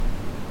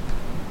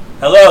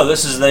Hello,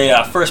 this is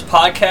the first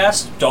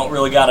podcast. Don't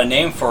really got a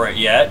name for it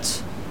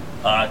yet.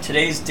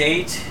 Today's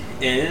date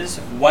is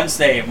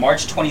Wednesday,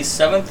 March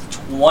 27th,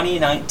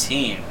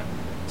 2019.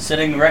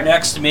 Sitting right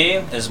next to me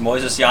is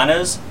Moises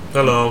Yanez.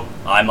 Hello.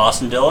 I'm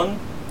Austin Dillon.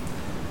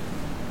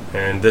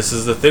 And this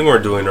is the thing we're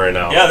doing right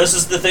now. Yeah, this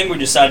is the thing we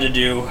decided to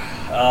do.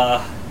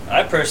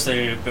 I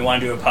personally have been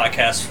wanting to do a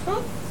podcast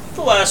for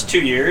the last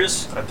 2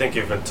 years. I think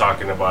you've been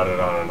talking about it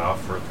on and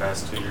off for the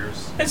past 2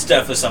 years. It's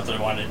definitely something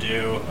I wanted to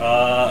do.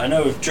 I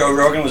know Joe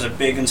Rogan was a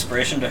big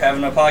inspiration to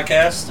having a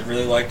podcast. I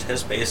really liked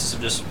his basis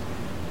of just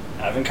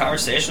having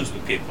conversations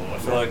with people. I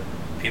feel like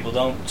people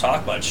don't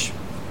talk much.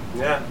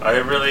 Yeah,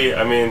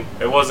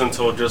 it wasn't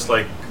until just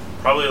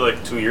probably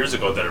 2 years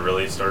ago that I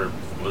really started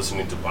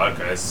listening to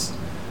podcasts.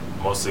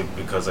 Mostly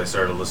because I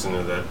started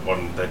listening to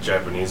that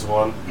Japanese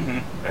one,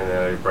 and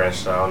then I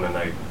branched down and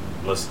I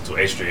listened to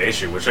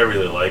H3H, which I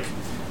really like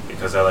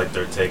because I like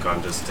their take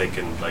on just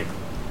taking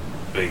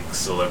big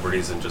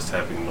celebrities and just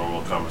having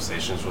normal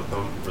conversations with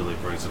them. Really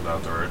brings them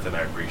down to earth, and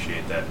I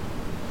appreciate that.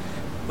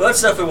 Well,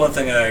 that's definitely one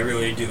thing I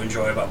really do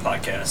enjoy about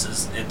podcasts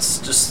is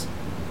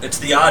it's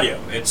the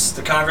audio, it's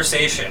the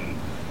conversation.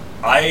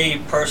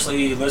 I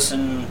personally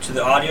listen to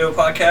the audio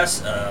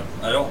podcasts.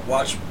 I don't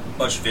watch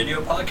much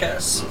video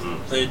podcasts.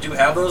 They do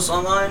have those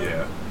online.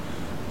 Yeah.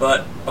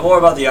 But I'm more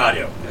about the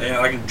audio.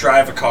 I can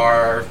drive a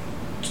car.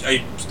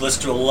 I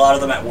listen to a lot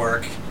of them at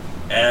work,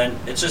 and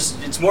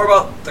it's more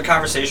about the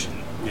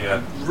conversation. Yeah.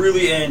 I'm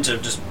really into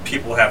just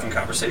people having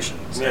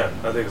conversations. Yeah,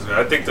 I think it's good.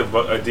 I think the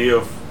idea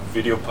of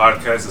video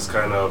podcast is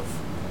kind of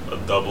a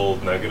double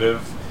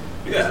negative.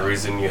 Because the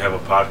reason you have a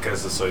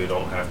podcast is so you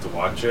don't have to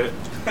watch it.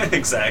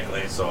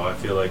 Exactly. So I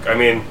feel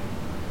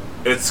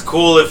it's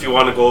cool if you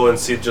want to go and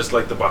see just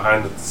the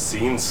behind the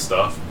scenes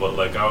stuff, but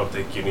I don't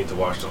think you need to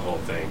watch the whole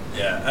thing.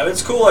 Yeah,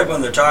 it's cool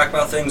when they're talking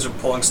about things or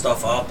pulling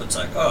stuff up. It's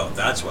oh,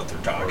 that's what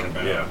they're talking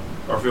about. Yeah,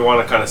 or if you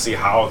want to kind of see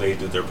how they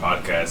do their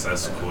podcast,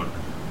 that's a cool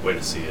way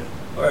to see it.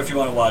 Or if you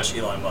want to watch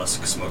Elon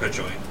Musk smoke a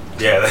joint.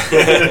 Yeah,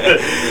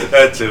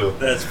 that too.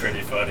 That's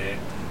pretty funny.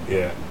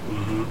 Yeah.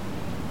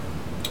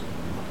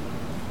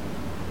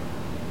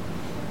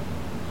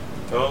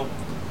 Oh.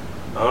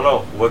 I don't know.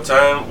 What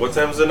time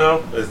is it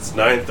now? It's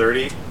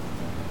 9:30,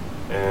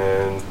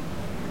 and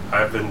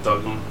I've been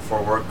done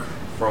for work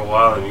for a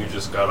while, and you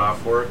just got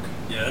off work.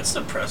 Yeah, that's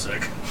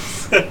depressing.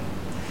 It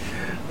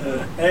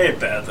ain't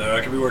bad though. I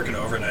could be working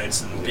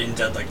overnights and being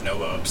dead like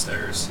Noah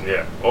upstairs.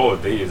 Yeah. Oh,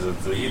 did you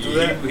do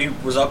that? He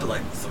was up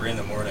at 3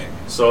 a.m.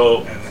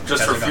 So,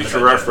 just for future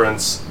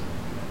reference,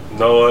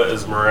 Noah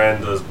is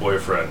Miranda's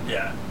boyfriend.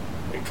 Yeah.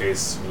 In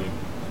case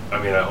I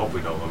hope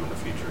we know him in the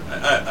future.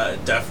 I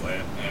definitely.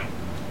 Yeah.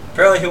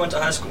 Apparently he went to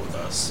high school with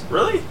us.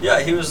 Really? Yeah,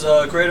 he was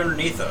grade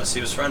underneath us.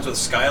 He was friends with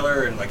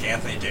Skylar and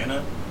Anthony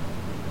Dana.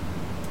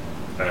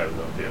 I have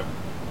no idea.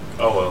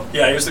 Oh well.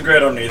 Yeah, he was the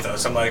grade underneath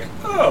us. I'm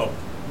oh,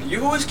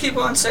 you always keep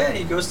on saying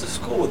he goes to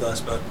school with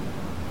us, but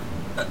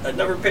I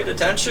never paid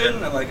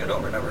attention. I'm I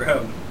don't remember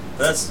him.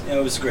 But that's, he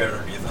was the grade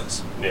underneath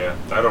us. Yeah,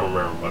 I don't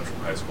remember much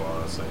from high school,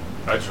 honestly.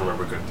 I just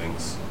remember good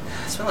things.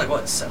 It's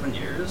been 7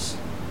 years?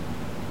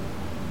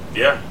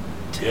 Yeah.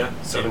 Yeah,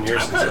 7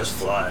 years since just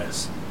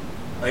flies.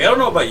 I don't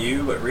know about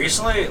you, but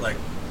recently,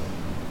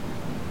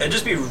 it'd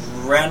just be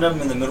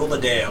random in the middle of the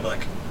day. I'll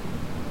be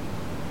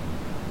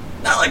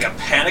not a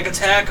panic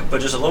attack,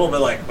 but just a little bit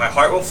my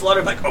heart will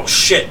flutter. I'm oh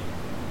shit,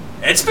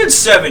 it's been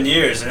 7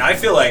 years, and I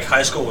feel like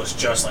high school was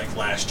just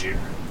last year.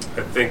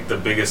 I think the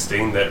biggest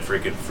thing that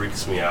freaking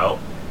freaks me out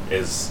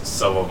is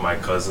some of my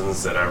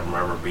cousins that I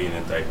remember being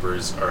in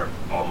diapers are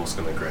almost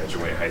going to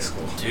graduate high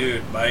school.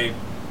 Dude, I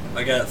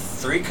got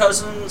 3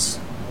 cousins.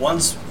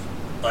 One's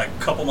a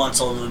couple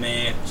months older than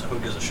me, so who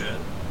gives a shit?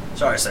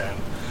 Sorry, Sam.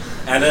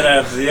 And then I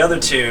have the other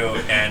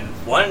 2, and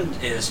one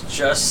is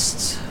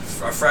just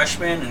a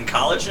freshman in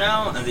college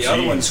now, and the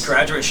other one's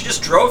graduating. She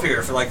just drove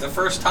here for the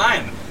first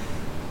time.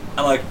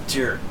 I'm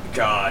dear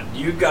God,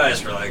 you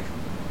guys were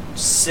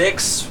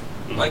 6,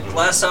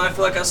 last time I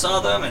feel I saw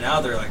them, and now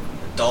they're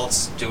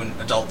adults doing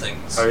adult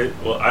things.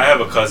 I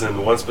have a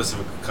cousin, one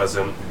specific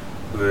cousin,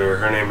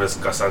 her name is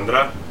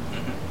Cassandra,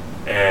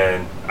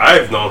 and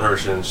I've known her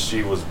since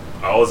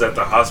I was at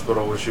the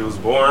hospital when she was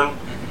born,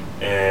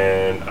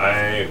 and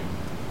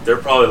they're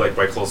probably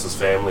my closest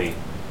family,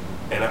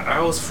 and I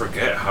always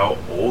forget how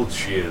old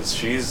she is.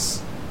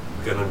 She's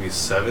gonna be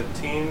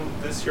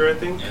 17 this year, I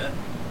think. Yeah.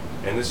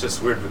 And it's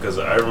just weird because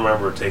I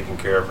remember taking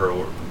care of her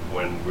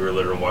when we were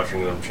literally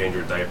watching them change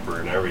her diaper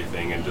and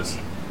everything, and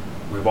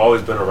we've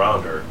always been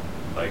around her.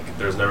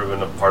 There's never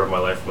been a part of my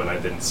life when I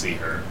didn't see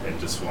her, and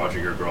just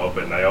watching her grow up,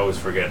 and I always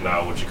forget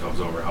now when she comes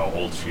over how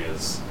old she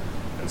is.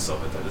 And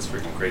stuff like that. It's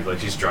freaking crazy.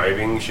 She's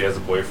driving, she has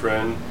a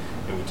boyfriend,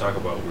 and we talk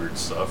about weird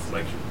stuff.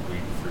 I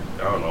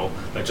don't know,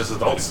 just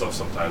adult stuff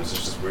sometimes.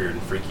 It's just weird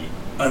and freaky.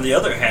 On the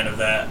other hand of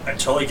that, I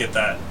totally get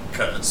that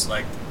because,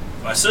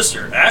 my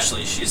sister,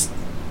 Ashley, she's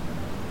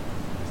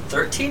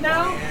 13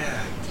 now? Oh,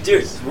 yeah.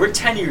 Dude, we're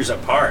 10 years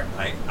apart.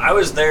 I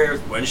was there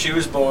when she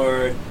was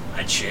born.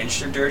 I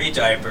changed her dirty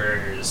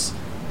diapers.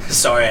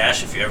 Sorry,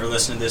 Ash, if you ever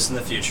listen to this in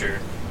the future.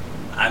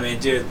 I mean,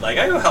 dude, like,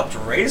 I helped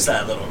raise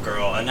that little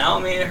girl, and now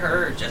me and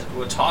her just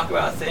would talk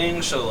about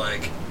things. So,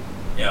 like,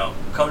 you know,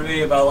 come to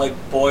me about, like,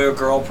 boy or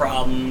girl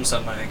problems.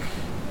 I'm like,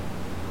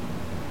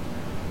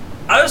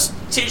 I was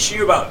teaching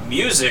you about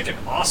music and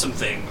awesome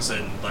things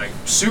and, like,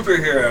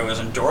 superheroes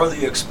and Dora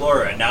the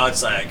Explorer, and now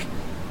it's like,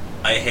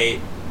 I hate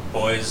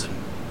boys and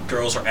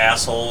girls are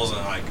assholes,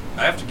 and, like,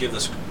 I have to give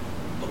this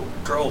little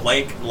girl,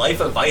 like,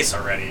 life advice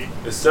already.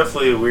 It's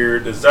definitely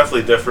weird. It's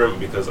definitely different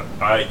because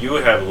you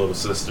have a little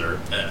sister.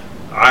 Yeah.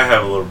 I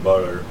have a little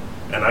brother,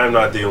 and I'm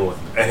not dealing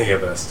with any of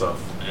that stuff.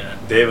 Yeah.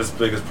 David's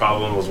biggest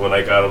problem was when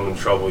I got him in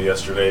trouble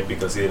yesterday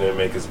because he didn't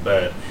make his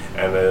bed,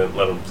 and I didn't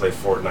let him play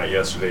Fortnite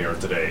yesterday or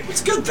today.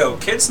 It's good, though.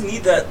 Kids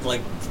need that,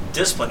 like,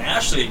 discipline.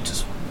 Ashley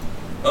just,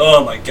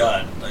 oh my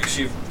god. Like,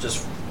 she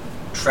just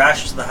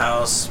trashed the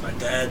house. My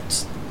dad,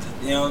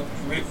 you know,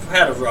 we've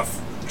had a rough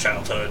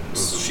childhood.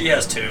 Mm-hmm. She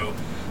has too.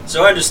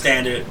 So I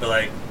understand it, but,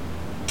 like,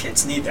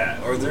 kids need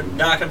that, or they're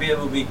not going to be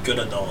able to be good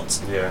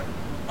adults. Yeah.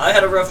 I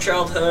had a rough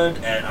childhood,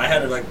 and I had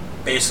to, like,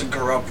 basically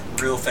grow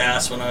up real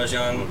fast when I was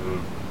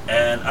young,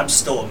 and I'm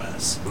still a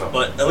mess. No.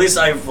 But at least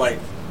I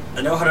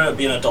know how to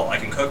be an adult. I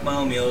can cook my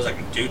own meals, I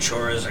can do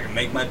chores, I can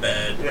make my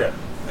bed. Yeah.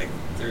 Like,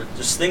 they're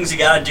just things you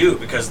gotta do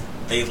because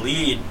they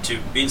lead to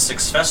being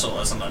successful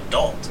as an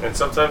adult. And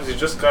sometimes you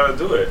just gotta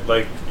do it.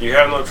 Like, you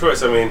have no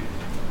choice. I mean,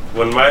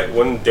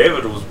 when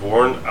David was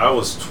born, I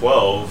was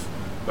 12,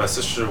 my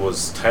sister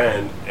was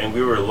 10, and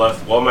we were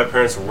left, while my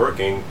parents were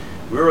working,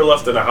 we were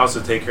left in a house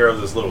to take care of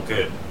this little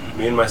kid.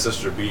 Me and my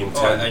sister being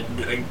 10.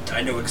 Oh,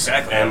 I know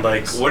exactly. And,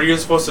 like, what are you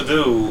supposed to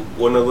do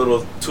when a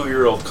little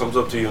 2-year-old comes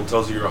up to you and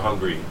tells you you're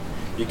hungry?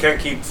 You can't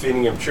keep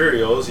feeding him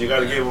Cheerios. You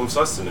gotta give him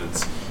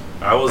sustenance.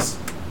 I was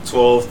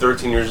 12,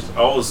 14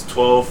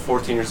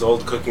 years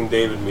old cooking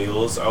David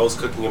meals. I was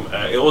cooking him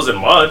it wasn't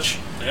much,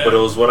 but it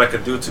was what I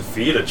could do to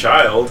feed a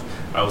child.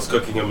 I was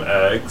cooking him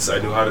eggs. I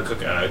knew how to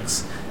cook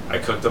eggs. I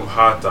cooked him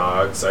hot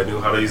dogs. I knew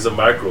how to use a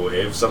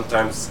microwave.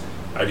 Sometimes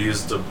I'd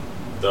use the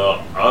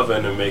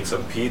oven and make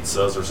some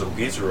pizzas or some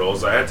pizza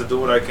rolls. I had to do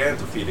what I can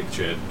to feed a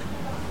kid.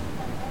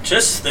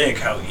 Just think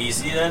how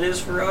easy that is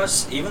for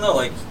us. Even though,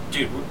 like,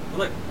 dude, we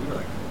were like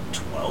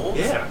 12.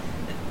 Yeah.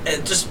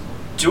 And just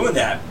doing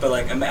that, but,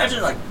 like,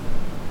 imagine, like,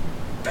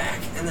 back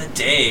in the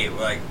day,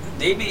 like,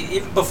 maybe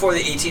even before the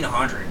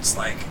 1800s,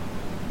 like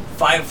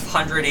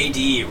 500 AD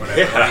or whatever.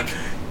 Yeah. Like,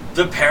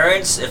 the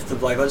parents, if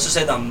let's just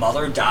say the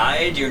mother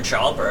died during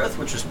childbirth,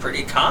 which was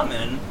pretty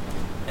common,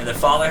 and the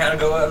father had to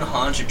go out and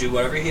hunt or do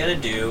whatever he had to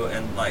do,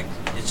 and, like,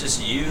 it's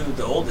just you,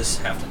 the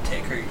oldest, have to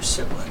take care of your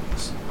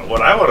siblings.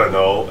 What I want to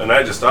know, and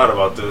I just thought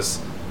about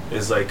this,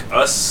 is, like,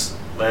 us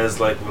as,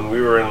 like, when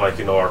we were in, like,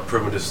 you know, our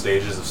primitive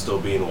stages of still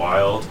being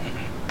wild,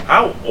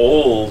 how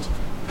old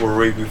were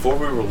we before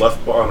we were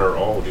left on our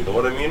own? You know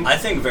what I mean? I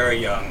think very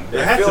young. It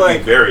I had feel to like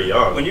be very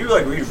young. when you,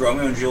 like, read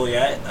Romeo and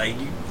Juliet, like,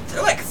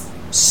 they're, like,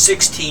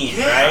 16,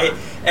 Yeah. right?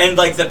 And,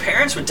 like, the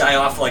parents would die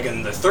off, like,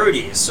 in the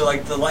 30s. So,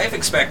 like, the life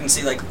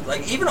expectancy, like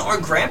even our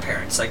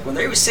grandparents, like, when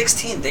they were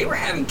 16, they were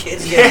having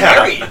kids and getting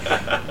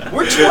married.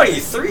 We're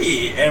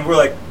 23, and we're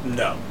like,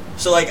 no.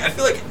 So, like, I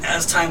feel like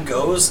as time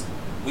goes,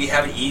 we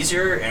have it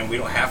easier, and we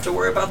don't have to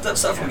worry about that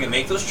stuff. We can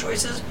make those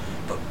choices.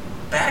 But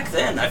back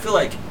then, I feel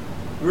like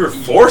we were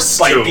forced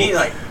by to. being,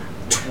 like,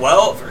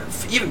 12 or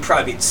even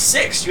probably being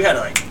 6, you had to,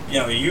 like, you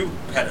know, you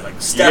had to, like,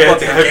 step you had up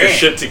to your have game. your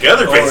shit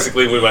together,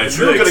 basically, with my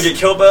You were gonna get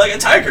killed by, like, a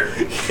tiger.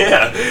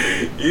 Yeah,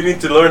 you need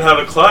to learn how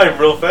to climb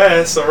real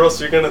fast, or else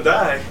you're gonna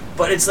die.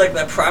 But it's like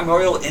that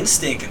primordial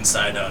instinct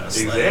inside us.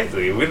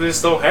 Exactly, we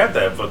just don't have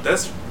that. But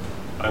that's,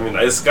 I mean,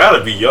 it's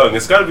gotta be young.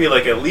 It's gotta be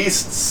like at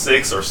least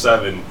 6 or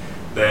 7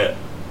 that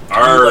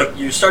are like,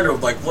 you start to,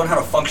 like, learn how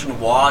to function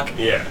and walk.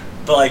 Yeah.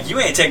 But, like, you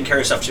ain't taking care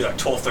of yourself till you're, like,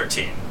 12,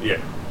 13. Yeah.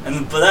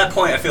 And by that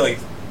point, I feel like,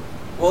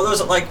 well,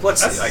 there's, like,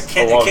 let's see, like,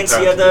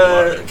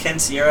 Quinceañera.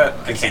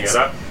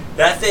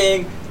 that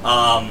thing.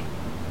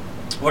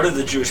 What do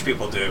the Jewish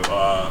people do?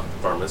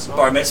 Bar mitzvah.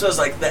 Bar mitzvah is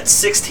like that.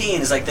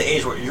 16 is like the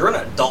age where you're an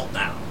adult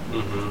now.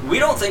 Mm-hmm. We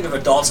don't think of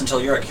adults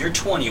until you're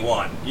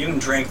 21. You can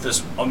drink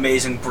this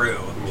amazing brew.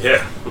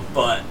 Yeah.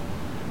 But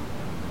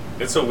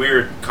it's a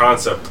weird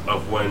concept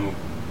of when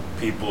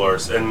people are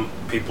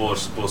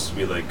supposed to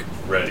be, like,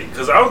 ready.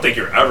 Because I don't think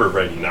you're ever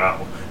ready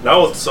now.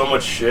 Now with so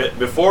much shit.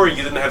 Before, you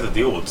didn't have to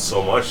deal with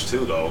so much,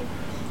 too, though.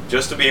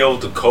 Just to be able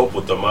to cope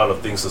with the amount of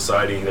things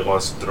society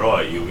wants to throw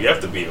at you, you have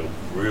to be a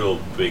real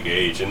big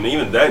age. And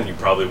even then, you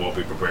probably won't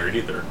be prepared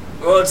either.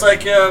 Well, it's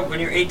like when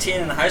you're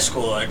 18 in high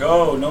school, like,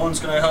 oh, no one's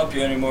going to help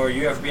you anymore.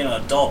 You have to be an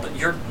adult. But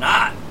you're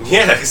not.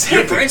 Yeah, exactly.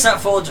 Your brain's not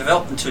fully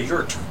developed until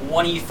you're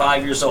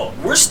 25 years old.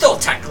 We're still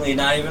technically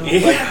not even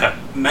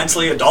like,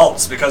 mentally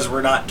adults because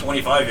we're not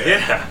 25 yet.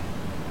 Yeah.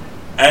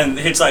 And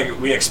it's like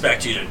we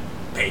expect you to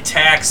pay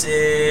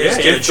taxes,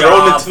 Yeah, get a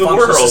thrown job, into the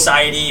function world.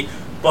 society.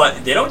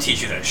 But they don't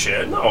teach you that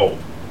shit. No.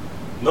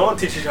 No one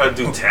teaches you how to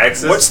do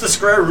taxes. What's the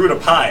square root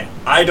of pi?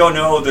 I don't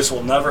know. This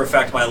will never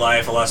affect my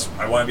life unless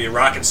I want to be a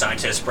rocket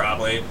scientist,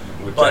 probably.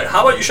 But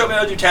how about you show me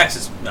how to do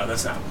taxes? No,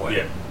 that's not the point.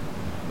 Yeah.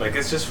 Like,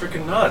 it's just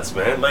freaking nuts,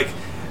 man. Like,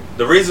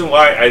 the reason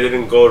why I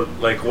didn't go,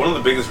 like, one of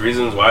the biggest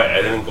reasons why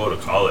I didn't go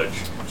to college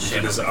is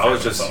because I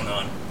was just... phone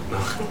on.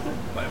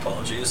 My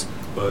apologies.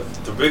 But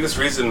the biggest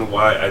reason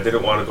why I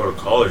didn't want to go to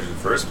college in the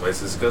first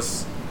place is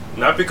because,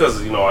 not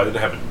because, you know, I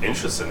didn't have an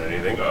interest in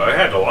anything. I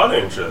had a lot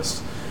of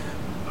interest.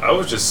 I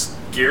was just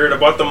scared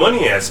about the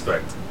money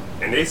aspect.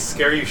 And they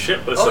scare you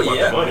shitless about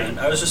the money. Man.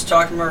 I was just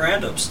talking to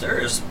Miranda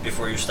upstairs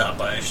before you stopped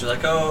by. She's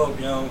like, oh,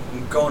 you know,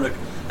 I'm going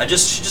to...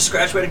 She just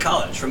graduated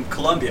college from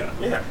Columbia.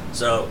 Yeah.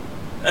 So,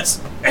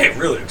 that's,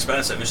 really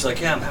expensive. And she's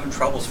like, yeah, I'm having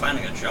troubles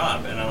finding a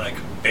job. And I'm like,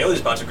 Bailey's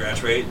about to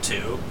graduate,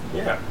 too.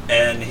 Yeah.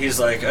 And he's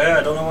like,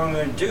 I don't know what I'm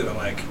going to do. I'm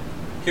like,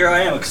 here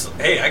I am. Because,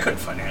 I couldn't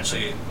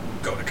financially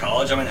go to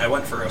college. I mean, I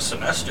went for a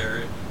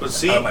semester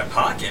out of my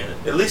pocket.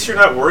 At least you're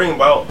not worrying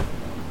about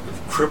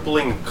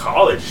crippling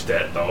college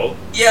debt, though.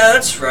 Yeah,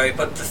 that's right.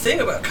 But the thing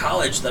about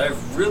college that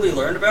I've really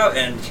learned about,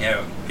 and, you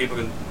know, people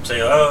can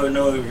say, oh,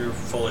 no, you're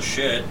full of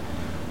shit.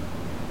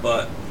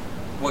 But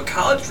what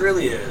college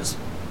really is,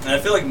 and I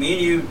feel like me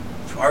and you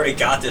already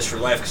got this for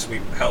life because we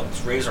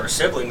helped raise our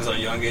siblings at a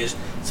young age.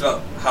 It's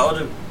about how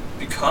to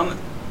become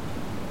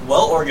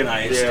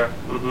well-organized,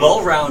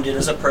 well-rounded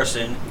as a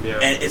person,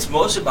 and it's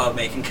mostly about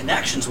making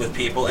connections with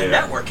people and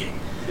networking.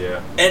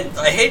 Yeah. And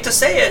I hate to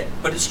say it,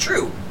 but it's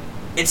true.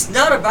 It's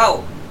not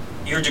about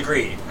your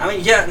degree. I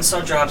mean, yeah, in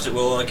some jobs it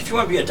will. Like, if you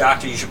want to be a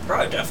doctor, you should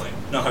probably definitely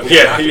know how to be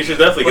a doctor. You should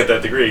definitely get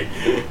that degree.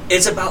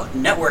 It's about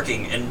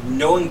networking and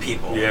knowing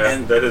people. Yeah,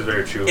 and that is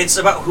very true. It's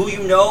about who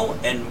you know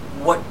and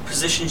what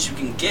positions you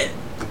can get.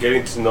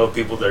 Getting to know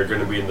people that are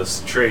going to be in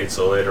this trade,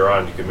 so later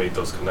on you can make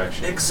those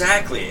connections.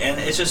 Exactly, and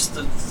it's just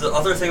the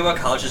other thing about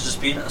college is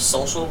just being a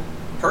social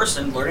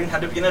person, learning how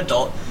to be an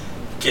adult,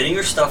 getting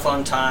your stuff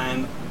on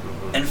time,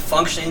 and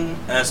functioning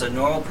as a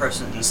normal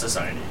person in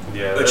society.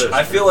 Yeah, which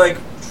I feel like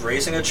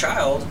raising a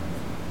child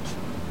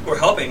or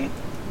helping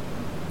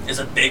is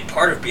a big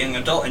part of being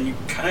an adult, and you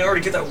kind of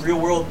already get that real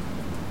world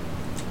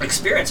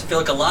experience. I feel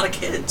like a lot of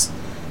kids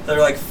that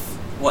are like,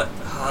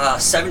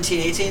 17,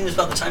 18 is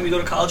about the time you go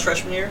to college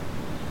freshman year.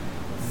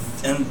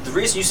 And the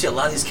reason you see a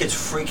lot of these kids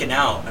freaking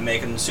out and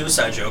making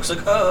suicide jokes, like,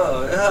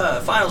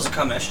 finals are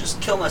coming, I should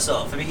just kill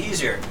myself, it'd be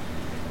easier,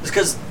 is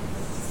because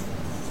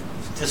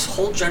this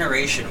whole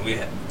generation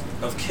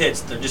of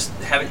kids, they just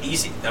have it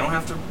easy. They don't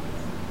have to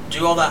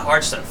do all that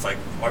hard stuff like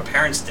our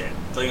parents did.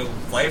 Like,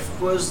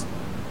 life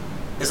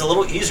is a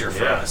little easier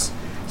for us.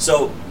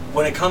 So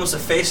when it comes to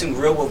facing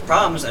real world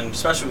problems, and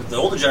especially with the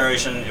older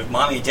generation, if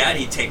mommy and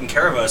daddy taking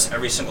care of us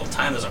every single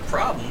time there's a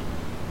problem,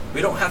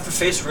 we don't have to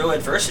face real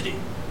adversity.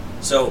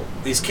 So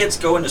these kids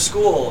go into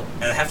school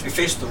and have to be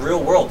faced with the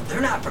real world.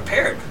 They're not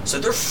prepared. So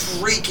they're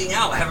freaking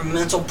out, having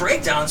mental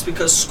breakdowns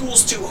because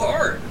school's too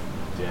hard.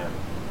 Yeah.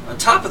 On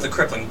top of the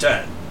crippling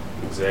debt.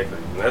 Exactly.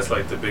 And that's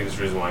like the biggest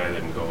reason why I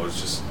didn't go.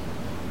 It's just,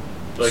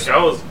 like,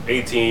 I was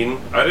 18,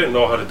 I didn't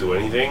know how to do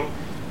anything,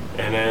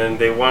 and then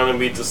they wanted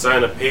me to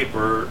sign a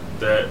paper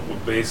that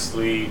would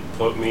basically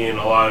put me in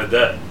a lot of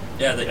debt.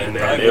 Yeah, and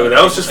then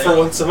that was just for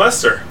one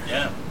semester.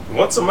 Yeah.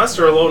 One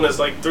semester alone is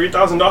like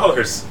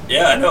 $3,000.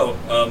 Yeah, I know.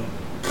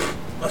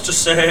 Let's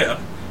just say, I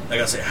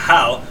gotta say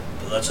how,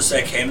 but let's just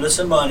say I came to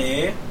some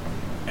money,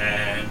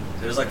 and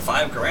it was like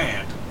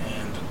 $5,000,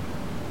 and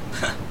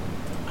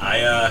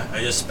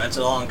I just spent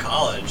it all in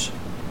college.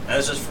 That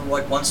was just for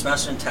like one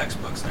semester in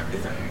textbooks and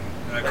everything.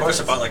 And of course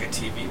I bought like a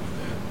TV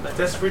with it.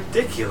 That's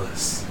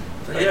ridiculous.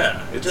 But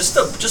yeah, just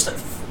to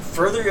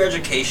further your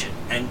education,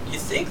 and you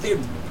think they'd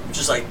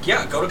just like,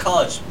 yeah, go to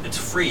college, it's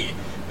free,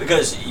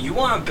 because you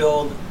want to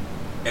build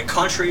a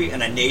country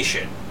and a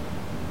nation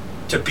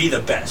to be the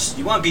best.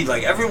 You want to be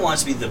like, everyone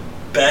wants to be the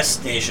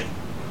best nation,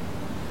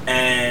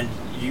 and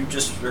you're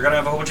gonna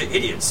have a whole bunch of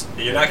idiots.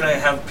 You're not gonna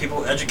have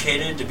people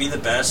educated to be the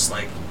best.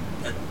 Like,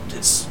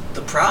 it's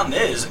the problem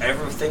is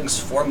everything's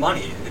for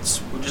money.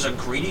 We're just a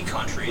greedy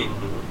country,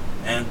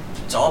 and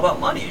it's all about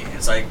money.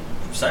 It's like,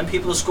 send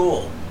people to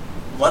school,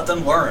 let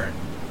them learn.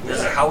 This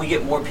is how we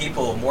get more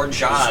people, more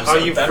jobs. This is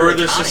how you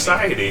further economy.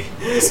 Society.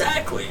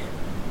 Exactly.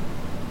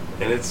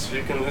 And it's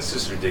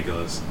just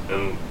ridiculous.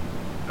 And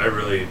I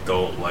really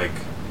don't like...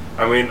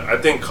 I mean, I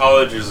think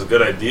college is a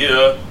good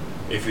idea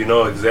if you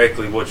know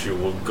exactly what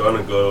you're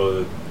gonna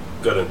do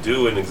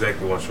and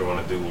exactly what you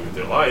want to do with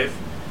your life.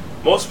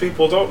 Most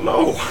people don't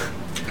know.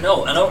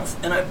 No,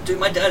 dude,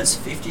 my dad's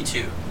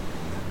 52.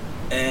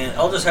 And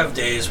I'll just have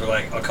days where,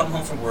 like, I'll come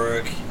home from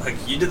work, like,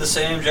 you did the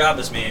same job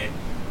as me,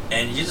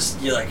 and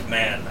you're like,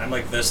 man, I'm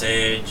like this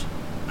age,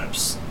 I'm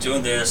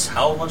doing this,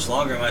 how much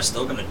longer am I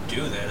still gonna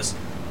do this?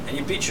 And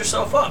you beat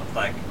yourself up,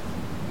 like,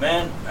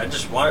 man, I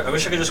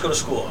wish I could just go to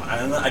school.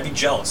 I'd be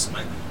jealous. I'm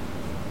like,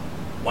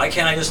 why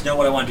can't I just know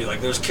what I want to do? Like,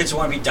 there's kids who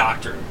want to be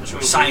doctors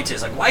or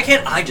scientists. Like, why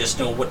can't I just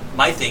know what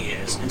my thing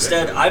is?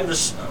 Instead, I'm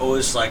just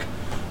always like,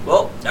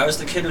 well, I was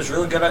the kid who's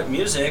really good at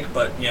music,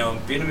 but, you know,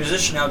 being a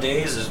musician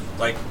nowadays is,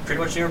 like,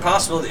 pretty much near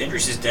impossible. The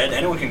industry's dead.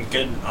 Anyone can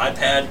get an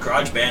iPad,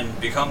 GarageBand, and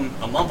become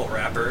a mumble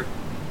rapper.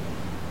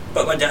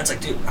 But my dad's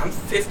like, dude, I'm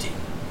 52,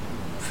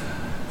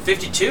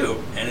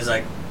 and he's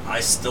like, I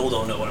still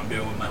don't know what I'm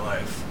doing with my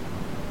life.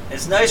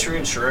 It's nice for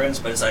insurance,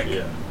 but it's like,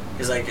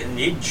 He's like, and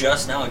he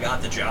just now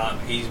got the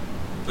job. He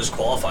was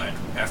qualified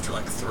after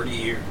like 30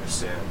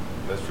 years. Yeah,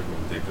 that's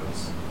freaking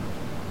ridiculous.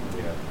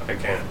 Yeah, I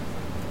can't.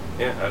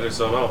 Yeah, I just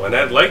don't know. And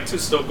I'd like to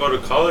still go to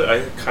college.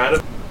 I kind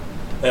of...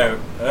 There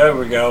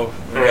we go.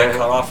 We got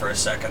cut off for a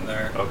second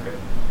there. Okay.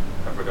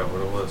 I forgot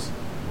what it was.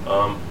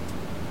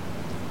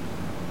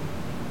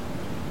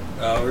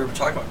 We were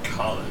talking about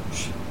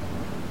college.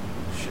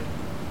 Shit.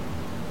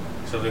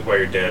 Something about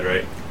your dad,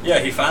 right? Yeah,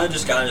 he finally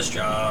just got his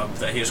job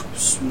that he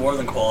was more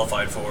than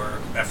qualified for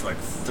after like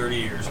 30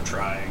 years of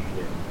trying.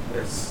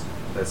 Yeah,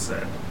 that's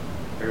sad.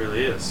 It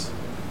really is.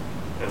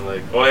 And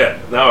like, oh yeah,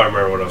 now I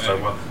remember what I was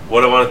talking about.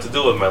 What I wanted to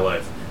do with my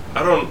life.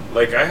 I don't,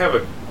 like, I have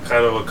a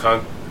kind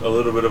of a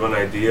little bit of an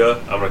idea.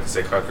 I'm not going to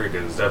say concrete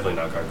because it's definitely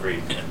not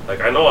concrete.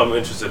 Like, I know I'm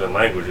interested in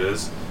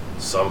languages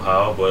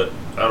somehow, but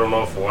I don't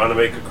know if I want to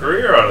make a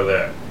career out of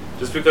that.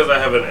 Just because I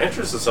have an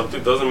interest in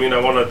something doesn't mean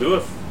I want to do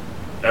it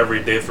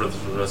every day for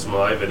the rest of my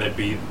life and it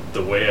be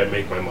the way I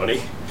make my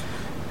money.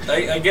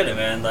 I get it,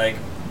 man. Like,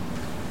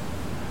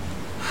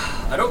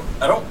 I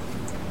don't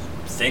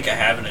think I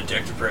have an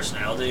addictive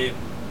personality,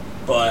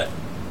 but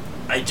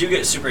I do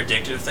get super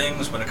addicted to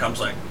things when it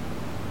comes like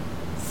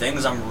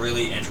things I'm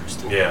really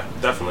interested in. Yeah,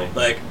 definitely.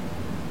 Like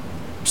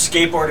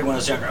skateboarding when I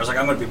was younger, I was like,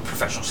 I'm going to be a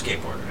professional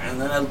skateboarder. And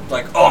then I'm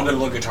like, oh, I'm going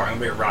to learn guitar, I'm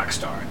going to be a rock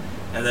star.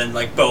 And then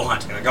like bow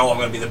hunting, like, oh, I'm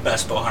going to be the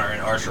best bow hunter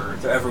and archer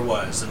there ever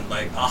was. And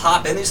like, I'll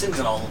hop in these things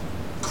and I'll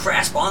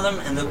grasp on them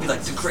and they'll be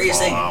like the greatest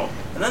thing.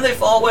 And then they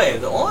fall away.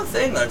 The only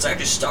thing that's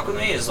actually stuck with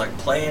me is like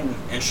playing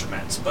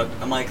instruments. But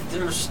I'm like,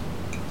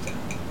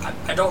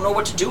 I don't know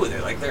what to do with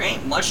it. Like, there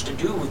ain't much to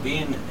do with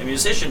being a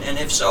musician, and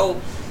if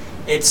so,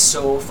 it's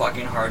so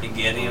fucking hard to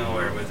get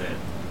anywhere with it.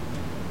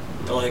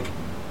 But like,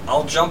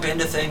 I'll jump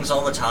into things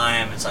all the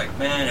time. It's like,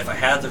 man, if I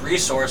had the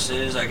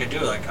resources, I could do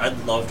it. Like,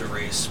 I'd love to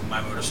race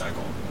my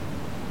motorcycle,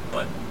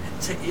 but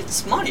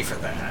it's money for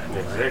that.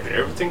 Exactly.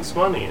 Everything's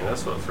money, and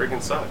that's what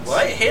freaking sucks. What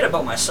I hate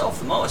about myself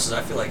the most is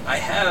I feel like I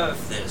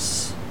have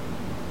this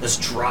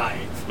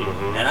drive,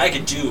 and I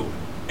could do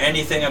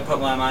anything I put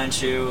my mind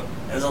to.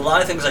 There's a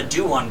lot of things I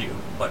do want to do,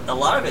 but a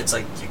lot of it's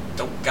like you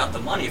don't got the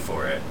money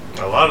for it.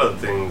 A lot of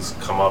things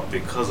come up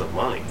because of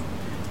money,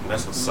 and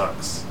that's what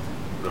sucks.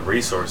 The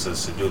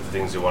resources to do the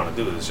things you want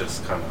to do is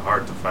just kind of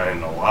hard to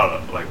find a lot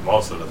of, like,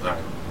 most of the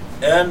time.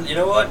 And you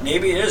know what?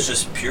 Maybe it is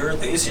just pure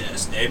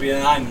laziness. Maybe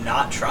I'm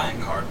not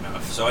trying hard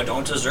enough, so I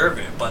don't deserve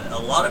it. But a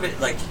lot of it,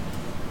 like,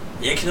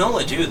 you can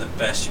only do the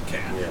best you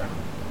can. Yeah.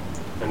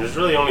 And there's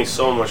really only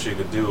so much you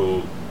could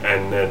do,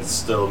 and then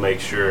still make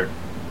sure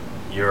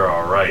you're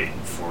alright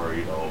for,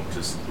 you know,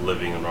 just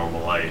living a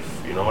normal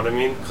life. You know what I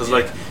mean? Because,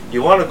 like,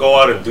 you want to go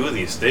out and do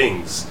these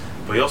things,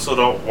 but you also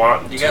don't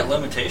want You got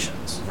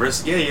limitations.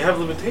 risk. Yeah, you have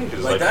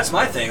limitations. Like, that's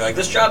my thing. Like,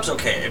 this job's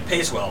okay. It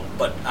pays well.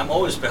 But I'm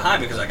always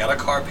behind because I got a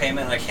car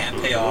payment I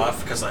can't pay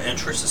off because the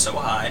interest is so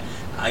high.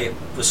 I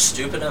was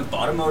stupid and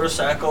bought a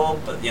motorcycle,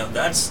 but, you know,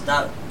 that's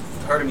not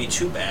hurting me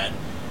too bad.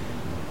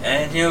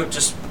 And, you know,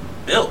 just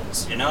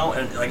bills, you know?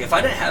 And, like, if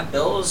I didn't have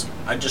bills,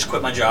 I'd just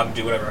quit my job and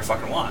do whatever I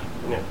fucking want.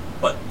 Yeah.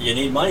 But you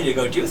need money to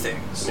go do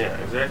things. Yeah,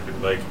 exactly.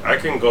 Like, I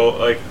can go,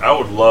 like, I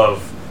would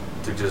love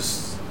to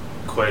just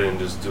quit and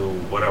just do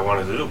what I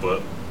wanted to do,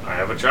 but I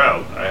have a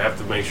child. I have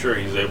to make sure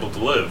he's able to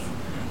live.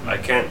 I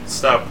can't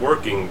stop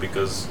working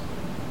because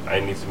I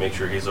need to make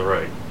sure he's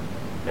alright.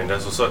 And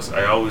that's what sucks.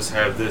 I always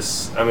have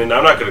this, I mean,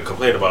 I'm not going to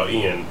complain about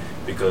Ian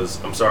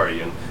because, I'm sorry,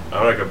 Ian.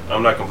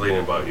 I'm not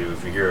complaining about you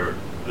if you hear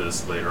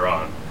this later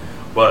on.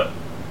 But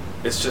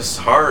it's just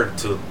hard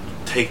to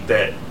take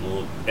that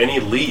any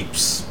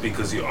leaps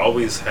because you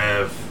always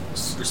have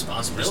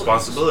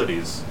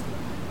responsibilities,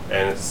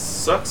 and it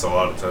sucks a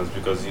lot of times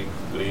because you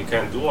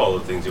can't do all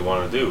the things you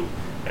want to do,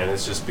 and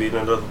it's just being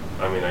an adult.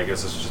 I mean, I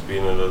guess it's just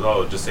being an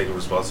adult, just taking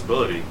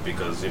responsibility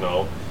because, you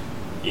know,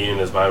 Ian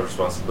is my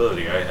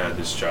responsibility. I had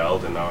this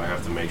child, and now I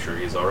have to make sure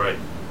he's all right.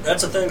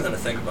 That's a thing that I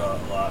think about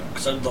a lot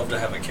because I'd love to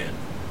have a kid,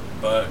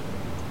 but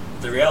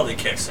the reality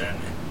kicks in,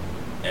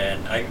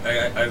 and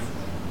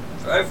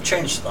I've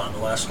changed a lot in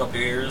the last couple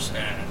of years,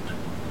 and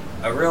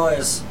I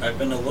realize I've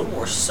been a little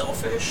more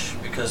selfish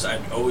because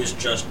I'd always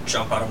just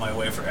jump out of my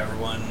way for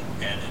everyone,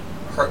 and it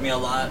hurt me a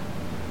lot.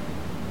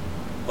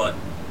 But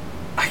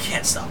I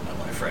can't stop my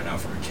life right now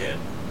for a kid.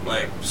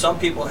 Like, some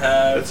people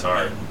have, it's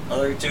hard, and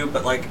others do,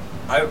 but like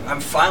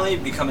I'm finally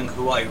becoming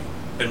who I've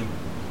been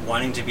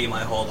wanting to be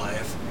my whole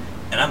life,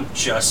 and I'm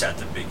just at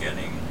the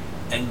beginning.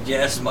 And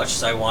yes, as much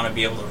as I want to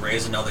be able to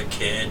raise another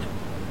kid,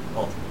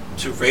 well,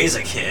 to raise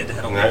a kid,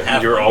 I don't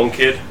have your one. Own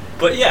kid.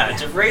 But yeah,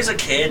 to raise a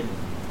kid,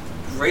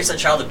 raise that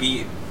child to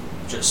be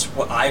just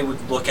what I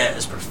would look at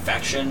as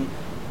perfection,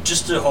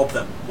 just to hope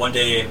that one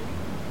day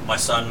my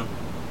son,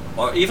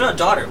 or even a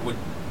daughter, would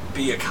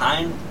be a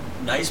kind,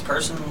 nice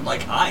person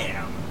like I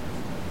am.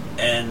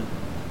 And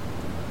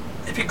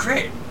it'd be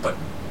great, but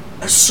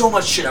there's so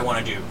much shit I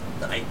want to do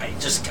that I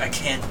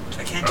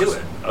can't do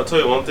it. I'll tell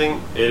you one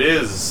thing, it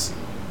is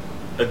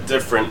a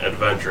different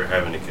adventure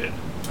having a kid.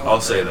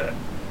 I'll say that.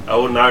 I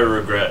would not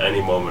regret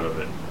any moment of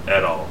it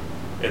at all.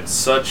 It's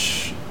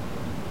such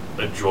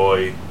a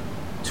joy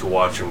to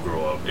watch him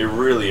grow up. It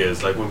really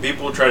is. Like, when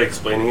people try to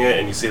explaining it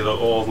and you say,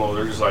 oh no,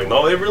 they're just like,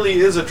 no, it really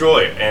is a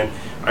joy. And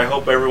I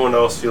hope everyone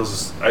else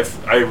feels,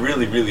 I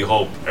really, really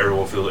hope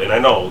everyone feels, and I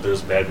know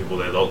there's bad people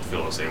that don't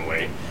feel the same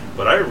way,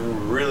 but I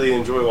really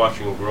enjoy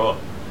watching him grow up.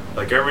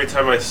 Like, every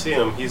time I see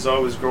him, he's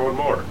always growing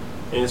more.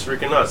 And it's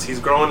freaking nuts. He's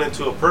growing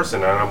into a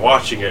person, and I'm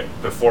watching it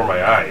before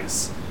my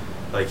eyes.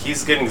 Like,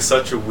 he's getting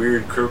such a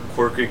weird,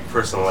 quirky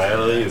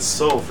personality. It's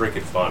so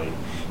freaking funny.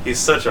 He's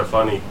such a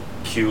funny,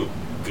 cute,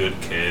 good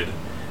kid.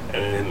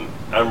 And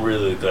I'm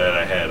really glad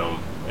I had him.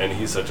 And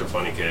he's such a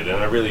funny kid. And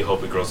I really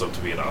hope he grows up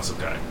to be an awesome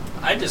guy.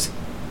 I just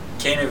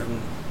can't even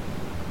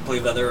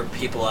believe that there are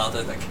people out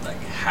there that can, like,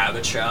 have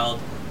a child,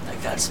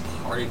 like, that's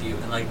part of you,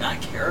 and, like,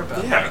 not care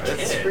about that kid.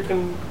 It's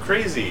freaking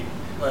crazy.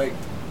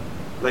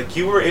 Like,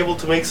 you were able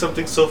to make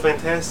something so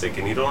fantastic,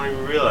 and you don't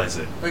even realize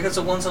it. Like, it's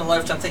a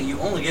once-in-a-lifetime thing. You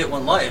only get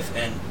one life,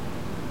 and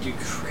you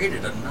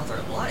created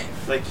another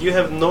life. Like, you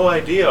have no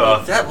idea.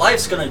 Like, that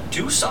life's gonna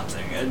do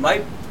something. It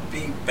might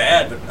be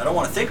bad, but I don't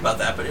want to think about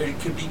that, but it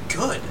could be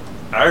good.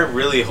 I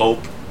really hope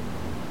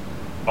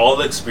all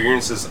the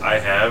experiences I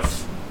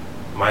have,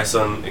 my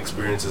son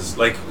experiences.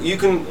 Like, you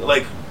can,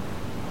 like,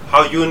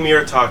 how you and me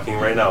are talking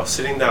right now,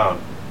 sitting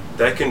down,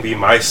 that can be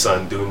my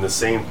son doing the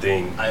same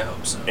thing. I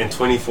hope so. In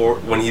 24,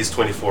 when he's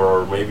 24,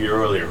 or maybe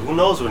earlier. Who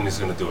knows when he's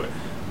going to do it?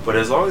 But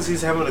as long as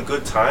he's having a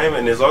good time,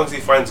 and as long as he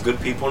finds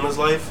good people in his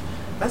life,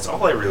 that's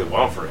all I really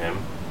want for him.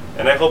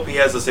 And I hope he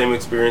has the same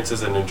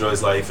experiences and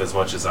enjoys life as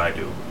much as I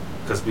do.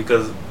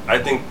 Because I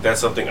think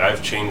that's something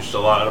I've changed a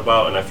lot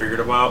about, and I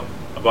figured about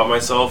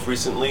myself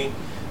recently,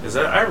 is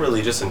that I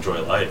really just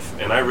enjoy life.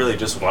 And I really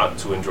just want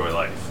to enjoy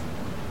life.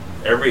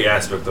 Every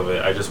aspect of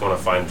it, I just want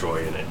to find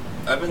joy in it.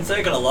 I've been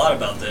thinking a lot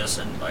about this,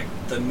 and, like,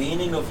 the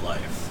meaning of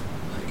life.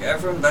 Like,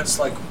 everyone, that's,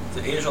 like,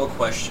 the age-old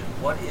question.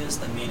 What is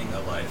the meaning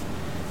of life?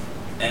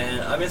 And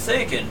I've been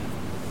thinking,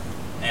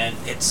 and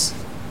it's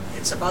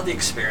about the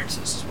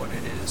experiences is what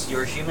it is.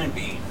 You're a human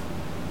being.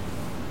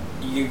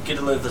 You get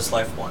to live this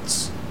life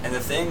once. And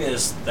the thing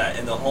is that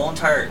in the whole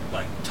entire,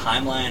 like,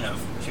 timeline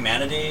of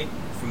humanity,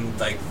 from,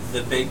 like,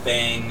 the Big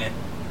Bang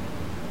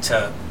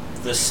to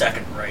the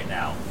second right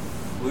now,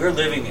 we're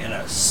living in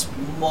a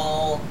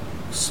small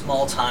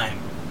time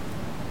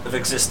of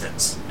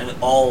existence and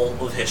all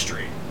of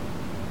history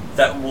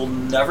that will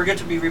never get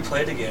to be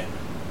replayed again.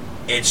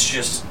 It's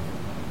just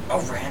a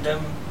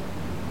random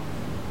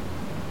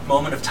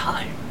moment of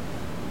time,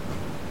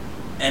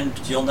 and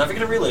you'll never get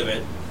to relive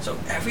it. So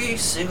every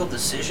single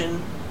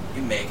decision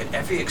you make and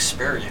every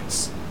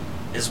experience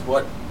is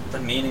what the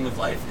meaning of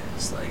life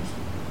is. Like,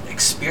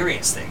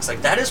 experience things.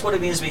 Like, that is what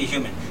it means to be a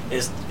human.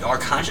 Is our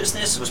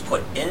consciousness was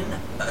put in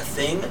a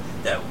thing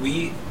that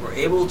we were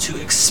able to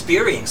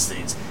experience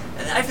things.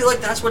 And I feel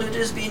like that's what it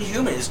is being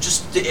human, is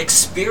just to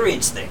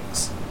experience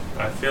things.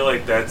 I feel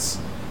like that's,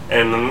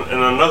 and in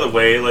another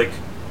way, like,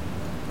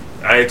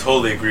 I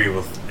totally agree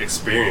with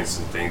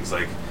experiencing things.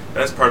 Like,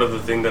 that's part of the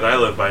thing that I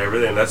live by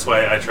every day, and that's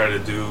why I try to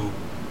do,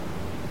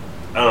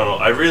 I don't know,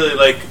 I really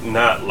like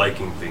not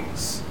liking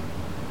things.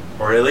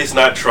 Or at least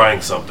not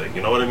trying something,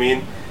 you know what I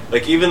mean?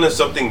 Like, even if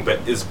something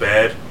is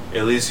bad,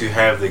 at least you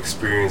have the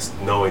experience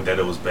knowing that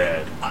it was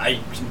bad.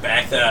 I can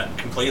back that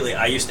completely.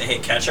 I used to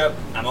hate ketchup.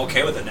 I'm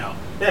okay with it now.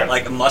 Yeah.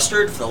 Like,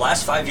 mustard, for the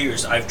last 5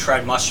 years, I've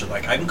tried mustard.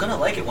 Like, I'm going to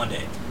like it one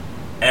day.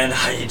 And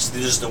it's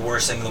just the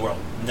worst thing in the world.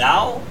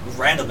 Now,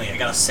 randomly, I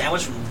got a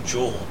sandwich from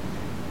Jewel.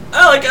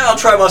 I'll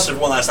try mustard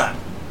one last time.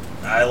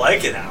 I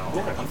like it now.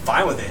 Yeah. I'm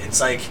fine with it. It's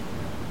like,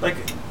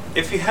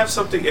 if you have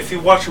something, if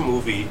you watch a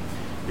movie,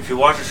 if you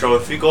watch a show,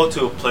 if you go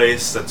to a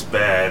place that's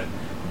bad,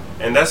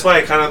 and that's why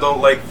I kind of don't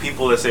like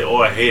people that say, oh,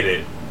 I hate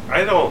it.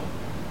 I don't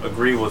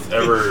agree with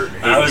ever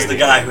hating I was the anything.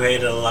 guy who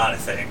hated a lot of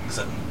things,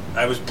 and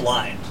I was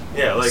blind.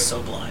 Yeah, I was like,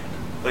 so blind.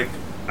 Like,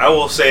 I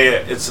will say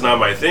it's not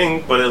my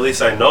thing, but at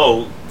least I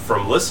know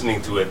from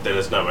listening to it that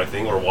it's not my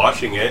thing, or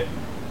watching it.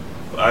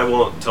 I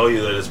won't tell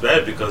you that it's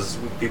bad because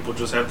people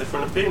just have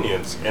different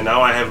opinions, and now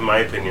I have my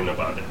opinion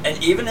about it.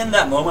 And even in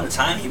that moment of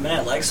time, you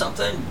might like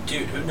something,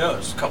 dude. Who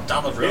knows? Come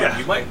down the road,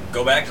 you might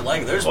go back to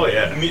like.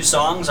 There's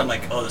songs I'm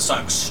like, oh, this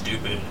song's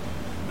stupid.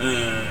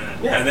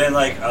 And then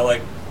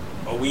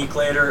a week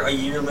later, a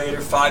year later,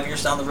 5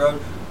 years down the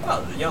road,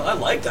 oh, I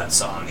like that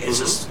song. It's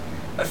just,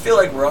 I feel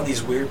like we're on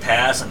these weird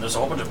paths, and there's a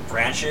whole bunch of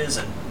branches,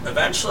 and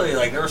eventually,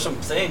 like, there are some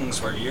things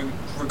where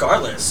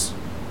regardless,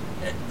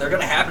 they're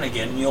gonna happen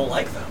again, and you'll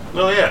like them.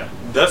 No, yeah,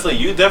 definitely.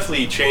 You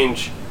definitely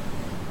change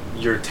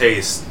your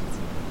taste.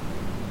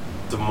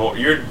 The more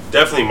you're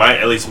definitely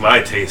at least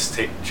my taste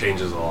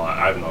changes a lot.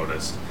 I've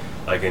noticed,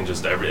 like, in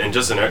just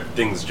in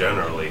things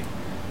generally.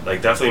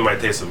 Like, definitely my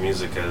taste of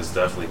music has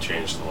definitely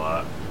changed a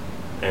lot.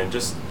 And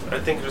just, I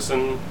think just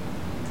in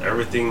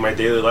everything, my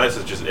daily life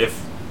is just,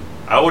 if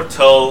I would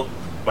tell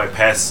my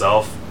past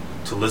self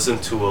to listen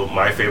to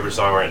my favorite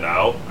song right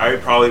now, I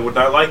probably would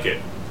not like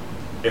it.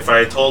 If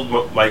I told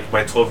my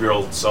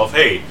 12-year-old self,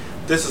 hey,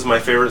 this is my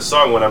favorite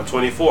song when I'm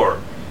 24,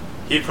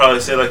 he'd probably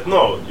say, like,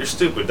 no, you're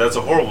stupid, that's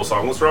a horrible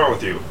song, what's wrong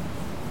with you?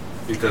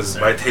 because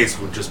my taste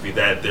would just be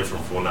that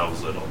different from when I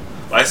was little.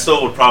 I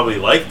still would probably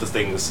like the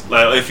things.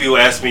 Like, if you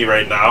ask me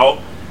right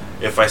now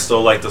if I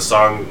still like the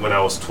song when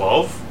I was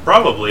 12,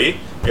 probably.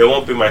 It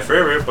won't be my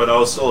favorite, but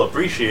I'll still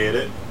appreciate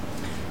it.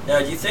 Now,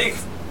 do you think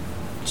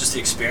just the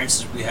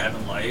experiences we have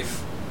in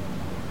life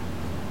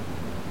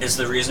is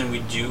the reason we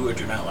do or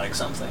do not like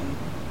something?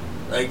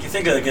 Like, you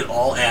think like it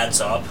all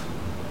adds up?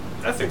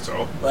 I think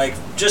so. Like,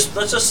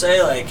 let's just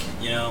say, like,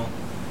 you know,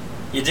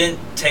 you didn't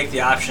take the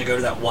option to go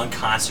to that one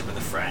concert with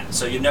a friend,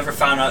 so you never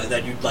found out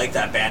that you'd like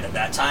that band at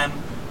that time.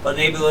 But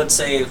maybe, let's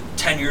say,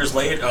 10 years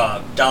later,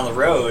 down the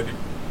road,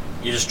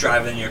 you just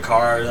drive in your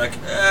car, you're like,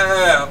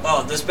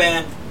 oh, this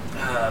band,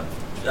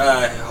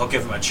 I'll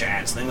give them a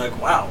chance. And then you're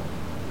like, wow,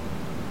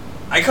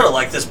 I could have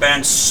liked this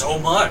band so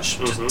much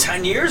just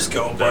 10 years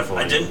ago, but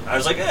Definitely. I didn't. I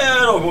was like, I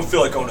don't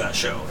feel like going to that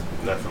show.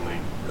 Definitely.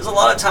 There's a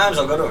lot of times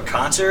I'll go to a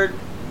concert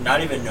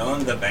not even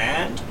knowing the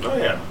band. Oh,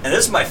 yeah. And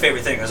this is my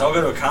favorite thing, is I'll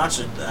go to a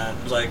concert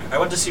and, like, I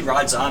went to see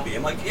Rod Zombie.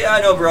 I'm like, yeah,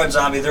 I know Rod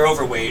Zombie. They're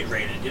overweight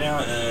rated, you know?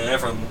 And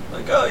everyone,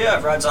 like, oh,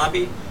 yeah, Rod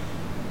Zombie.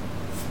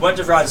 Went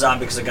to Rod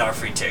Zombie because I got a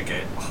free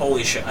ticket.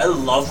 Holy shit. I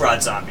love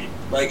Rod Zombie.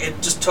 Like,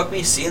 it just took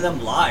me seeing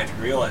them live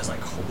to realize, like,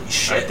 holy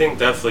shit. I think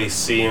definitely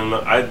seeing...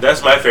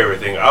 that's my favorite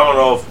thing. I don't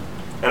know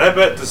if... And I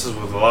bet this is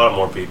with a lot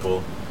more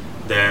people,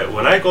 that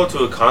when I go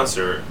to a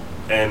concert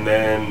and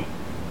then...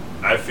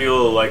 I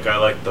feel like I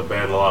like the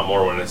band a lot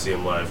more when I see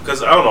them live.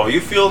 Because, I don't know,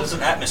 you feel... There's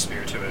an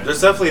atmosphere to it.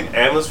 There's definitely an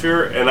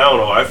atmosphere, and I don't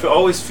know,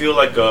 always feel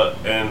like a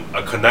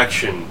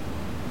connection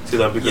to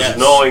them. Because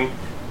knowing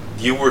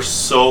you were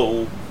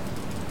so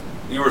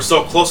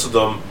close to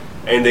them,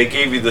 and they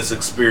gave you this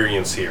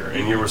experience here,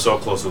 and you were so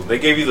close to them. They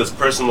gave you this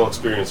personal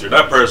experience here.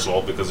 Not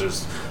personal, because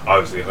there's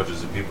obviously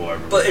hundreds of people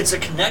everywhere. But it's a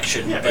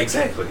connection. Yeah, like,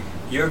 exactly.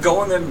 You're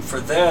going there for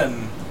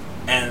them,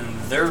 and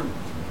they're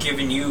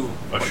giving you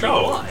a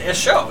show. A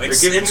show.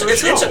 It's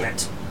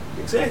intimate.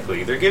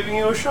 Exactly. They're giving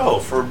you a show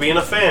for being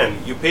a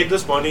fan. You paid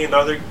this money, and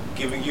now they're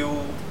giving you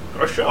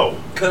a show.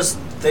 Because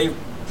they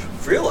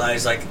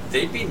realize, like,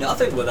 they'd be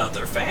nothing without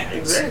their fans.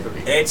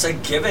 Exactly. It's a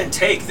give and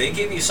take. They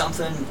give you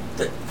something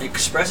that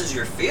expresses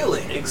your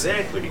feeling.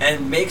 Exactly.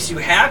 And makes you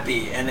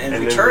happy. And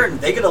in return,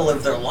 they get to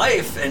live their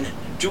life and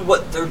do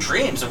what their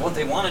dreams of what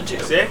they want to do.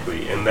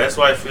 Exactly. And that's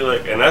why I feel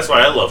like, and that's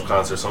why I love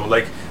concerts. I'm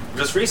like,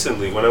 just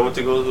recently, when I went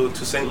to go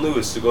to St.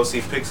 Louis to go see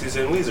Pixies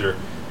and Weezer,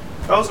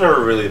 I was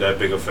never really that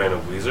big a fan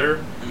of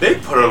Weezer. They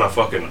put on a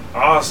fucking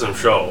awesome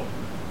show.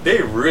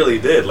 They really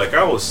did. Like,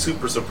 I was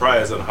super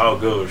surprised on how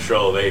good a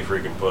show they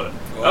freaking put.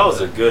 That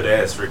was a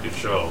good-ass freaking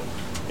show.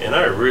 And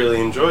I really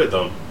enjoyed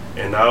them.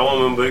 And now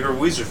I'm a bigger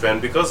Weezer fan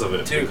because of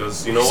it. Dude,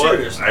 because, you know what?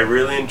 I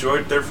really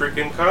enjoyed their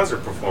freaking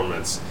concert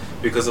performance.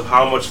 Because of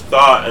how much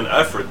thought and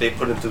effort they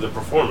put into the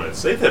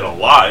performance. They did a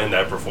lot in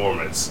that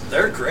performance.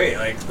 They're great.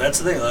 Like, that's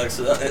the thing. Like,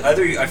 so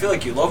either I feel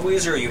like you love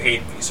Weezer or you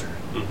hate Weezer.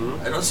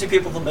 I don't see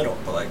people in the middle.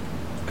 But, like,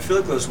 I feel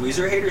like those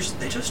Weezer haters,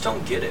 they just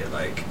don't get it.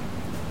 Like,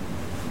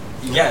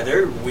 yeah,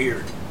 they're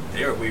weird.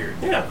 They're weird.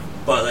 Yeah.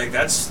 But, like,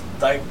 that's,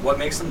 like, what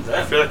makes them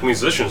them. I feel like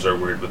musicians are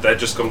weird, but that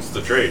just comes to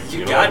the trade.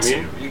 You know what I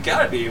mean? You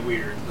gotta be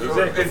weird.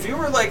 Exactly. If you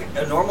were, like,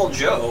 a normal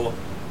Joe,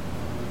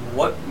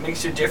 what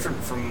makes you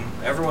different from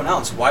everyone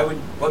else?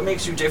 What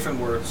makes you different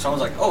where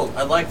someone's like, oh,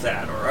 I like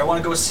that, or I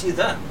want to go see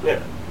them?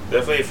 Yeah,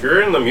 definitely. If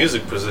you're in the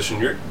music profession,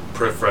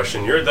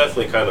 you're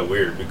definitely kind of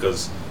weird,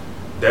 because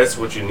that's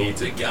what you need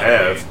to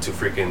have to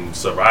freaking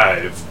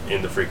survive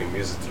in the freaking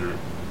music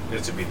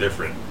to be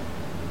different.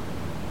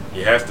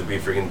 You have to be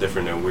freaking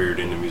different and weird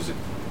in the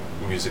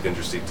music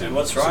industry to and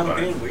what's wrong survive.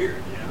 with being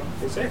weird, you know?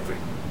 Exactly.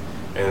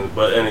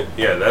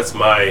 That's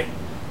my,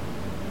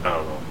 I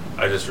don't know.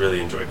 I just really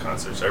enjoy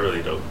concerts. I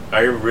really do. I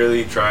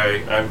really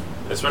try.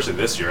 Especially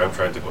this year, I'm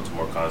trying to go to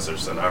more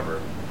concerts than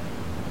ever.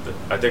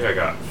 I think I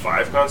got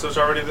 5 concerts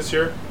already this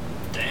year.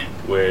 Damn.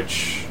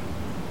 Which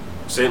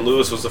St.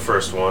 Louis was the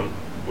first one,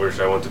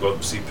 which I went to go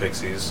see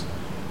Pixies.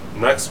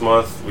 Next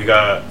month we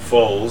got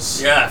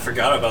Foles. Yeah, I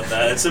forgot about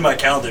that. It's in my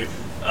calendar.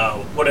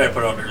 What did I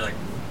put on there? Like,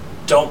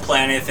 don't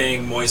plan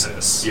anything,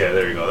 Moises. Yeah,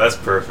 there you go. That's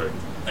perfect.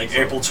 Like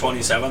April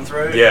 27th,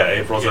 right? Yeah,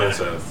 April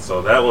 27th.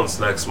 So that one's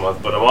next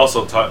month. But I'm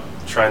also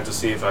trying to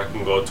see if I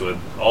can go to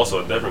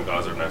a different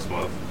concert next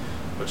month,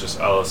 which is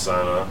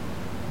Alisana.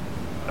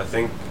 I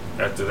think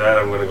after that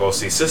I'm going to go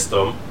see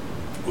System,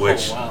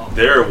 which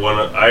they're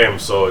I am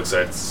so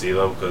excited to see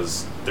them,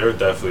 because they're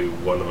definitely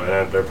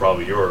they're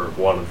probably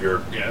one of your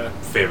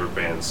favorite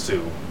bands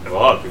too, and a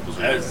lot of people's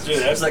bands. Dude,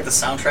 that's like the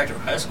soundtrack of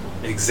high school.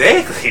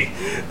 Exactly.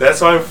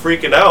 That's why I'm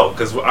freaking out,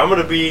 because I'm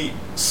going to be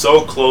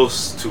so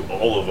close to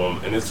all of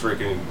them, and it's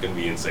freaking going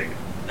to be insane.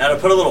 Now, to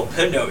put a little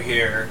pin note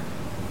here,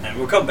 and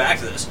we'll come back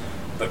to this,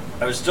 but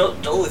I was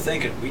totally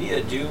thinking we need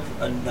to do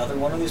another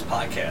one of these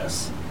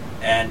podcasts,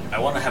 and I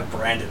want to have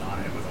Brandon on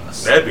it with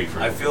us. That'd be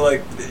freaking I feel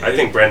like... I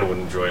think Brandon would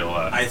enjoy it a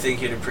lot. I think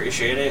he'd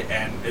appreciate it,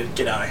 and it'd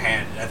get out of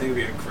hand. I think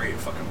it'd be a great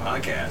fucking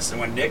podcast.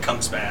 And when Nick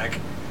comes back,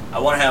 I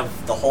want to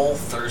have the whole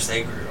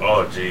Thursday group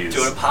jeez,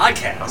 doing a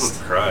podcast. I'm going to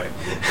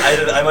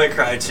cry. I might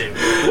cry too.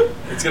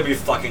 It's going to be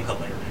fucking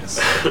hilarious.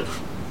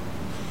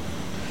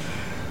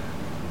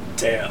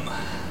 Damn.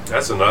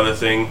 That's another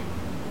thing.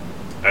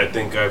 I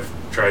think I've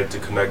tried to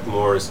connect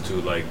more is to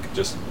like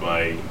just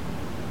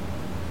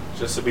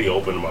to be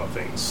open about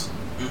things.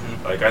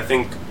 Mm-hmm. Like I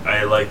think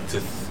I like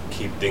to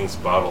keep things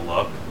bottled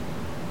up,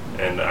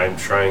 and I'm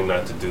trying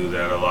not to do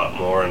that a lot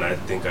more. And I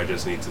think I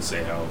just need to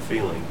say how I'm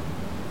feeling,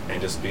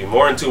 and just be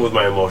more in tune with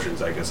my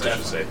emotions. I guess Definitely.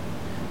 I should say,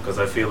 because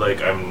I feel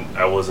like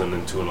I wasn't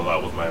in tune a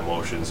lot with my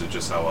emotions. It's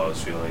just how I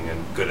was feeling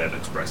and good at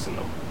expressing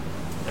them.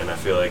 And I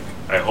feel like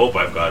I hope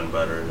I've gotten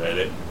better at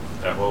it.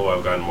 I hope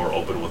I've gotten more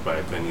open with my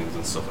opinions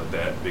and stuff like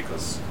that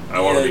because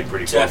I want to be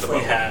pretty blunt about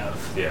definitely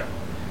have. Yeah,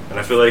 and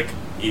I feel like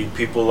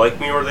people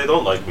like me or they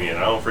don't like me, and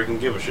I don't freaking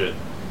give a shit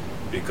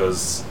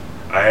because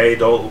I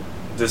don't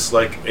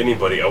dislike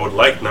anybody. I would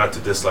like not to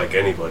dislike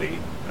anybody.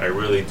 I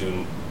really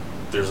do.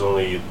 There's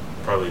only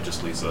probably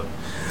just Lisa.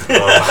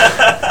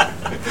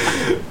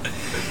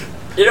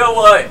 You know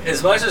what?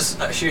 As much as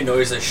she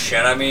annoys the shit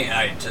out of me,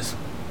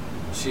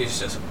 she's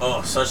just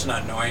such an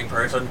annoying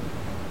person.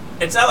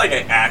 It's not like I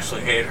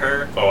actually hate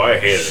her. Oh, I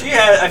hate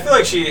her. I feel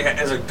like she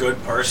is a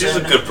good person. She's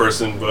a good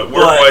person, but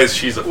work-wise,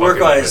 she's a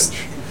fucking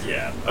bitch.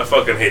 Yeah. I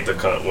fucking hate the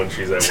cunt when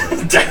she's at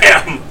work.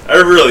 Damn. I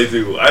really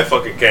do. I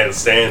fucking can't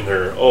stand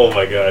her. Oh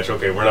my gosh.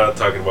 Okay, we're not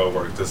talking about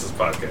work. This is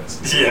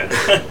podcast.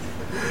 Yeah.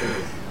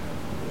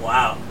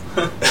 Wow.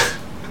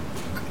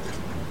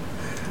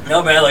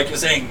 No, man, like you're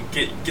saying,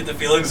 get the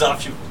feelings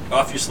off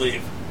your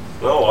sleeve.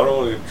 No, I don't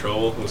want to get in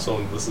trouble if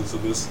someone listens to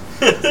this.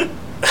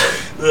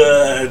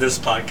 This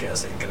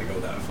podcast ain't gonna go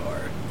that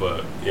far.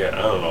 But yeah,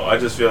 I don't know. I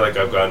just feel like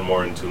I've gotten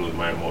more in tune with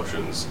my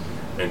emotions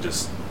and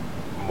just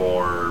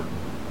more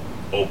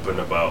open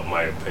about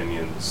my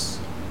opinions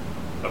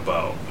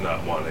about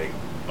not wanting.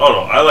 Oh no,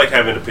 I like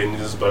having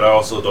opinions, but I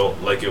also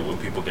don't like it when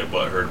people get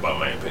butthurt about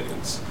my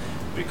opinions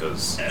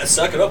because.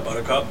 Suck it up,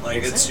 Buttercup.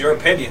 Like it's your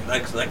opinion.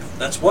 Like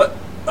that's what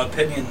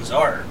opinions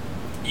are.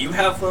 You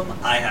have them.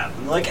 I have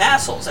them. Like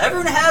assholes.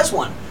 Everyone has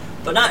one.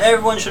 But not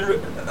everyone should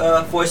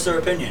voice their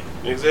opinion.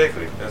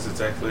 Exactly. That's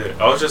exactly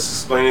it. I was just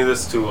explaining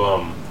this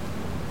to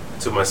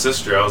my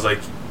sister. I was like,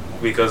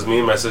 because me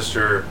and my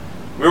sister,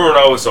 we weren't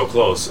always so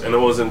close, and it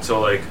wasn't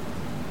until like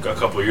a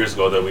couple of years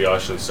ago that we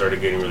actually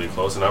started getting really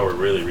close, and now we're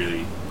really,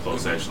 really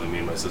close, actually, me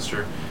and my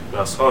sister. And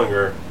I was telling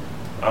her,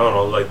 I don't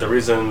know, like the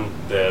reason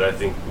that I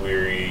think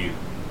we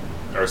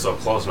are so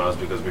close now is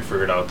because we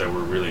figured out that we're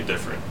really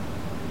different,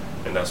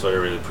 and that's what I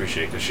really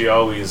appreciate. Because she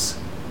always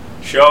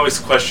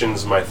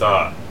questions my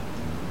thought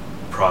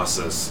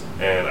process,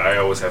 and I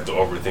always have to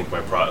overthink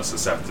my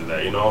process after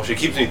that. You know, she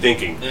keeps me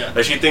thinking. Yeah.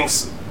 Like she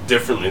thinks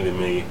differently than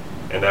me,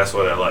 and that's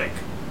what I like.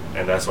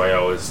 And that's why I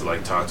always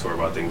like talk to her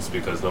about things,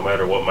 because no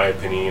matter what my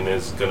opinion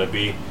is gonna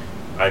be,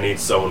 I need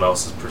someone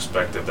else's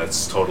perspective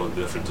that's totally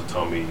different to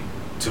tell me,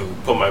 to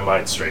put my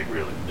mind straight,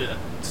 really. Yeah.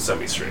 To set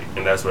me straight,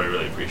 and that's what I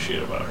really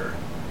appreciate about her.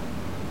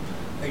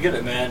 I get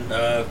it, man.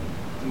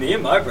 Me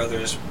and my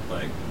brothers,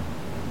 like,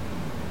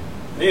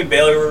 me and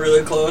Bailey were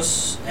really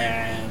close,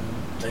 and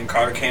then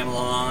Carter came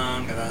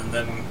along, and then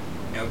them,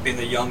 being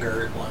the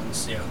younger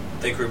ones,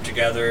 they grouped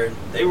together, and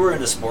they were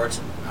into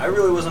sports. I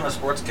really wasn't a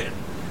sports kid.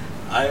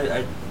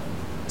 I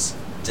just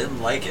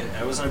didn't like it.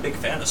 I wasn't a big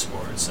fan of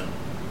sports, and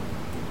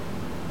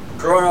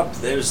growing up,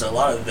 there's a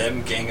lot of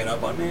them ganging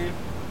up on me,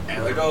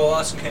 and like, oh,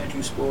 Austin can't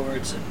do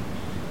sports, and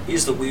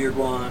he's the weird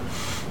one.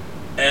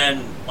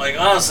 And, like,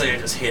 honestly, I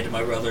just hated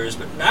my brothers.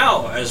 But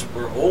now, as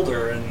we're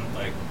older and,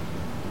 like,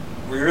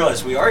 we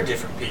realize we are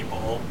different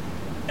people,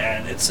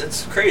 and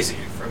it's crazy.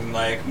 From,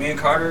 like, me and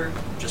Carter,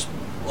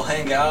 we'll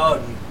hang out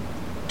and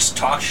just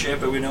talk shit,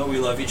 but we know we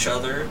love each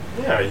other.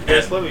 Yeah, you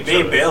guys love each other.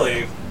 Me and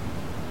Bailey,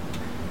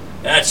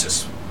 that's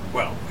just,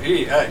 well,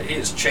 he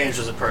has changed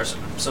as a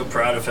person. I'm so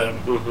proud of him.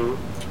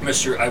 Mm-hmm.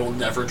 Mr. I will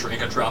never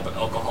drink a drop of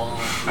alcohol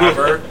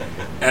ever,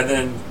 and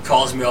then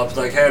calls me up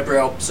like, hey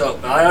bro, so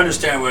I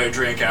understand what I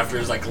drink after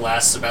his like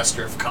last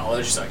semester of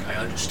college. He's like, I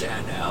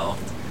understand now.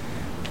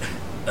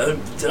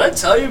 Did I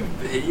tell you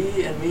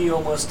he and me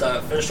almost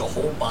finished a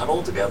whole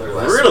bottle together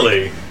last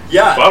Really? week?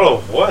 Yeah. Bottle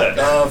of what?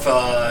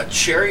 Of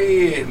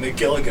cherry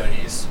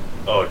McGilligan's.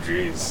 Oh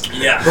jeez.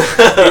 Yeah.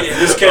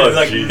 This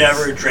kid geez.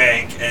 never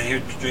drank, and he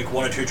would drink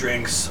 1 or 2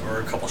 drinks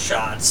or a couple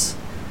shots.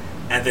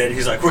 And then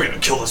he's like, we're going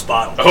to kill this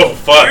bottle. Oh,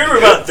 fuck. We were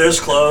about this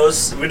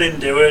close. We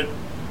didn't do it.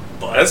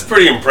 But That's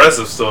pretty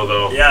impressive still,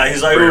 though. yeah,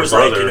 he's like, For it your was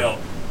like, brother.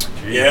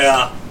 Jeez.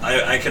 yeah,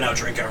 I can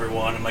outdrink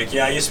everyone. I'm like,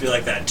 yeah, I used to be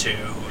like that too.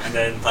 And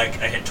then, like,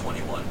 I hit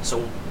 21.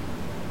 So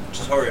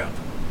just hurry up.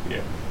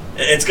 Yeah.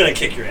 It's going to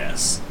kick your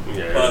ass.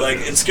 Yeah. But, like,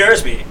 it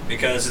scares me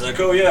because he's like,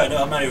 oh, yeah, no,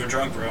 I'm not even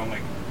drunk, bro. I'm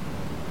like,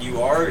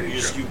 you are?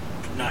 You're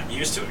not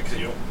used to it because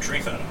you don't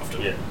drink that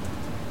often. Yeah.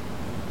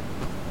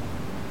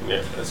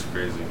 Yeah, that's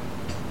crazy.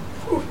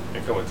 I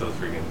can't wait till the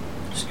freaking...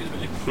 Excuse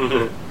me.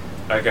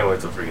 I can't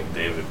wait till freaking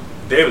David.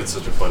 David's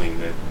such a funny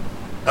kid.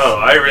 Oh,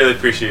 I really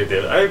appreciate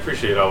David. I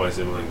appreciate all my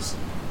siblings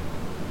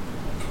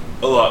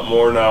a lot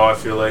more now. I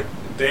feel like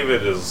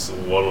David is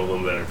one of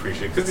them that I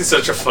appreciate because he's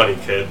such a funny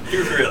kid. He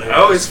really is.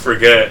 I always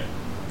forget.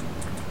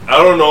 I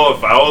don't know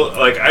if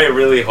I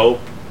really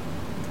hope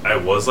I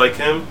was like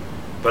him,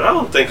 But I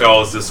don't think I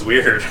was this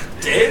weird.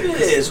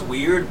 David is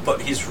weird,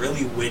 but he's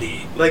really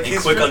witty. Like and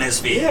he's quick on his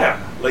feet. Yeah,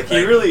 like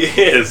he really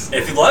is.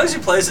 If as long as he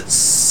plays it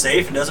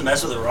safe and doesn't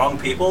mess with the wrong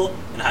people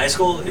in high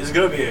school, he's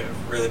gonna be a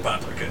really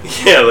popular kid.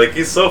 Yeah, like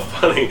he's so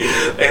funny,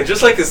 and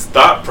just like his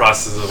thought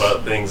process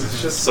about things,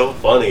 it's just so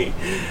funny.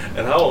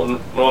 And I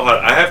don't know how.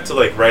 I have to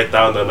like write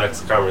down the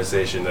next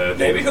conversation that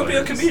Maybe he'll be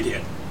a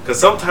comedian. Because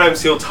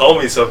sometimes he'll tell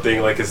me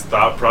something like his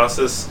thought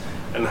process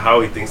and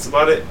how he thinks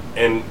about it,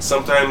 and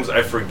sometimes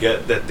I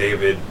forget that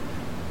David.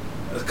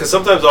 Because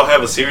sometimes I'll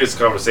have a serious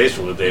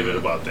conversation with David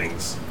about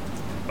things.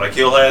 Like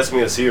he'll ask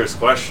me a serious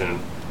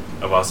question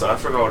about something. I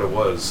forgot what it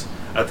was.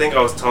 I think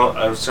I was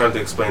trying to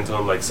explain to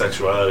him like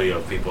sexuality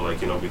of people, like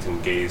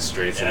between gays,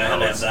 straights, and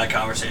I have that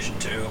conversation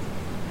too.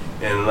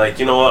 And like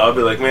what, I'll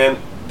be like, man,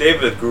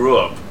 David grew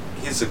up.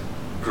 He's a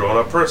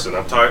grown-up person.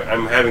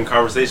 I'm having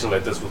conversations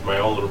like this with my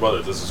own little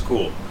brother. This is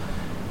cool.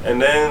 And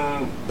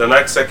then the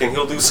next second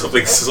he'll do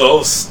something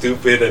so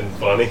stupid and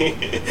funny.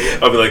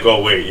 I'll be like,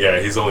 oh wait, yeah,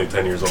 he's only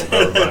 10 years old.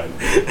 Never mind.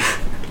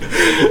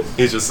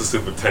 He's just a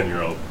stupid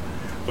 10-year-old.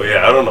 But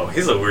yeah, I don't know.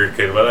 He's a weird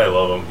kid, but I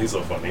love him. He's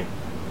so funny.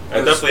 I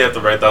definitely have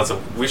to write down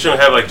some. We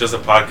shouldn't have like just a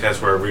podcast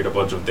where I read a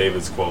bunch of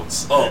David's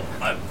quotes. Oh,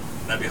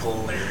 that'd be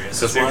hilarious.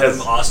 Because one of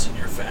them, Austin,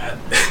 you're fat.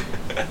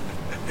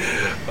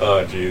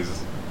 Oh,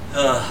 Jesus.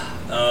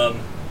 No,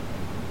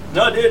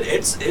 dude,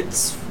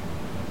 it's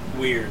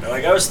weird.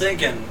 Like I was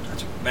thinking.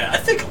 Man, I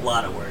think a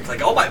lot of work.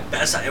 Like, all my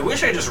best... I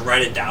wish I just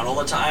write it down all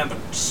the time, but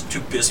I'm just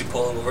too busy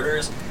pulling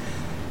orders.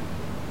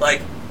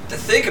 Like, to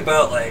think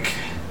about, like,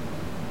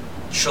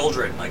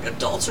 children. Like,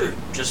 adults are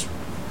just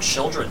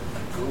children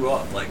that grew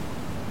up. Like,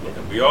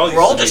 yeah,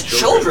 we're all just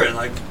children.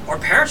 Like, our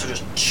parents are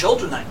just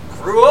children that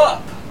grew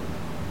up.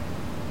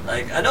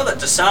 Like, I know that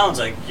just sounds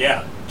like,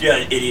 yeah,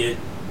 idiot.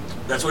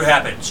 That's what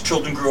happens.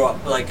 Children grew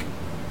up. Like,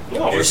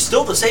 you're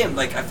still the same.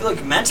 Like, I feel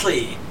like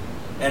mentally...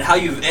 And how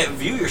you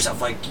view yourself,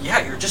 like,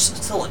 yeah, you're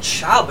just still a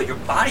child, but your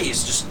body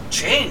is just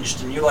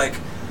changed, and you're like,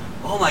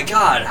 oh my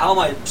god, how am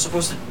I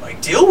supposed to,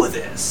 like, deal with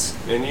this?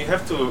 And you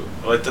have to,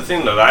 like, the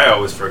thing that I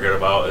always forget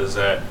about is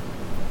that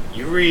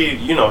you read,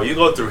 you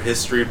go through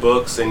history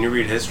books, and you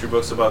read history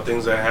books about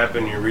things that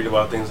happened, you read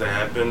about things that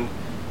happened.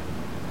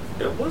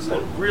 It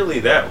wasn't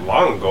really that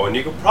long ago, and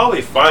you could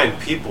probably find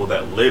people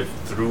that lived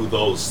through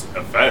those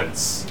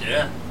events.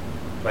 Yeah.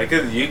 Like,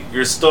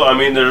 you're still, I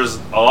mean, there's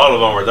a lot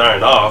of them are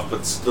dying off,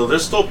 but still,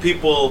 there's still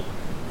people,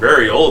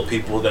 very old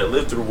people, that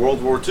lived through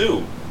World War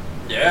II.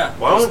 Yeah.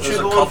 Why don't you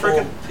go and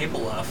freaking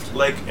people left?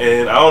 Like,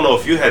 and I don't know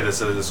if you had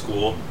this at the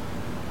school,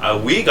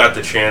 we got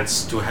the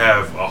chance to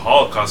have a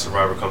Holocaust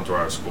survivor come to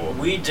our school.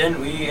 We didn't.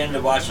 We ended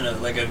up watching a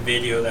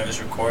video that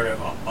was recorded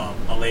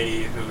of a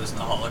lady who was in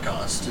the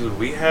Holocaust. Dude,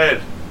 we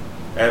had,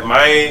 at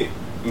my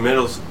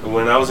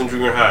when I was in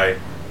junior high,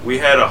 we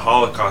had a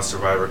Holocaust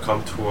survivor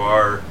come to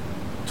our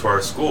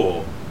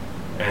school,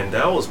 and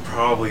that was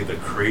probably the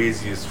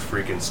craziest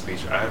freaking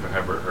speech I've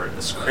ever heard.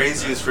 The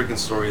craziest freaking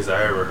stories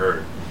I ever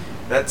heard.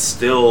 That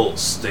still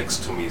sticks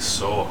to me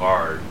so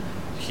hard,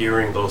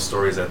 hearing those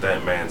stories that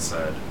man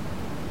said.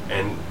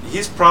 And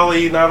he's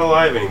probably not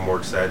alive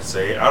anymore, sad to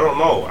say. I don't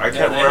know. I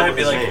can't remember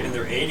his name. In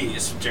their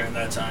 80s during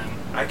that time.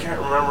 I can't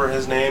remember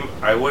his name.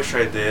 I wish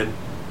I did,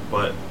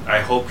 but I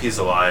hope he's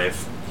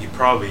alive. He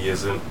probably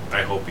isn't.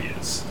 I hope he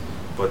is.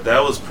 But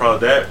that was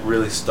that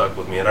really stuck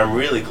with me, and I'm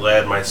really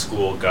glad my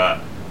school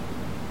got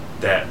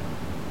that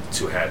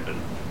to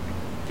happen,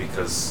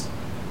 because,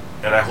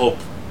 and I hope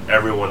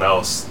everyone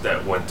else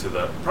that went to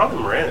probably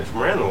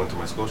Miranda went to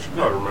my school. She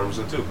probably remembers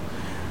it too.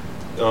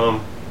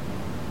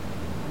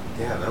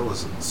 Yeah, that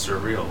was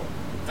surreal.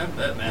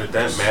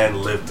 That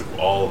man lived through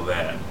all of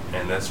that,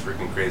 and that's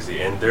freaking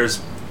crazy. And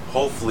there's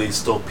hopefully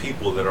still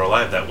people that are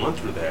alive that went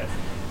through that,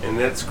 and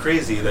that's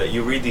crazy that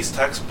you read these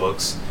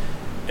textbooks.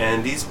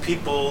 And these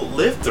people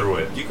live through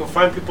it. You can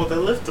find people that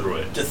live through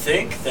it. To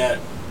think that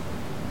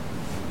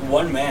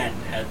one man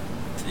had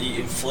the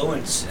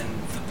influence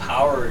and the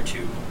power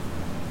to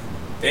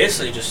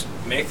basically just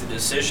make the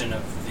decision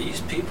of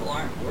these people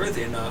aren't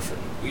worthy enough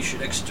and we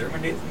should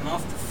exterminate them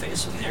off the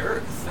face of the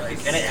earth.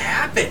 And it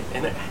happened.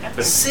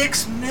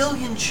 6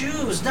 million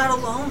Jews, not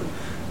alone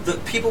the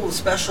people with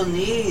special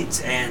needs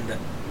and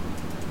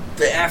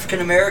the African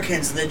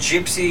Americans and the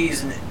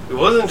gypsies and it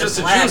wasn't just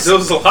the Jews, it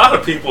was a lot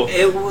of people.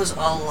 It was a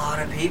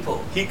lot of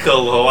people. He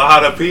killed a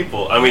lot of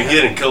people. I mean, he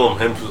didn't kill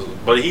them,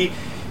 but he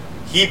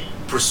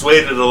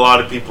persuaded a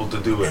lot of people to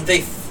do it.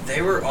 And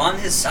they were on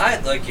his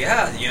side. Like,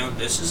 yeah,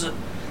 this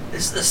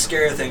is the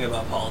scary thing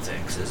about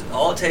politics. Is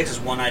all it takes is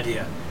one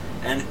idea.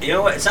 And you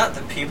know what? It's not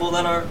the people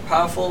that are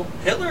powerful.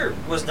 Hitler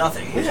was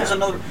nothing. He was just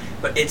another.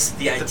 But it's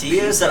the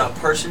ideas that a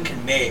person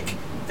can make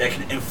that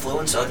can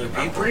influence other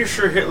people. I'm pretty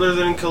sure Hitler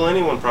didn't kill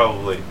anyone,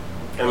 probably.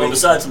 I mean,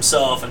 besides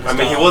himself and his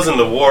dog. He was in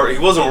the war. He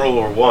was in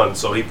World War I,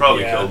 so he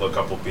probably killed a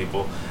couple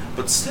people.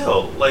 But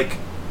still, like,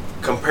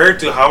 compared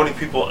to how many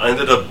people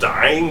ended up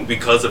dying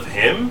because of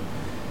him,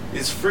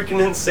 is freaking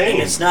insane.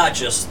 And it's not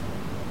just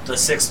the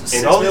 6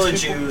 million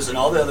Jews and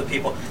all the other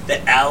people,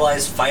 the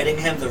allies fighting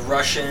him, the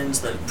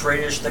Russians, the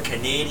British, the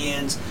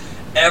Canadians,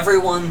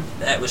 everyone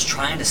that was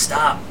trying to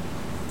stop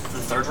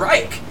Third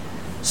Reich.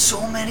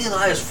 So many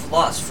lives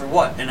lost for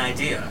what? An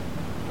idea.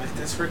 Like,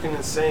 that's freaking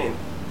insane.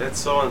 That's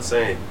so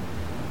insane.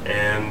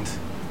 And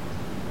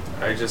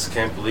I just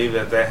can't believe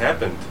that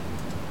happened.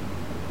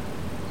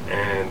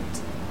 And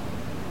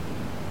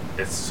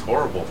it's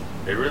horrible.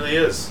 It really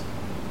is.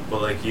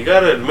 But, like, you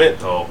gotta admit,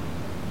 though,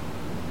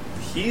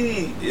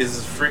 he is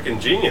a freaking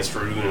genius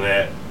for doing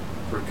that.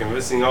 For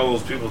convincing all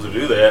those people to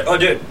do that. Oh,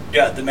 dude.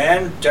 Yeah, the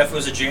man definitely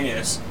was a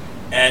genius.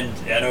 And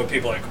I know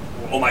people are like,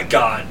 oh my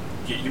god,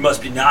 you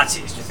must be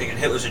Nazis. You're thinking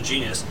Hitler's a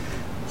genius.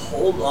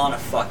 Hold on a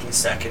fucking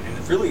second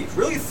and really,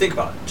 really think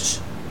about it.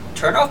 Just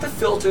turn off the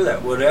filter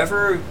that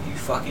whatever you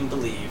fucking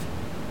believe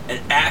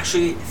and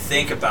actually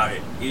think about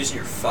it using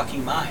your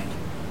fucking mind.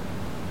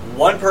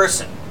 One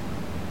person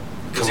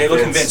was able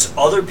to convince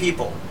other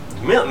people.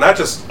 Not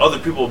just other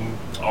people,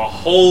 a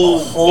whole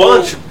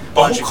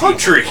bunch of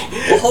country.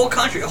 A whole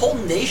country, a whole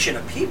nation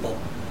of people.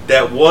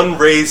 That one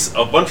race,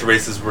 a bunch of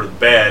races were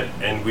bad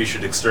and we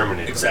should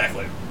exterminate them.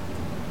 Exactly.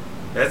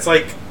 That's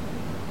like,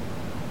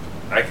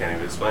 I can't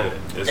even explain it.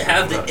 It's to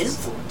have nuts. The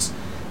influence,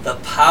 the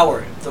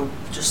power,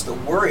 just the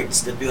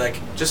words to be like...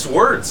 Just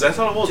words, that's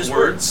all it was, just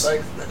words.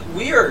 Like,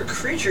 we are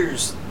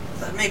creatures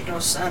that make no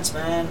sense,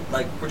 man.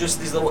 Like, we're just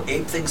these little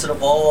ape things that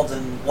evolved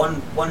and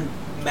one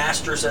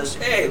master says,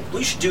 hey,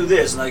 we should do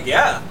this. And like,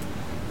 yeah,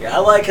 I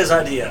like his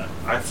idea.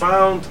 I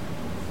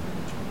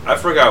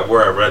forgot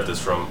where I read this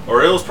from.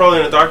 Or it was probably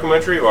in a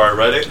documentary, or I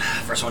read it.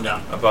 First one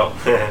down. About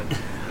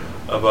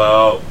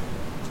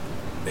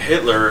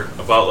Hitler,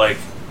 about like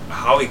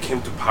how he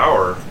came to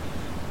power,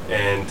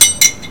 and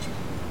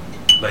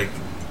like,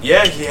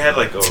 yeah, he had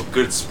like a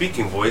good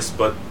speaking voice,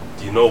 but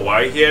do you know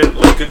why he had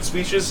like good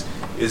speeches?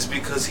 Is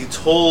because he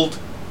told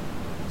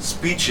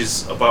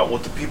speeches about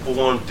what the people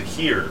wanted to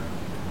hear.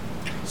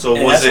 So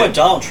and that's what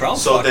Donald Trump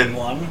fucking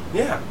won.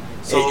 Yeah.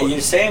 So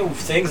you're saying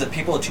things that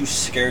people are too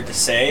scared to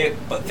say,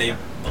 but they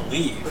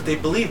believe. But they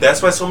believe.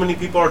 That's why so many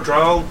people are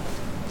drawn.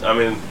 I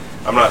mean,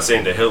 I'm not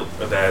saying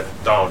that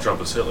Donald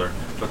Trump is Hitler,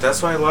 but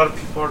that's why a lot of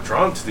people are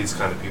drawn to these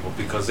kind of people,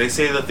 because they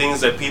say the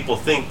things that people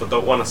think but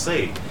don't want to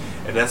say.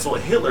 And that's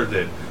what Hitler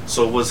did.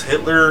 So was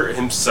Hitler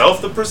himself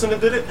the person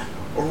that did it?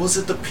 Or was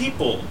it the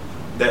people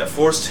that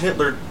forced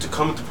Hitler to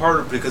come to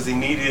power because he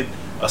needed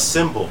a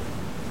symbol?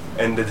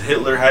 And that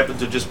Hitler happened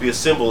to just be a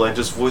symbol and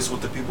just voice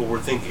what the people were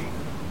thinking?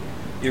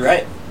 You're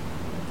right.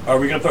 Are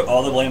we going to put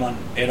all the blame on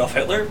Adolf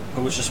Hitler,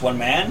 who was just one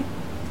man?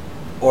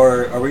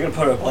 Or are we going to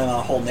put a blame on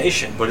a whole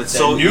nation but it's that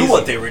so knew easy.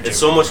 What they were doing? It's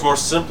so much more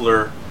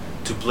simpler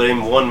to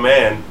blame one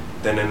man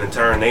than an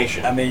entire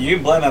nation. I mean, you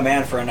blame a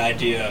man for an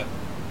idea,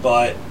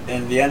 but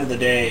in the end of the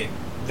day,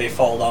 they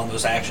fall down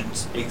those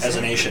actions as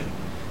a nation.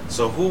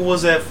 So who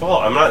was at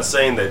fault? I'm not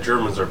saying that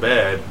Germans are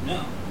bad.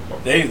 No.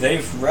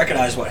 They've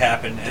recognized what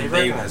happened, and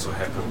they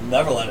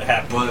never let it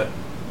happen. But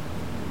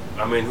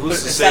I mean,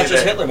 who's to it's say not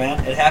just that Hitler,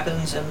 man. It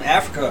happens in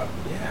Africa.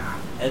 Yeah,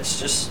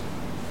 it's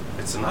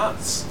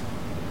nuts,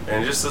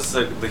 and just this,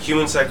 the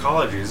human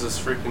psychology is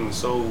just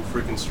so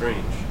freaking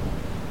strange.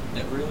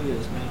 It really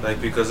is, man. Like,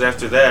 because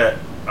after that,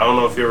 I don't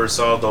know if you ever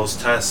saw those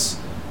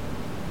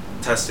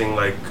testing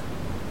like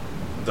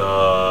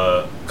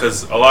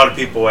because a lot of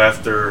people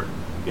after,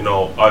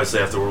 obviously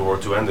after World War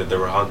II ended, they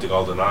were hunting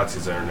all the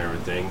Nazis there and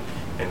everything.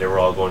 And they were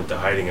all going into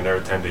hiding, and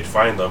every time they'd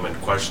find them and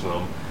question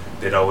them,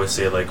 they'd always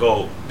say like,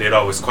 they'd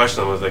always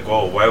question them, like,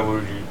 why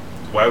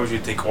would you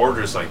take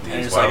orders like these?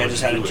 And it's why like, I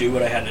just had to do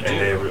what I had to do.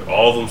 And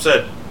all of them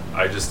said,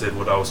 I just did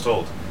what I was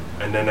told.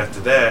 And then after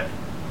that,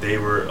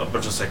 a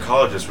bunch of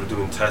psychologists were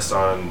doing tests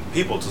on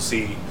people to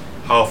see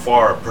how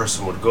far a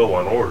person would go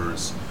on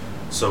orders.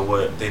 So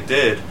what they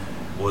did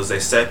was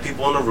they set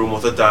people in a room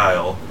with a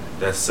dial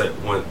that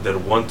that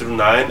 1 through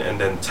 9, and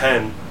then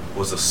 10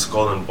 was a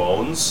skull and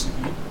bones.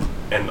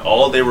 Mm-hmm. And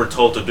all they were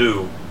told to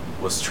do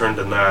was turn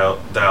the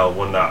dial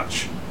one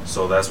notch.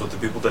 So that's what the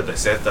people did. They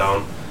sat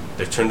down,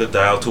 they turned the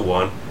dial to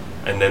 1,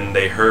 and then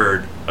they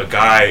heard a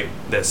guy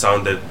that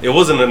sounded... It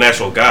wasn't an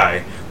actual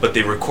guy, but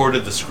they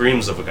recorded the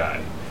screams of a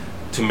guy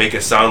to make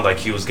it sound like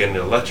he was getting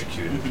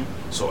electrocuted.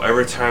 Mm-hmm. So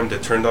every time they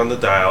turned on the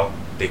dial,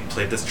 they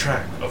played this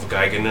track of a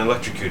guy getting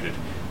electrocuted.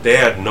 They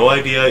had no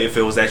idea if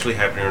it was actually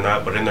happening or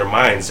not, but in their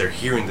minds, they're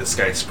hearing this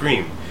guy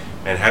scream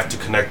and have to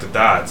connect the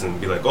dots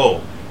and be like,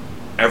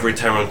 every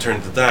time I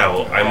turn the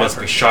dial, I must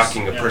be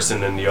shocking a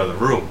person in the other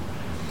room.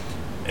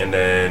 And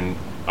then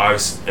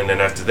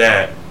after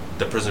that,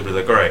 the person would be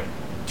like, all right,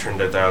 turn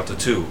the dial to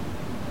 2,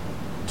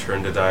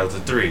 turn the dial to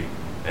 3.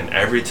 And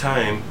every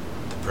time,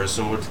 the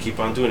person would keep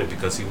on doing it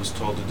because he was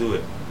told to do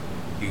it.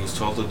 He was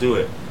told to do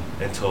it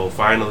until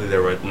finally they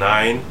were at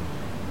 9,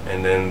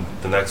 and then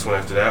the next one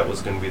after that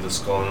was going to be the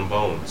skull and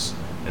bones.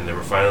 And they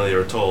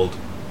were told,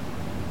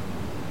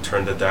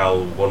 turn the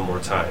dial one more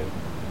time.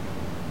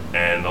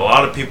 And a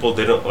lot of people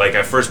didn't,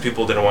 at first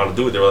people didn't want to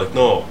do it. They were like,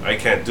 no, I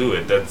can't do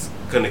it. That's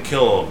going to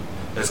kill him.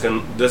 That's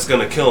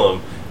going to kill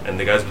him. And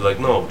the guys would be like,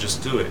 no,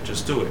 just do it.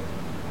 Just do it.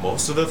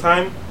 Most of the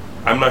time,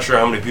 I'm not sure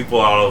how many people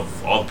out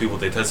of all the people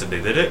they tested,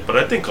 they did it. But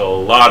I think a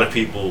lot of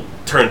people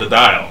turned the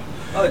dial.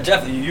 Oh,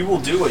 definitely. You will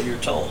do what you're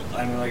told.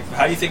 I mean,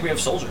 how do you think we have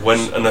soldiers?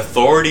 When an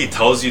authority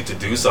tells you to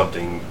do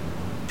something,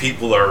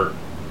 people are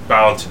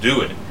bound to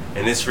do it.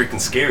 And it's freaking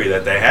scary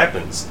that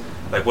happens.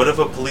 Like, what if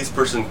a police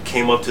person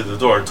came up to the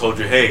door and told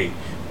you, hey,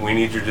 we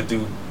need you to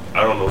do,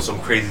 I don't know,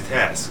 some crazy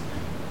task?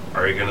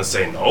 Are you going to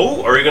say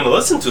no, or are you going to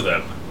listen to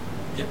them?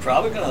 You're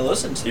probably going to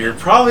listen to them. You're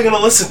probably going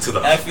to listen to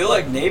them. And I feel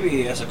like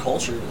maybe as a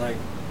culture, like,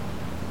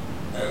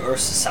 or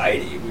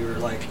society, we were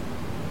like,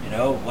 you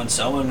know, when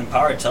someone in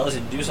power tells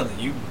you to do something,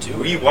 you do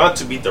We it. want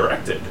to be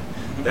directed.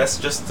 Mm-hmm. That's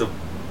just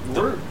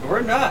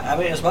We're not. I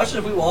mean, as much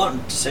as we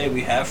want to say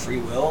we have free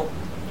will,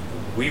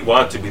 we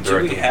want to be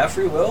directed. do we have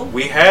free will?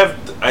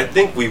 I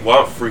think we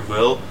want free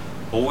will,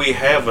 but we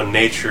have a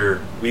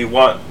nature. We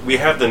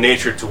have the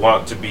nature to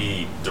want to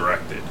be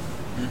directed.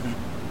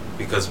 Mm-hmm.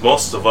 Because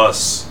most of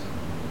us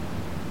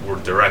were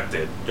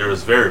directed.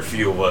 There's very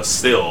few of us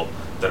still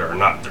that are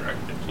not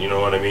directed. You know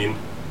what I mean?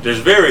 There's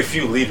very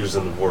few leaders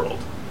in the world,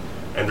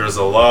 and there's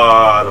a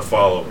lot of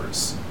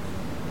followers.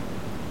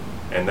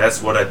 And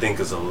that's what I think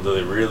is a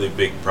really, really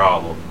big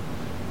problem,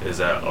 is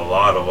that a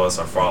lot of us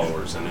are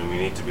followers, and then we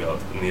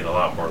need a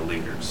lot more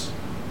leaders.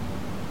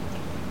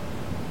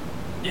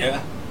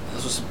 Yeah,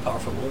 those are some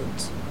powerful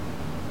words.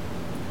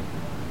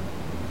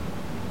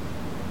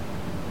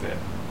 Yeah.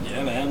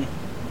 Yeah, man.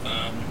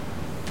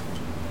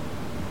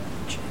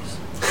 Jeez.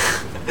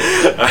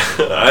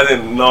 I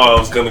didn't know I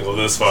was gonna go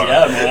this far.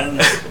 Yeah,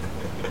 man.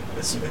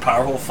 Some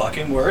powerful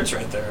fucking words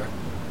right there.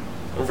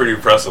 I'm pretty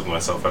impressed with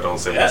myself. I don't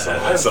say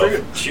myself myself.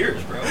 Pretty good.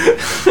 Cheers, bro.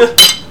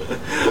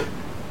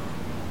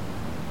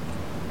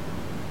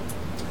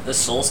 This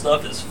soul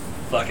stuff is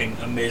fucking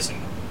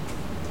amazing.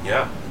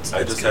 Yeah,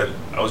 I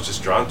was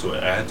just drawn to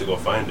it. I had to go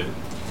find it.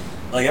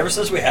 Like, ever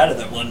since we had it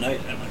that one night,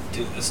 I'm like,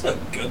 dude, this is a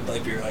good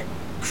light beer. Like,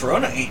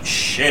 Corona ain't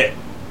shit.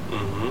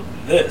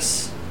 Mm-hmm.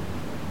 This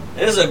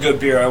is a good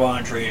beer I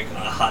want to drink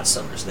on a hot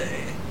summer's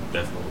day.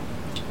 Definitely.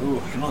 Ooh,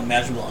 I can only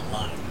imagine it on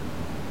lime.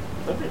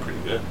 That'd be pretty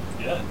good.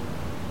 Yeah.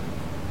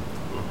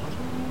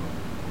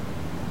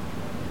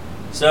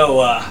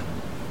 So,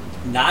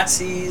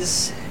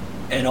 Nazis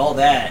and all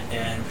that,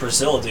 and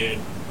Brazil, dude.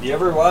 You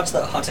ever watch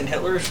the Hunting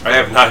Hitler? I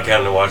have not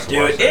gotten to watch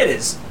Dude, it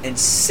is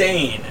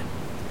insane.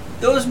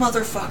 Those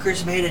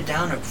motherfuckers made it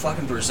down to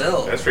fucking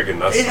Brazil. That's freaking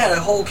nuts. They had a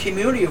whole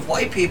community of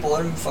white people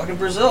in fucking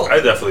Brazil.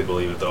 I definitely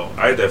believe it, though.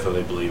 I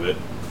definitely believe it.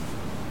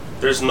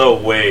 There's no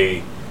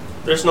way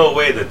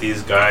that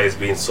these guys,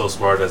 being so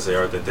smart as they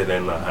are, that they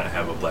did not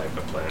have a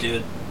backup plan.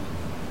 Dude,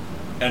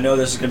 I know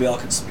this is gonna be all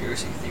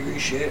conspiracy theory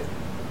shit,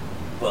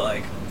 but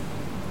like,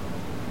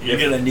 you're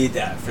gonna need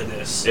that for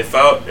this. If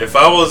I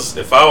was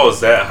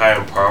that high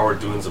in power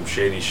doing some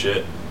shady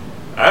shit,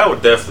 I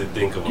would definitely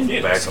think of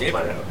a backup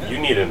plan. Yeah. You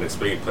need an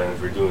escape plan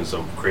if you're doing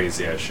some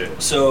crazy ass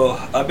shit. So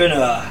I've been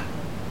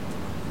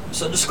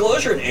so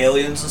disclosure and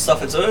aliens and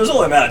stuff. It was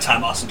only a matter of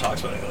time Austin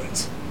talks about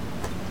aliens.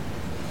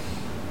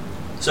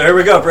 So here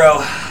we go,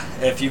 bro.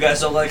 If you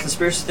guys don't like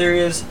conspiracy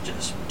theories,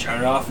 just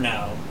turn it off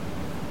now.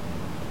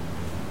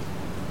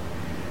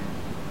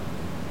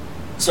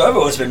 So I've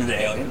always been into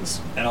aliens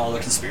and all the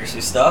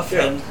conspiracy stuff,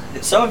 Yeah. and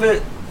some of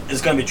it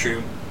is going to be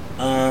true.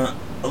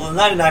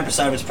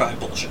 99% of it's probably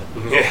bullshit.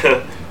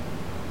 Yeah.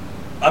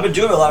 I've been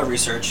doing a lot of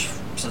research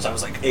since I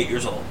was like 8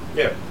 years old.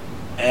 Yeah.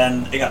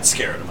 And it got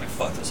scared. I'm like,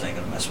 fuck this, I ain't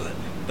gonna mess with it.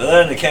 But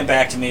then it came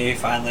back to me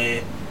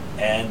finally,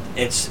 and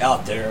it's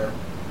out there.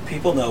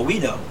 People know, we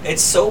know.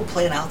 It's so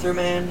plain out there,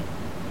 man,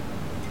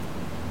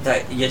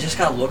 that you just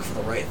gotta look for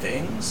the right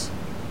things.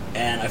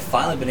 And I've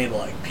finally been able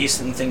to like piece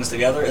some things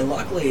together, and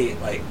luckily,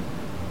 like,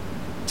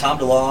 Tom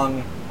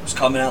DeLonge was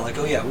coming out like,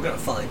 oh yeah, we're gonna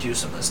finally do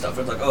some of this stuff.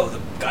 It's like, oh, the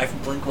guy from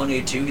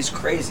Blink-182, he's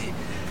crazy.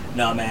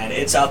 No, man,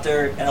 it's out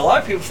there, and a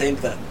lot of people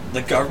think that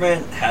the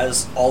government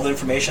has all the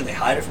information, they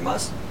hide it from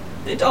us.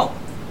 They don't.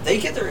 They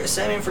get their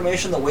same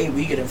information the way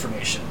we get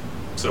information.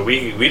 So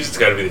we just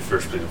got to be the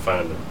first people to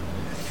find them.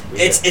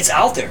 It's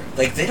out there.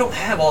 Like, they don't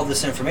have all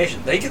this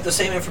information. They get the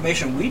same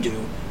information we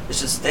do. It's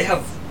just they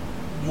have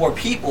more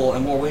people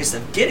and more ways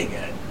of getting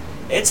it.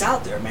 It's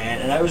out there,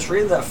 man. And I was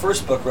reading that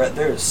first book right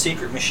there,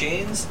 Secret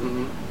Machines.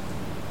 Mm-hmm.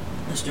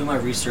 I was doing my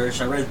research.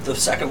 I read the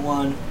second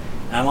one,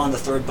 and I'm on the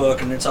third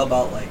book, and it's all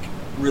about like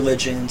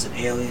religions and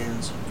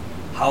aliens,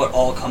 how it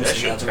all comes That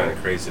together. shit's kind of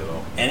crazy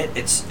though. And it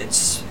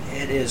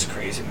is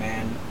crazy,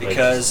 man.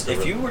 Because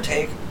if you were to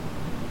take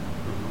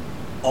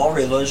all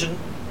religion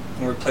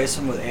and replace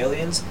them with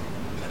aliens,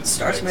 it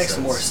starts to make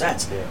some more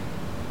sense. Yeah.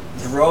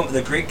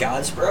 The Greek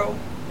gods, bro.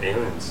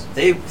 Aliens.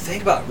 They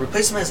think about it,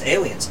 replace them as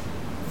aliens.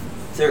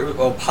 They're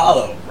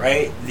Apollo,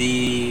 right?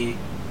 The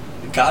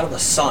god of the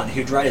sun,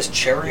 who'd ride his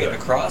chariot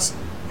across.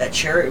 That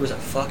chariot was a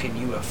fucking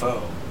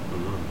UFO.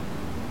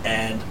 Mm-hmm.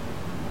 And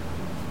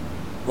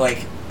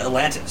like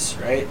Atlantis,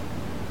 right?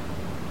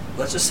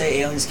 Let's just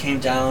say aliens came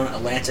down,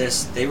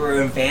 Atlantis, they were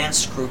an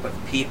advanced group of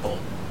people,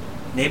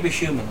 maybe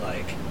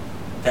human-like.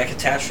 That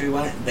catastrophe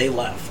went, they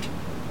left.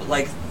 But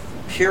like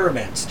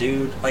pyramids,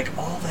 dude, like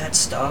all that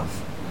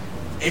stuff,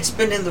 it's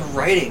been in the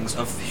writings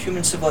of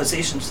human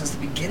civilization since the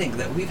beginning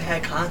that we've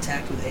had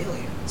contact with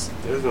aliens.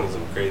 There's been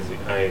some crazy.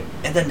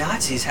 And the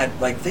Nazis had,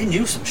 like, they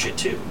knew some shit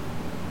too.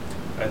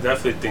 I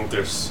definitely think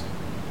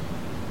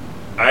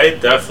I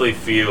definitely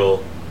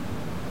feel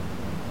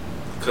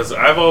because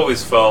I've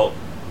always felt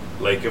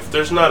like if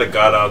there's not a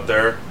God out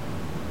there,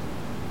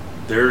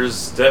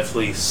 there's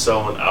definitely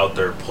someone out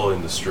there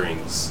pulling the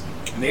strings.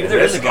 Maybe there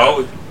is a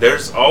God.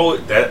 There's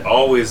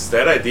always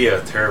that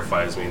idea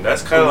terrifies me. And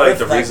that's kind of like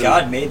the reason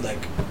God made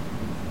like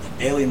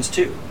aliens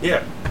too.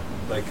 Yeah,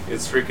 like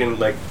it's freaking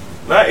like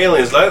not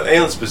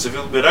aliens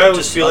specifically, but I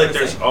always feel like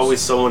there's always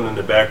someone in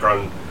the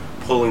background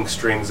pulling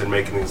strings and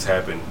making things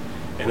happen,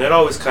 and that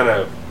always kind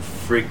of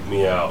freaked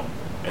me out.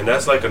 And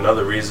that's like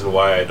another reason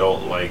why I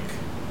don't like,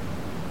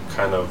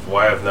 kind of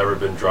why I've never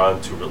been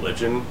drawn to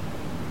religion.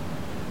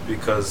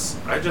 Because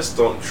I just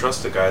don't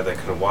trust a guy that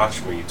can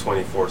watch me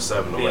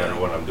 24/7 no matter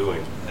what I'm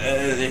doing.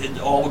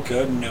 All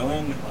good and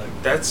knowing.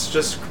 Like, that's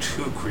just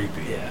too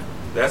creepy. Yeah.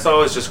 That's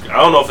always just... I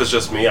don't know if it's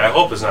just me. I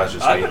hope it's not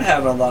just me. I've been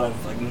having a lot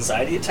of like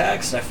anxiety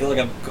attacks, and I feel like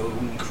I'm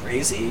going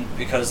crazy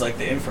because like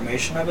the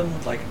information I've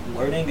been like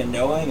learning and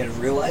knowing and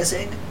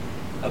realizing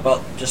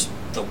about just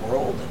the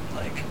world, and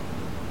like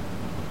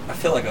I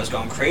feel like I was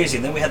going crazy.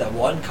 And then we had that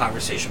one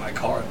conversation in my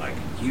car, and like,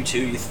 you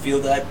too, you feel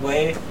that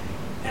way?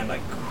 And I'm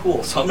like,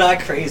 cool, so I'm not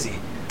crazy.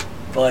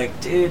 But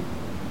like, dude,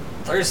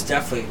 there's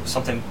definitely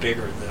something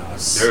bigger than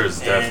us.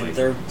 There's definitely.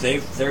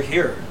 They're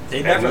here.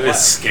 They never left.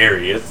 It's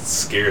scary. It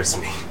scares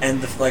me.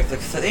 And the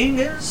thing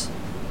is,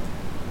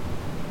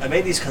 I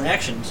made these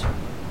connections.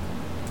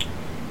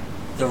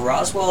 The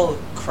Roswell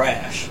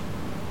crash,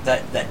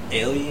 that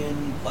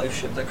alien life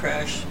ship that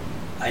crashed,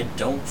 I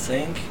don't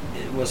think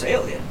it was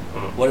alien.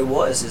 Mm. What it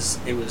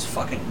was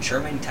fucking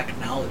German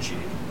technology.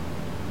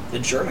 The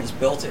Germans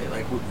built it.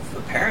 Like,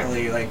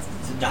 apparently, like,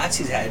 the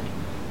Nazis had,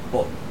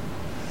 well,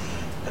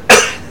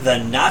 the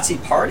Nazi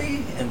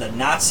Party and the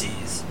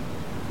Nazis,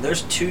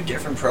 there's two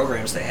different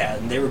programs they had,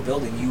 and they were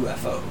building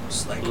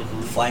UFOs, like the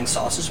flying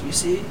saucers we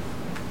see.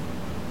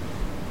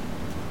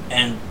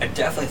 And I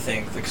definitely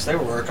think, because they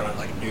were working on,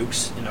 like,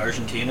 nukes in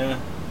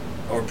Argentina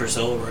or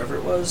Brazil or wherever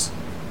it was,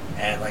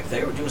 and, like,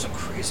 they were doing some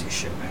crazy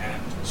shit, man.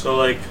 So,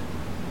 like,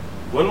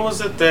 when was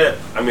it that,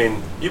 I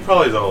mean, you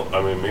probably don't,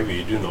 I mean, maybe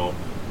you do know,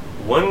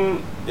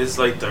 when is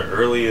like the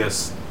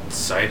earliest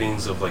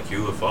sightings of like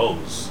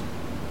UFOs?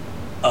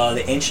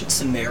 The ancient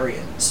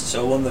Sumerians.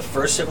 So one of the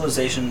first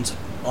civilizations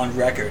on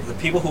record, the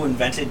people who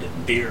invented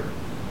beer,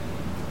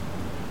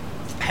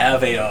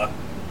 have a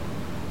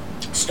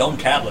stone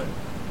tablet.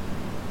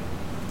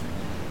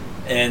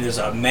 And there's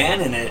a man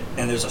in it,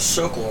 and there's a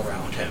circle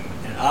around him.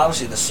 And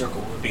obviously the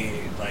circle would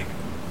be like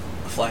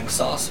a flying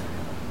saucer.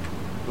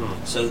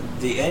 So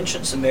the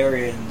ancient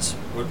Sumerians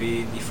would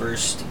be the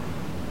first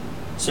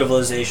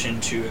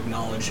civilization to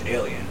acknowledge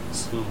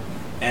aliens.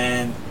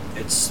 And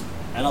it's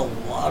and a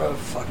lot of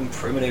fucking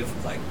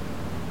primitive like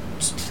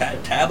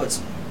tablets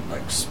and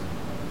like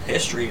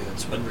history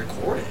that's been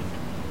recorded.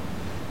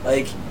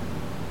 Like,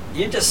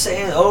 you're just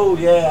saying, oh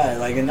yeah,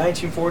 like in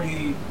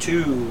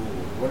 1942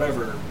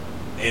 whatever,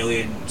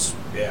 aliens,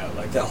 yeah,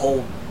 like that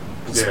whole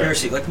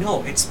conspiracy. Like,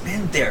 no, it's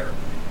been there.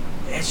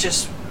 It's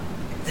just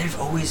they've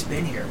always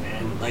been here,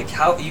 man. Like,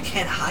 how you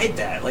can't hide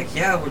that. Like,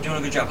 yeah, we're doing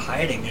a good job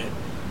hiding it,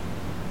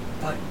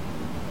 but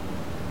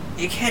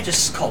you can't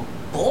just call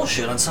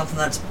bullshit on something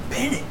that's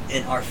been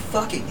in our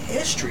fucking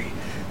history.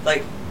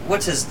 Like,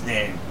 what's his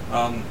name?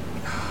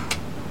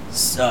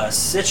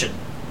 Sitchin.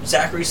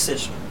 Zachary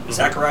Sitchin.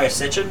 Zachariah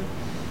Sitchin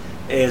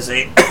is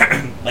a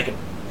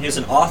he's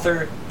an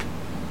author,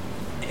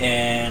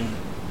 and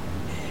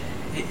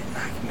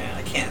man,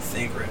 I can't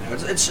think right now.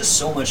 It's just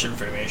so much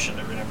information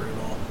to remember it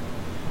all.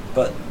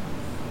 But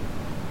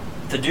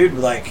the dude,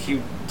 like,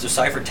 he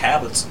deciphered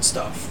tablets and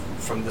stuff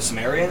from the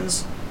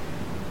Sumerians,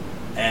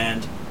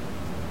 and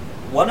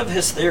one of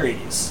his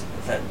theories,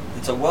 that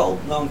it's a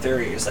well-known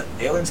theory, is that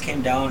aliens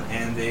came down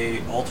and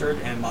they altered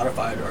and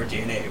modified our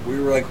DNA. We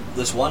were like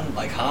this one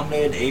like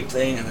hominid ape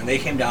thing, and then they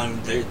came down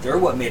and they're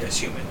what made us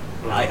human.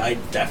 I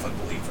definitely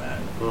believe that.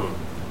 I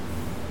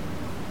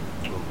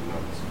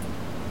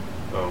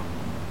forgot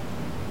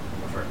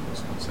what I was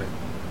going to say.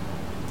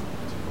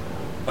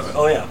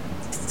 Oh yeah,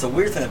 the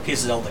weird thing that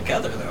pieces it all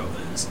together though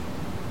is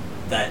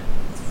that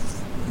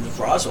the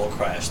Roswell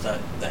crash, that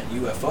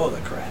UFO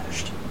that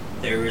crashed,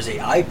 there was a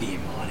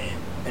I-beam on it,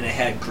 and it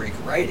had Greek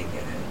writing in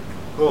it.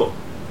 Cool.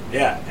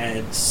 Yeah, and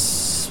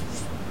it's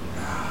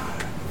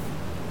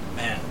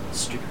man,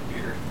 stupid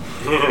beer.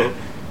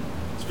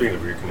 Speaking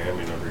of beer, can you hand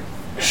me another beer?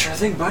 Sure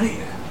thing, buddy.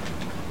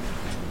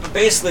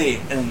 Basically,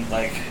 in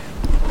like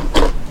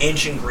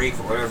ancient Greek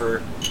or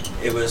whatever,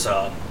 it was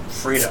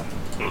freedom.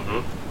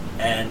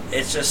 And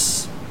it's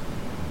just,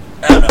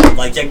 I don't know,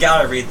 like, you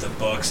gotta read the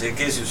books. It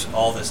gives you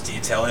all this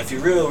detail, and if you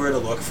really were to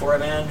look for it,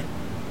 man,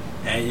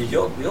 and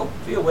you'll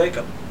wake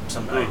up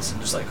some nights and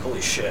just like,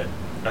 holy shit.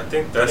 I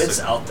think but it's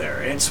out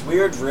there, and it's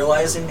weird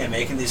realizing and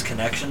making these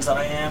connections that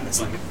I am.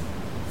 It's like,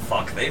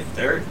 fuck,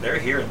 they're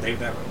here and they've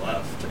never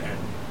left. And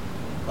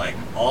like,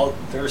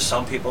 there's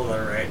some people that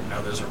are right and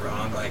others are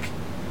wrong. Like,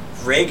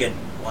 Reagan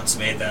once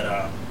made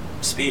that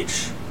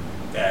speech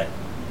that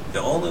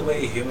the only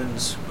way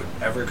humans would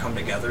ever come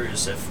together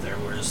is if there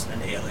was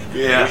an alien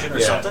invasion or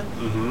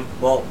something.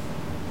 Well,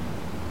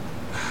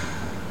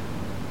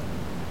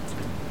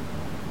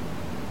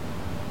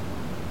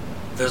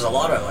 there's a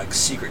lot of like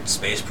secret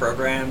space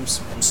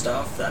programs and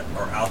stuff that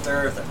are out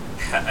there that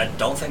I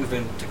don't think have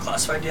been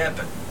declassified yet,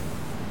 but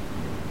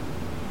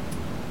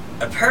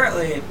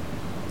apparently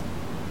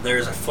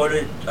there's a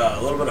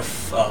little bit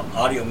of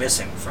audio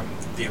missing from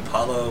the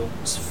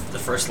the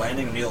first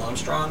landing of Neil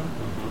Armstrong,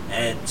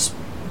 and it's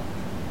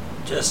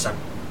just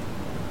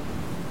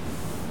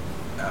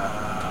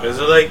is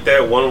it like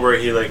that one where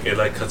he like it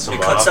cuts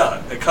him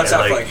off? It cuts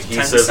out like he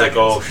 10 says seconds. like,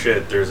 "Oh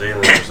shit, there's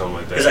aliens" or something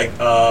like that. He's like,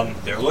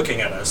 they're looking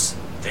at us.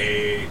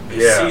 They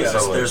see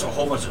us. There's a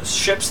whole bunch of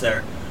ships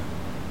there,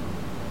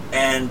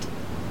 and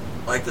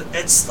like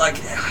it's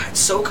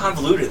so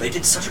convoluted. They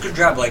did such a good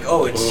job. Like,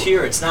 oh, it's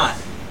here, it's not,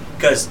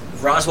 because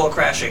Roswell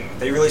crashing.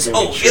 They released,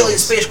 alien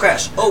space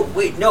crash. Oh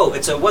wait, no,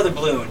 it's a weather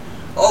balloon.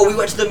 Oh, we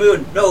went to the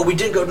moon. No, we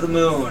didn't go to the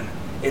moon.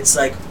 It's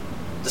like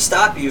to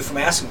stop you from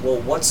asking,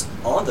 well, what's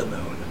on the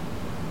moon?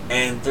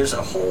 And there's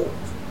a whole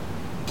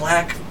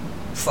black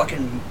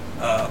fucking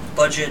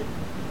budget.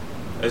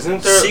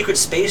 Isn't there secret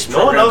space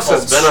program? No one else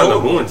has been on the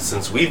moon Solar.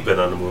 since we've been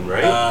on the moon,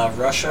 right?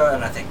 Russia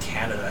and I think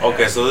Canada.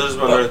 Okay, so there's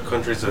been other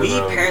countries that we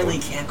have been on apparently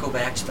the moon. can't go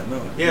back to the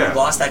moon. Yeah. We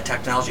lost that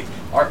technology.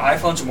 Our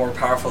iPhones are more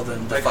powerful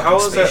than the Like, fucking how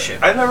is that?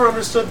 spaceship. I never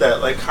understood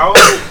that. Like, how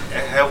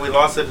have we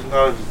lost the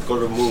technology to go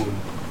to the moon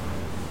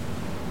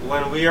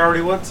when we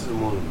already went to the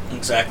moon?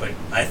 Exactly.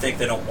 I think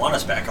they don't want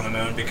us back on the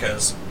moon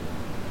because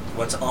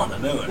what's on the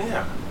moon?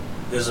 Yeah.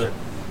 There's a.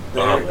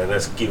 Man,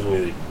 that's giving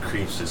me the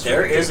creeps.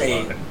 There is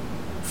a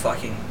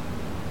fucking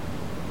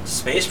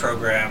space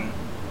program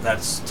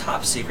that's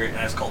top secret,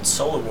 and it's called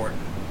Solar Warden.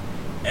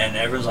 And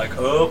everyone's like,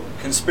 oh,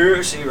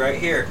 conspiracy right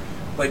here.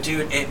 But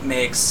dude, it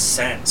makes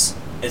sense.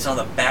 It's on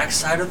the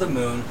backside of the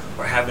moon.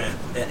 We're having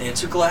an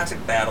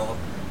intergalactic battle.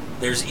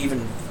 There's even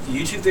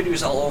YouTube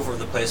videos all over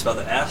the place about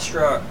the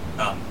Astra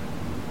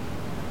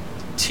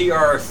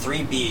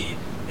TR-3B.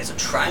 It's a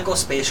triangle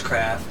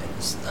spacecraft, and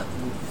it's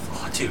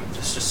dude,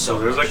 it's just so. So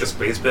there's like a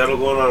space battle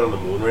going on the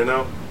moon right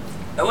now.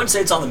 I wouldn't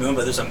say it's on the moon,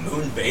 but there's a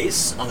moon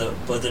base on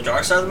the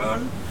dark side of the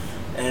moon.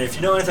 And if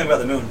you know anything about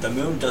the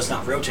moon does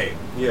not rotate.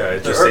 Yeah,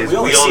 it just Earth, says we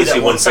only see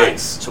one side.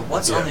 face. So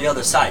what's on the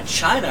other side?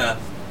 China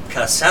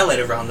got a satellite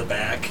around the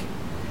back,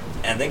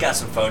 and they got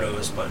some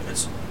photos, but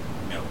it's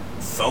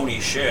phony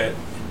shit.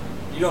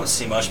 You don't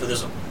see much, but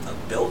there's a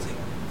building.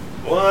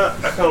 What?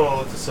 I kind of want to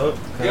look this up.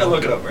 Yeah,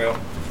 look it up, bro.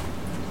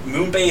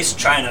 Moon base,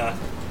 China.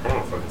 I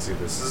don't fucking see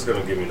this. This is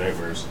gonna give me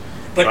nightmares.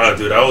 But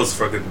dude, I was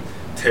fucking.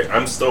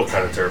 I'm still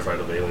kind of terrified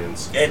of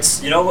aliens.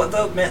 It's what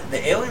though, man.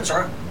 The aliens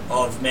aren't.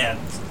 Oh man,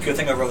 good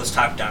thing I wrote this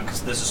topic down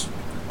because this is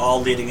all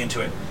leading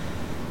into it.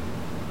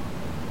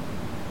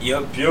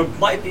 You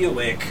might be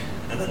awake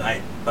in the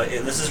night, but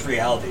this is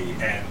reality,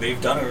 and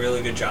they've done a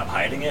really good job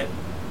hiding it.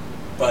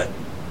 But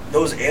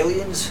those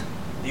aliens,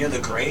 the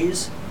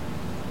Greys,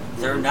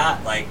 they're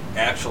not like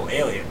actual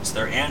aliens.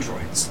 They're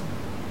androids.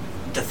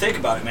 To think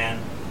about it, man.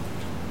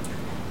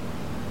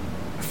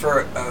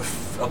 For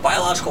a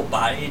biological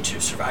body to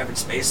survive in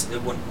space,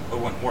 it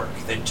wouldn't work.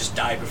 They'd just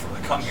die before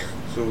they come here.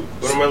 So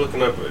what am I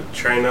looking up?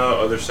 China,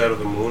 other side of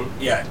the moon?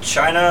 Yeah,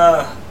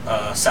 China,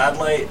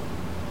 satellite,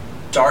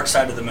 dark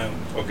side of the moon.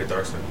 Okay,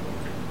 dark side.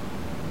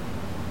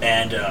 Okay.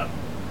 And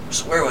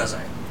so where was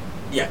I?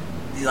 Yeah,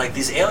 like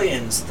these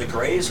aliens, the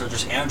Greys are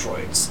just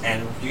androids,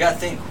 and you gotta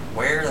think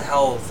where the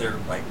hell they're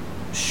like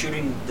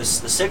shooting the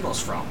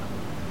signals from.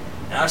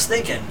 And I was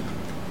thinking,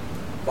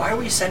 why are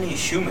we sending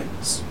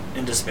humans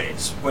into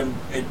space when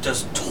it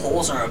does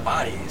tolls on our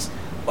bodies?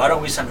 Why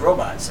don't we send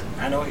robots? And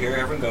I know here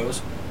everyone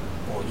goes,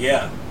 well,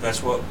 yeah,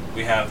 that's what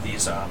we have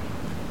these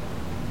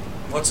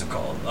what's it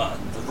called,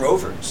 the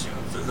rovers,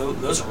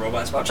 those are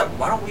robots. But I'm talking,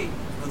 why don't we,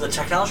 with the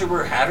technology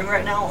we're having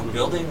right now,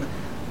 building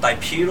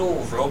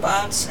bipedal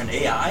robots and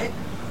AI,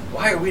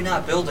 why are we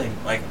not building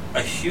like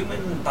a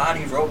human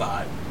body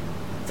robot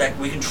that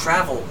we can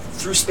travel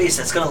through space,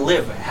 that's going to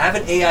live, have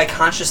an AI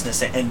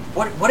consciousness? And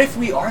what if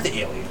we are the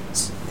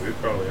aliens? We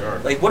probably are.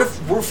 Like, what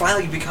if we're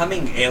finally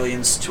becoming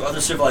aliens to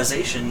other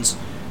civilizations,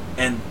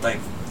 and like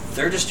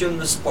they're just doing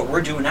this? What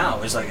we're doing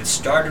now is like it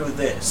started with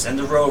this, and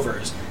the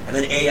rovers, and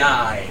then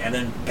AI, and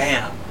then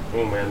bam.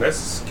 Oh man, that's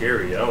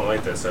scary. I don't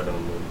like that side of the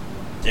moon.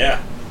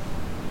 Yeah.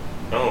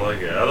 I don't like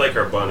it. I like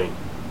our bunny.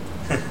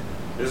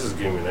 This is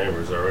giving me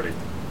nightmares already.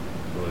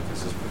 I like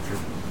this picture.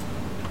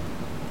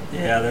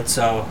 Yeah, that's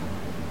how.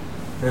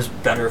 There's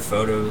better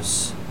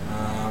photos.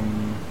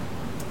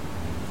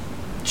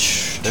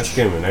 That's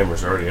giving me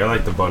nightmares already. I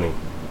like the bunny.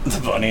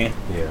 The bunny.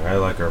 Yeah, I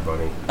like our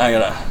bunny. I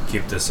gotta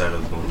keep this side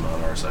of the moon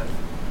on our side.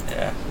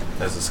 Yeah.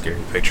 That's a scary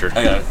picture.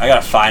 I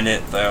gotta find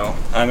it though.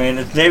 I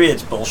mean, maybe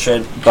it's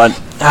bullshit, but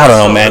I don't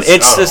know, man.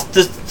 It's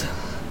this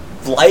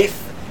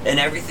life and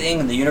everything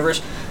in the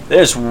universe.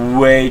 There's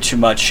way too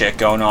much shit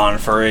going on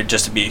for it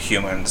just to be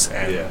humans,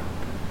 and yeah.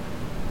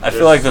 I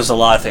feel like there's a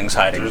lot of things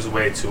hiding. There's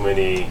way too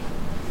many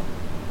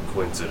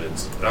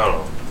coincidences. I don't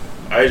know.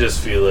 I just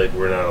feel like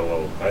we're not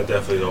alone. I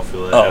definitely don't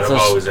feel that. And I've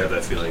always had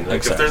that feeling. Like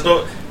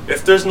exactly.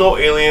 if there's no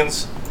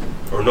aliens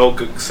or no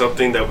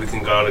something that we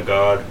can go to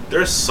God,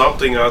 there's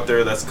something out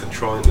there that's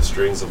controlling the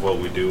strings of what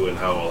we do and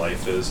how our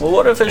life is. Well,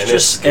 what if it's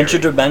just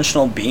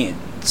interdimensional beings?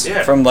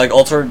 from like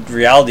altered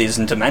realities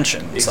and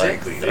dimensions.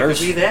 Exactly. Like, It could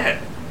be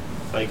that.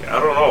 Like, I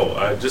don't know.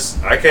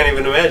 I can't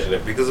even imagine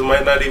it because it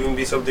might not even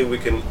be something we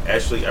can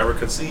actually ever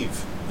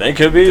conceive. They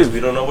could be. Because we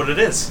don't know what it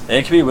is.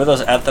 They could be with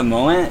us at the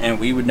moment, and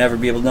we would never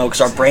be able to know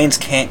because our brains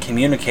can't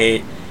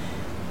communicate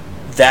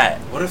that.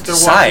 What if they're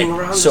side. walking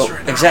around So us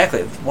right now?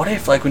 exactly. What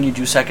if, like, when you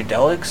do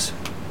psychedelics,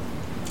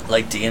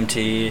 like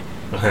DMT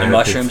and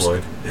mushrooms,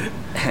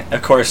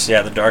 of course,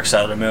 yeah, the dark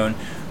side of the moon.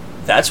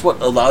 That's what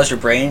allows your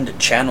brain to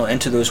channel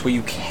into those where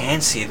you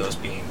can see those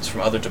beings from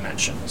other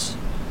dimensions.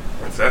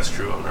 If that's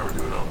true, I'm never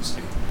doing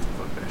LSD.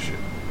 Fuck that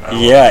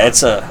shit. Yeah,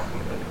 it's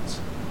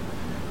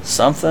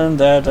something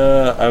that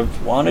I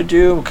want to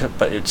do,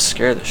 but it'd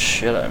scare the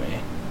shit out of me.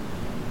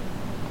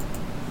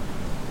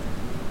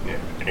 Yeah,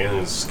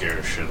 aliens scare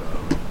the shit out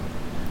of me.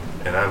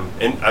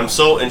 And I'm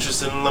so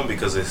interested in them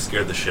because they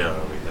scared the shit out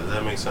of me. Does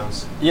that make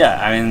sense? Yeah,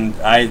 I mean,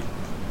 I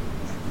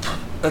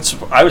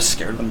was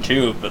scared of them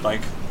too, but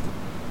like,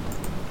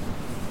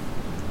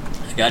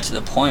 I got to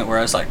the point where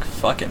I was like,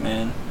 fuck it,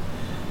 man.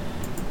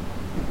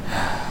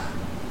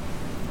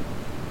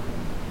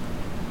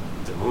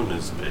 The moon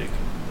is big.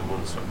 The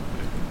moon is fucking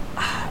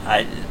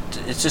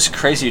big. It's just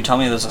crazy. You tell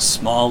me there's a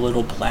small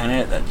little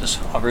planet that just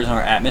hovers in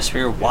our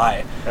atmosphere.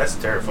 Why? That's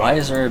terrifying. Why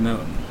is there a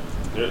moon?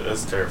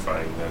 That's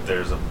terrifying that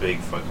there's a big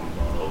fucking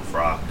ball of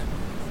rock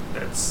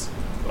that's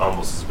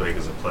almost as big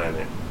as a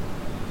planet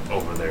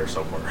over there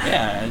somewhere.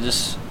 Yeah,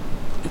 it's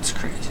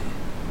crazy.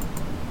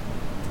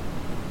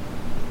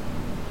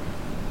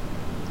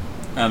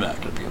 I'm not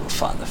going to be able to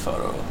find the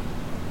photo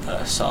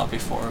that I saw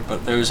before,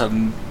 but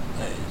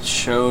it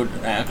showed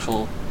an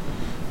actual,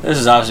 this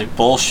is obviously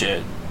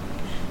bullshit,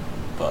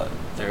 but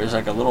there's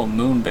like a little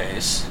moon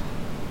base.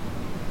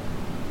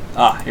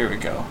 Ah, here we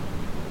go.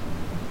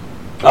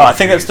 Oh, I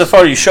think that's the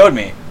photo you showed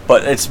me,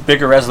 but it's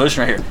bigger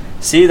resolution right here.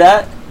 See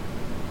that?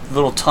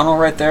 Little tunnel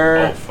right there?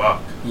 Oh,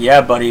 fuck.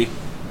 Yeah, buddy.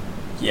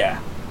 Yeah.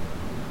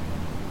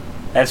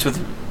 That's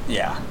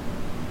yeah.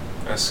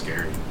 That's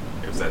scary.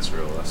 If that's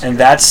real, that's And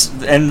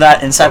scary.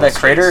 that inside that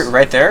crater space.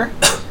 right there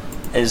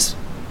is,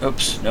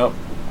 oops, nope.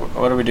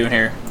 What are we doing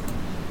here?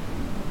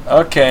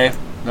 Okay,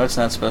 no, it's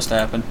not supposed to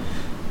happen.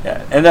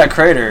 Yeah, and that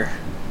crater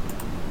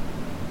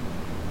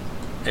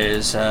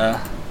is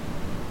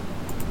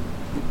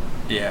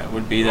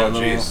would be that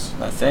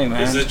that thing,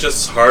 man. Is it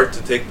just hard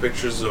to take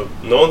pictures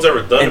of? No one's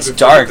ever done it. It's before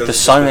dark. because The it's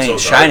sun been so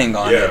ain't dark. shining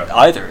on it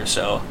either.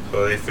 So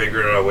they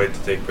figured out a way to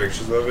take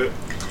pictures of it.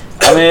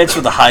 I mean, it's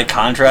with a high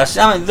contrast.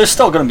 I mean, there's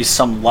still going to be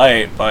some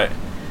light, but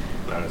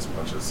Not as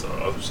much as the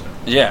other side.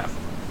 yeah.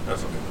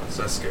 That's fucking nuts.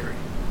 That's scary.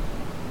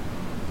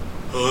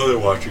 Oh, they're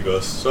watching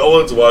us.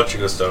 Someone's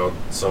watching us down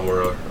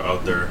somewhere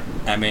out there.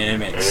 I mean, it And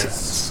makes it's sense.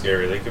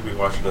 scary. They could be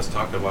watching us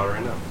talking about it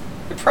right now.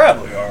 They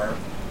probably are.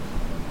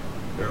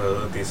 They're like,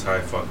 look at these high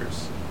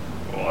fuckers.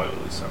 Well, I'm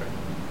really sorry.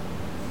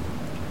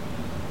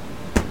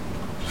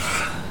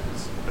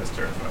 That's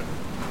terrifying.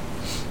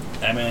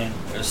 I mean,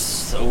 there's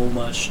so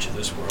much to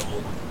this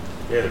world.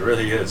 Yeah, it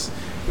really is.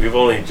 We've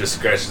only just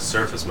scratched the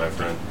surface, my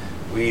friend.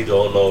 We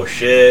don't know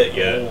shit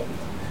yet.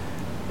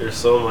 There's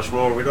so much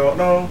more we don't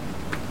know.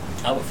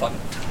 How would fucking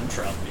time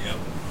travel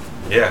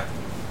be? Yeah.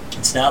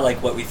 It's not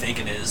like what we think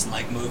it is in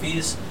like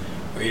movies,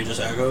 where you're just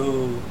like,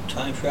 oh,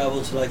 time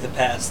travel to like the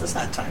past. That's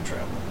not time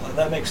travel. Like,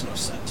 that makes no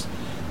sense.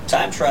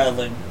 Time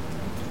traveling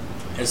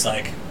is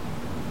like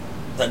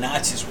the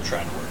Nazis were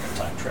trying to work on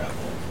time travel.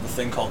 The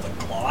thing called the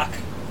Glock,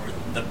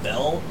 or the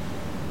Bell,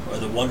 or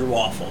the Wonder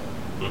Waffle.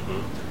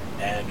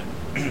 Mm-hmm.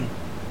 And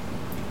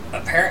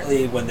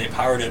apparently when they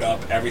powered it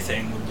up,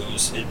 everything would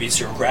lose. It'd be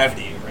zero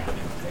gravity around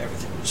it.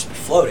 Everything would just be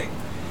floating.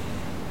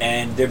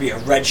 And there'd be a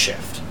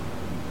redshift.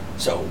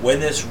 So when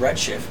this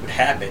redshift would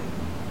happen,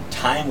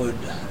 time would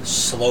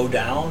slow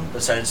down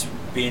besides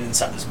being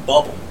inside this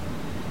bubble.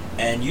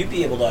 And you'd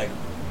be able to like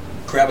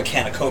grab a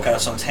can of Coke out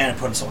of someone's hand and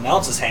put it in someone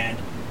else's hand,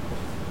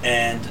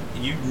 and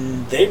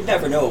they'd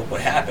never know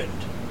what happened.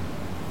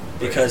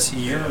 Because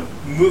you're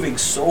moving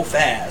so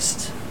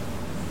fast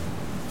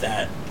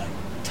that like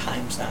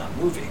time's not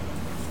moving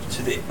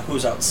to the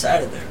who's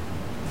outside of there.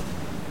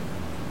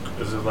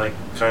 Is it like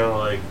kind of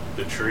like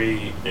the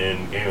tree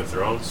in Game of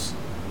Thrones?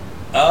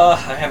 I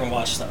haven't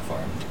watched that far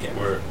into Game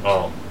of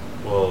Thrones.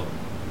 Well,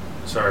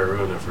 sorry to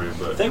ruin it for you, I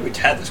but think we've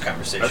had this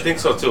conversation. I think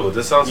so too.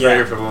 This sounds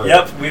very familiar.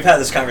 Yep, we've had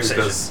this conversation.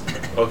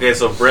 Because, okay,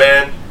 so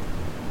Bran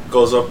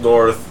goes up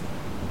north,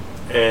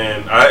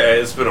 and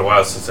it's been a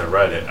while since I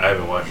read it. I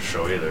haven't watched the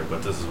show either,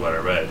 but this is what I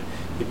read.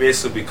 He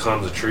basically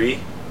becomes a tree,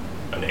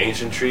 an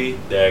ancient tree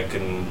that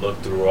can look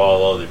through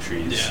all other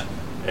trees. Yeah.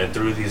 And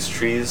through these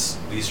trees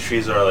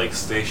are like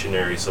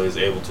stationary, so he's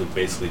able to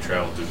basically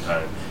travel through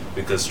time.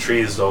 Because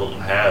trees don't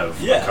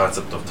have a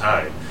concept of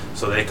time.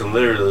 So they can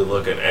literally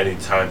look at any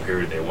time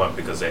period they want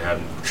because they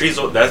have trees.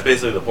 That's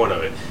basically the point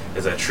of it,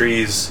 is that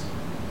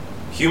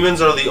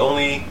humans are the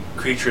only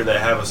creature that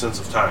have a sense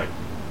of time.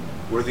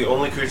 We're the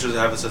only creatures that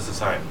have a sense of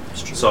time.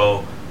 That's true.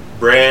 So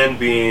Bran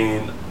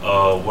being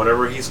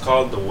whatever he's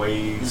called, the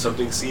way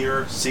something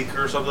seeker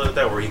or something like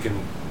that, where he can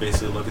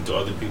basically look into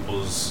other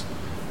people's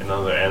and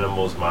other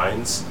animals'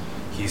 minds.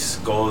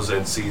 goes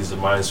and sees the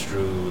mines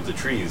through the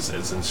trees,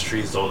 and since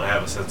trees don't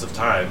have a sense of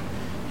time,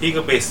 he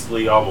could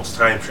basically almost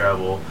time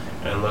travel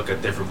and look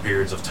at different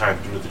periods of time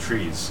through the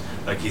trees.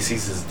 Like he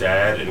sees his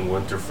dad in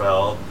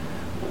Winterfell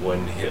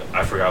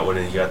I forgot when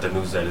he got the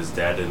news that his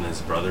dad and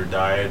his brother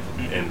died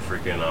in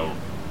freaking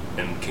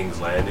in King's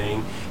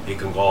Landing. He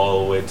can go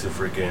all the way to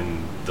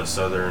freaking the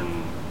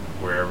southern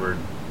wherever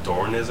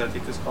Dorne is, I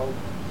think it's called.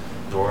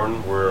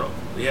 Dorne, where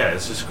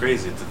it's just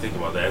crazy to think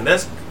about that. And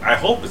I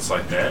hope it's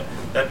like that.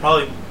 That's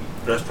probably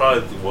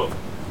what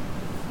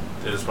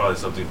is probably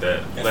something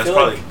that's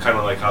probably kind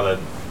of like how that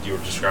you were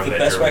describing. The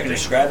best way I can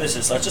describe this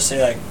is, let's just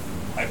say like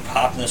I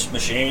pop in this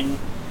machine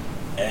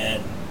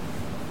and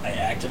I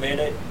activate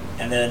it,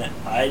 and then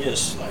I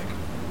just like,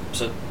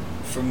 so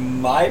from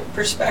my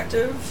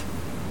perspective,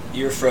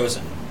 you're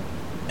frozen,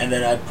 and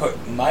then I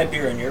put my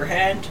beer in your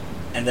hand,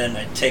 and then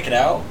I take it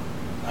out.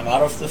 I'm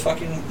out of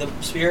the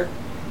sphere,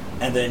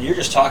 and then you're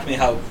just talking to me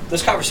how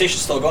this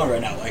conversation's still going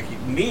right now. Like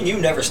me and you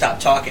never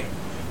stopped talking,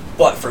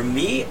 but for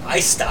me, I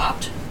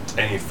stopped,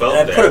 and you felt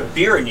and I put a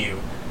beer in you,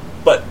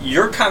 but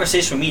your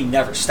conversation with me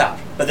never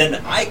stopped. But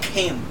then I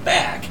came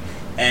back,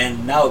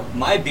 and now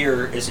my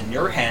beer is in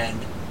your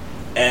hand,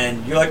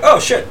 and you're like, oh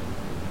shit.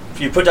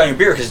 You put down your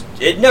beer because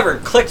it never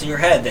clicked in your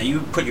head that you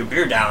put your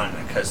beer down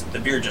because the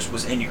beer just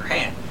was in your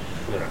hand.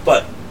 Yeah.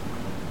 But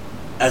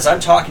as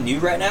I'm talking to you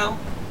right now,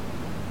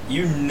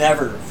 you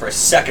never for a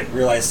second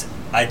realized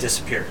I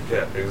disappeared.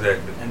 Yeah,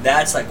 exactly. And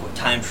that's like what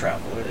time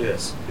travel is.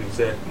 Yes,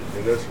 exactly.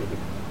 And that's really...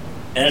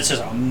 And it's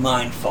just a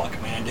mind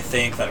fuck, man, to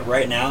think that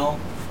right now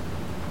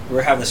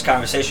we're having this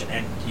conversation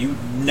and you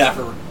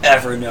never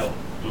ever know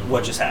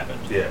what just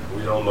happened. Yeah,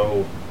 we don't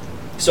know.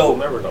 So we'll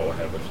never know what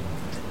happened.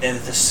 And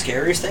the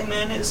scariest thing,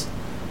 man, is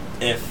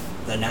if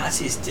the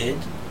Nazis did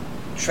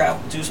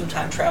do some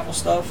time travel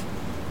stuff,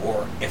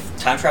 or if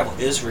time travel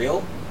is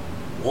real,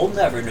 we'll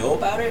never know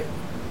about it,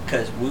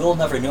 because we'll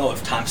never know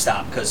if time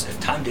stopped. Because if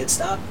time did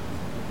stop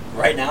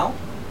right now,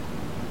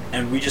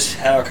 and we just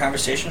had our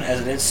conversation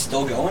as it is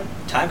still going,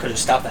 time could have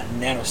stopped that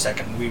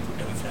nanosecond, and we would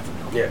have never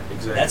known. Yeah,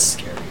 exactly. That's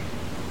scary.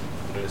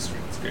 It is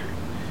scary.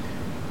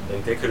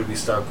 Like, they could have been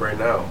stopped right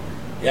now.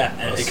 Yeah,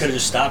 and it could have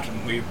just stopped,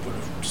 and we would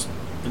have just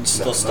been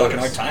still stuck in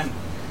our time.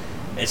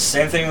 It's the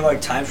same thing with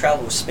like time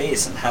travel with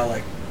space and how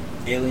like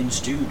aliens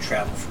do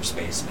travel for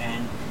space,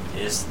 man.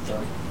 Is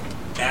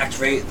they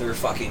activate their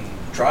fucking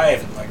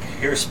drive and like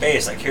here's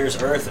space, like here's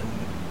Earth and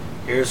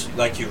here's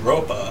like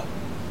Europa,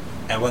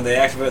 and when they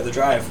activate the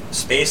drive,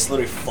 space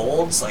literally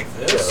folds like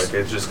this. Yeah, like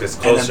it just gets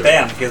closer. And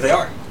then bam, here they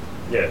are.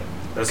 Yeah,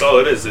 that's all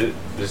it is.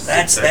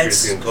 That's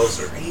getting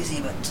closer. Crazy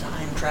about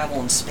time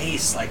travel in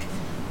space. Like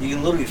you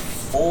can literally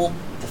fold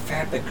the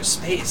fabric of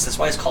space. That's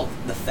why it's called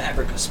the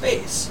fabric of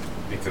space.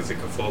 Because it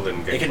can fold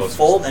and get closer. It can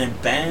fold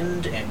and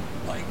bend and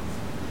like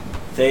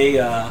they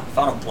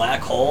found a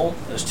black hole.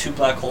 There's two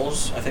black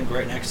holes I think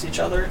right next to each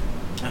other,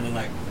 and then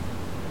like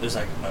there's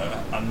like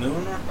a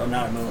moon or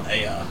not a moon,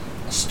 a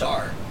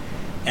star,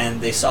 and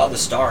they saw the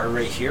star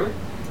right here.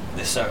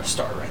 They saw a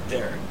star right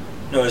there.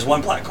 No, there's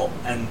one black hole,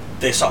 and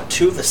they saw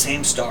two of the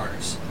same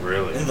stars.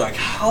 Really? And they're like,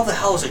 how the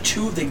hell is it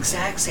two of the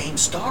exact same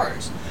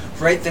stars?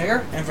 Right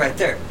there and right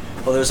there.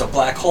 Well, there's a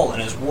black hole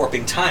and it's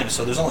warping time,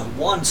 so there's only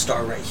one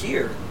star right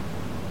here,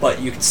 but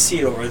you can see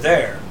it over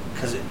there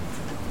because it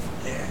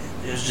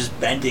was just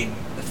bending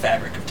the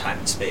fabric of time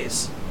and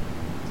space.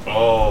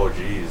 Oh,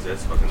 jeez,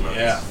 that's fucking nuts.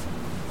 Yeah.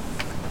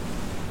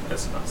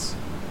 That's nuts.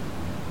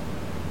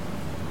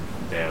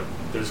 Damn,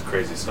 there's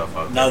crazy stuff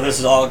out there. Now, this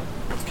is all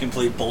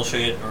complete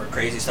bullshit or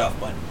crazy stuff,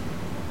 but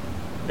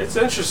it's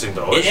interesting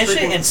though. It's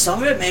interesting, and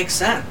some of it makes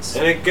sense.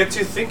 And it gets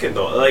you thinking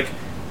though. Like,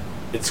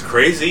 it's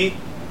crazy,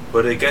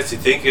 but it gets you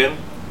thinking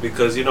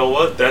because you know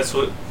what? That's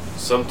what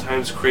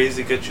sometimes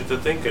crazy gets you to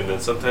thinking,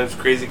 and sometimes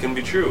crazy can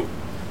be true.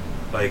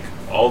 Like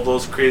all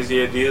those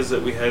crazy ideas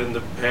that we had in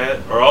the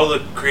past, or all the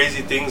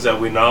crazy things that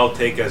we now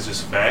take as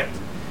just fact,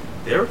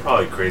 they were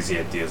probably crazy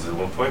ideas at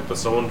one point, but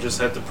someone just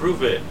had to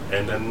prove it,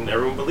 and then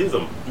everyone believed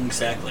them.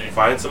 Exactly.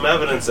 Find some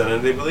evidence, and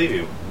then they believe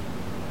you.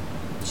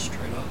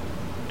 Straight up.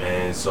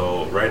 And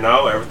so right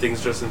now,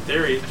 everything's just in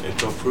theory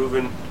until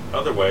proven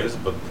otherwise,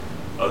 but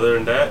other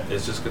than that,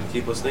 it's just going to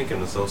keep us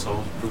thinking until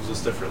someone proves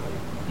us differently.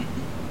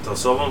 Until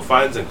someone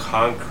finds a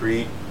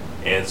concrete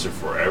answer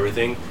for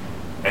everything,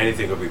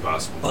 anything could be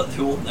possible. But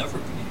there will never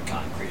be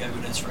concrete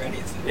evidence for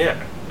anything.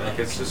 Yeah, like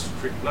it's just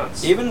freaking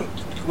nuts. Even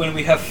when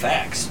we have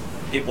facts,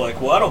 people are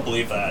like, well, I don't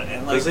believe that.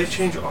 And like, because they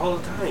change all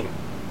the time.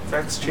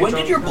 Facts change when all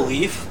did the your time.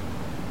 belief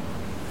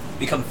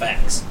become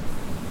facts?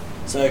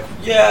 It's like,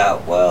 yeah,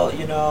 well,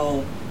 you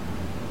know,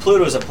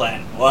 Pluto's a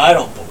planet. Well, I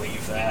don't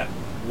believe that.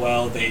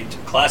 Well, they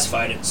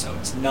classified it, so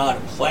it's not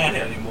a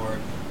planet anymore.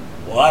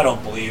 Well, I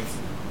don't believe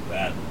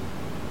that,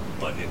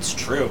 but it's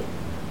true.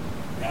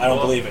 I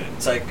don't believe it.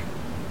 It's like,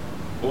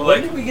 well,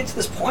 when did we get to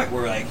this point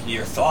where like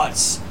your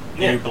thoughts,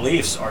 and your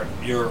beliefs are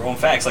your own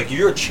facts? Like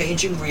you're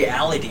changing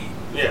reality.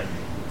 Yeah.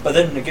 But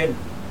then again,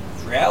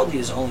 reality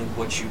is only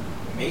what you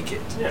make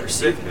it. Yeah,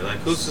 perceive exactly. Like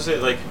who's to say?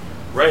 Like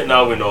right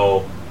now we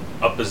know,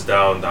 up is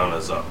down, down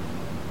is up.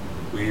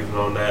 we've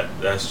known that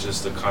that's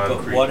just a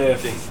concrete But what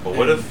if, thing. But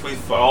what if we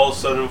all of a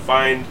sudden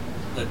find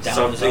the down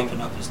something, is up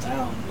and up is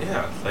down?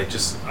 Yeah, like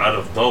just out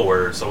of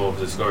nowhere, someone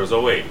discovers,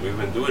 oh wait, we've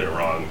been doing it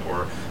wrong,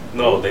 or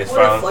no, What they if,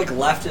 found like,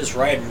 left is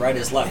right and right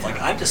is left? Yeah.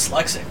 Like, I'm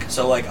dyslexic,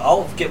 so, like,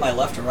 I'll get my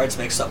left and rights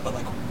mixed up, but,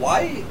 like,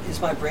 why is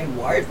my brain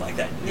wired like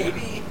that?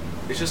 Maybe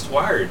it's just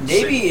wired.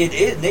 maybe it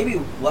is, maybe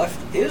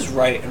left is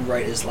right and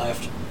right is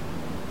left,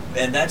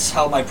 and that's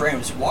how my brain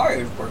was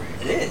wired where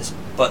it is.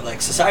 But,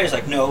 like, society's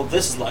like, no,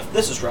 this is left,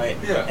 this is right,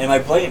 Yeah. and my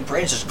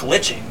brain's just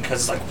glitching,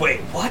 because it's like,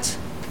 wait, what?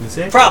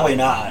 Exactly. Probably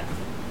not,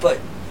 but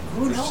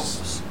who It's knows?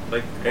 just,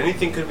 like,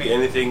 anything could be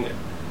anything,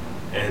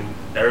 and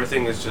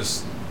everything is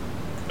just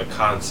a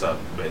concept,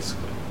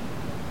 basically.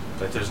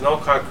 Like, there's no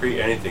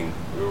concrete anything.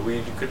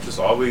 We could just,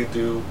 all we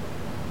do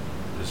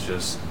is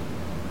just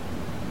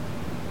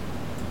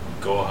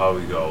go how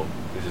we go.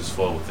 We just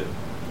flow with it.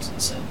 It's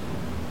insane.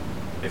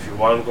 If you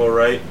want to go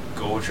right,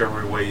 go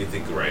whichever way you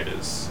think right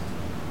is.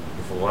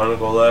 If you want to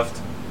go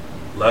left,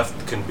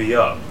 left can be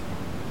up.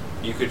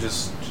 You could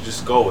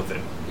just go with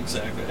it.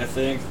 Exactly. I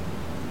think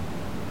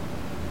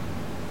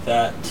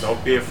that...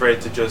 Don't be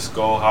afraid to just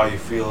go how you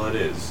feel it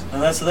is.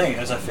 And that's the thing,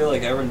 is I feel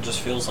like everyone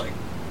just feels like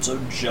so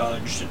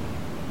judged and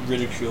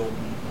ridiculed,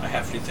 and I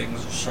have to do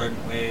things a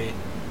certain way.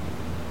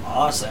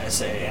 Honestly, I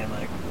say, and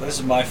like, this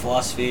is my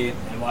philosophy,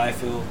 and why I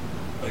feel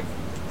like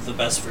the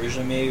best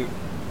version of me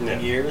Yeah.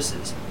 in years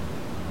is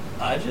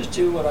I just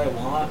do what I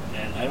want,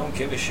 and I don't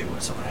give a shit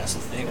what someone has to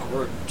think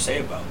or say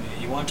about me.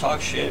 You want to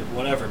talk shit,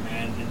 whatever,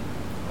 man. And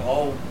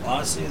all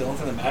honestly, the only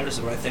thing that matters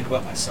is what I think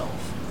about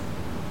myself.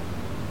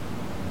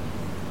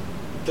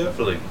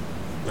 Definitely.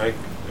 Like,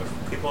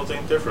 if people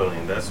think differently,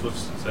 and that's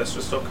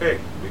just okay,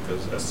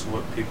 because that's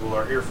what people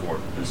are here for,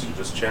 is to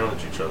just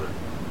challenge each other.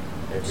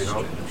 If you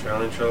don't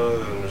challenge each other,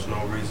 then there's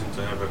no reason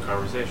to have a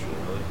conversation,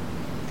 really.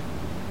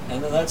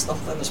 And then that's the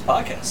whole thing this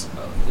podcast is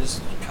about, is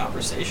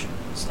conversation.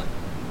 It's like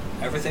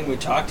everything we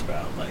talked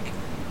about. Like,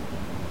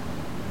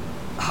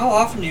 how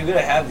often do you get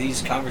to have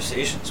these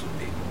conversations with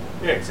people?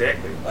 Yeah,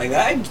 exactly. Like,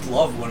 I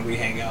love when we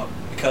hang out,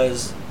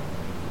 because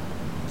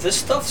this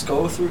stuff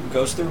goes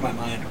through my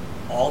mind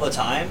all the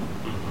time.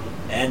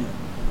 Mm-hmm. And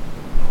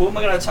who am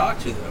I going to talk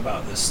to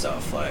about this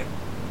stuff? Like,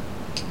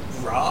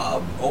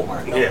 Rob,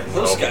 Omar,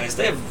 those guys,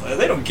 they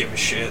don't give a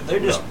shit. They're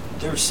just,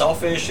 they're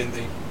selfish, and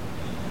they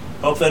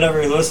hope they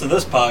never listen to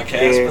this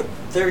podcast,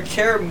 but they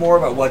care more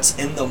about what's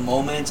in the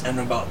moment and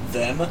about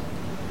them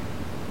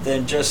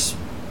than just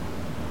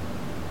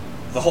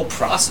the whole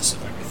process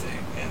of everything.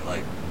 And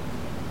like,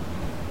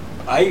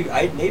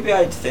 I maybe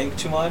I think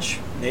too much.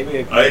 Maybe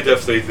I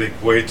definitely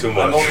think way too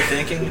much. I'm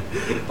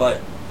overthinking,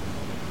 but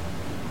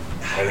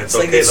and it's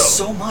like okay, there's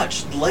though. so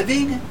much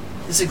living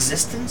this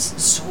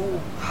existence.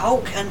 So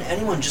how can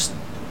anyone just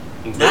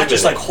not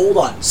just like, hold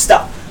on,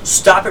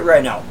 stop it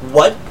right now?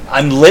 What?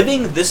 I'm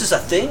living? This is a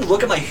thing?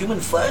 Look at my human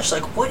flesh?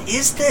 Like, what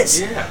is this?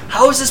 Yeah.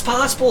 How is this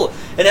possible?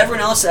 And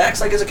everyone else acts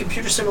like it's a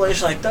computer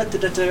simulation, like,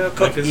 cook,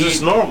 Like, it's eat.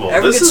 just normal.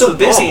 Everyone This gets so isn't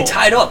busy normal. and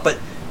tied up, but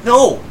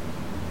no.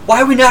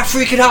 Why are we not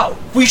freaking out?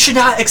 We should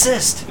not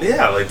exist.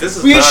 Yeah, like, this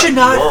is We not should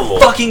not normal.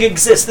 fucking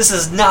exist. This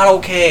is not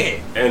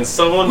okay. And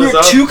someone We're is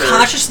out two there,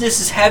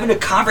 consciousnesses having a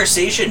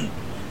conversation.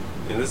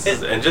 and this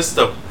is, and just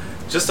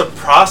a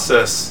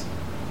process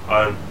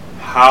on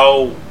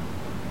how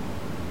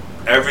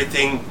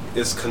everything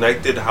is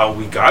connected, how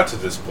we got to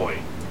this point.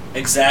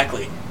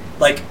 Exactly.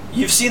 Like,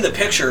 you've seen the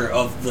picture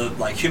of the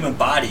like human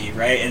body,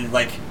 right? And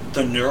like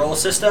the neural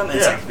system, and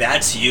it's Yeah. like,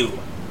 that's you.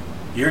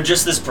 You're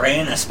just this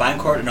brain, a spine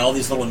cord, and all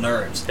these little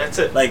nerves. That's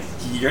it. Like,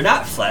 you're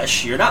not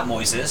Flesh, you're not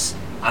Moises,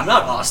 I'm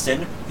not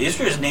Austin. These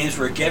were his names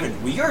we were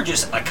given. We are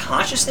just a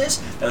consciousness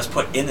that was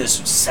put in this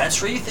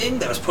sensory thing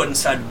that was put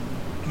inside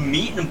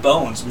meat and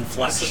bones and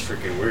flesh. This is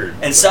freaking weird.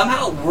 And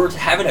somehow we're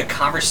having a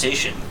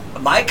conversation.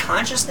 My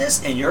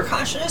consciousness and your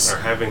consciousness are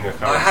having a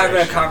conversation. are having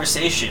a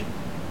conversation.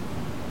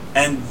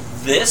 And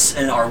this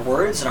and our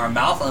words and our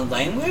mouth and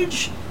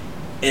language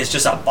is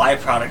just a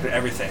byproduct of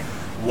everything.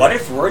 What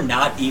if we're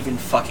not even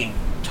fucking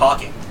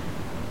talking?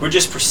 We're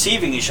just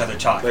perceiving each other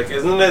talking. Like,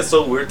 isn't that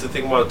so weird to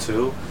think about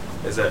too?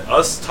 Is that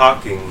us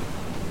talking,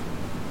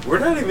 we're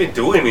not even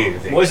doing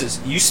anything.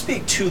 Moises, you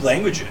speak 2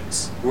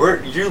 languages.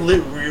 You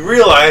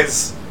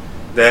realize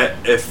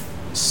that if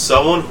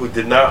someone who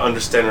did not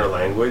understand our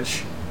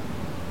language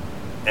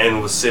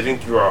and was sitting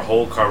through our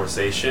whole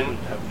conversation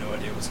I have no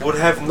idea what's would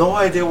have no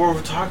idea what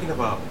we're talking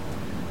about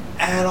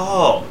at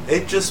all.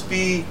 It'd just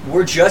be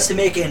We're just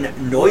making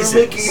noises.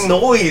 we're making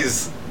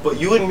noise, but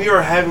you and me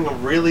are having a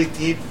really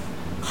deep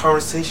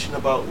conversation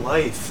about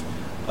life,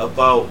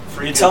 about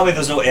freaking. You tell me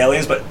there's no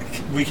aliens, but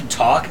we can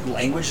talk.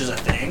 Language is a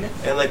thing.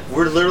 And like,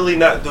 we're literally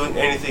not doing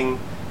anything.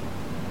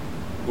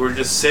 We're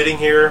just sitting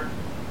here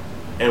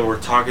and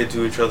we're talking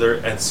to each other,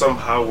 and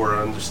somehow we're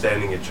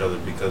understanding each other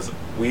because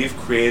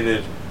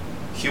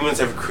humans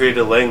have created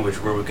a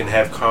language where we can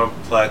have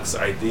complex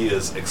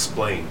ideas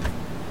explained.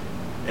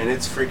 And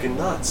it's freaking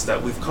nuts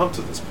that we've come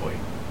to this point.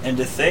 And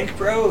to think,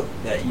 bro,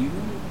 that you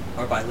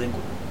are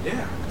bilingual.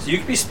 Yeah. So you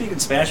could be speaking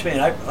Spanish to me,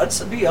 and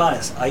let's be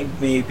honest, I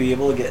may be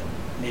able to get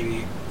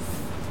maybe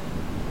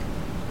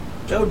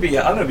That would be,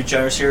 I'm going to be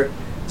generous here,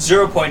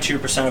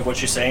 0.2% of what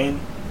you're saying.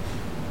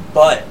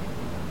 But,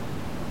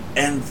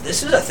 and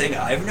this is a thing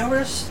I've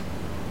noticed,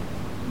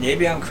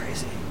 maybe I'm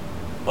crazy,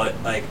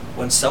 but like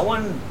when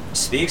someone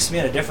speaks to me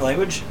in a different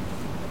language,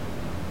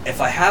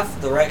 if I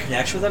have the right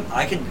connection with them,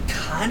 I can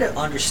kind of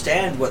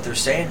understand what they're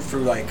saying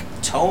through like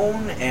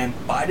tone and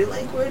body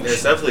language.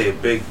 It's definitely a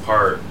big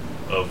part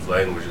of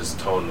language is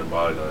tone and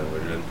body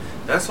language, and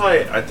that's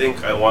why I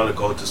think I want to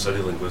go to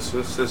study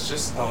linguistics. It's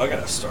just I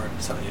gotta start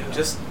telling you.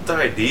 Just the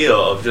idea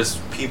of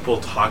just people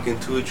talking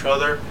to each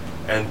other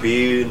and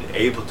being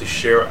able to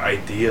share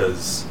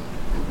ideas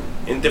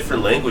in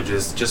different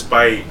languages just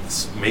by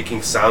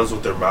making sounds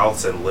with their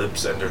mouths and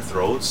lips and their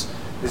throats.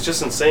 It's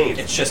just insane.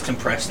 It's just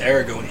compressed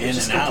air going in and out. It's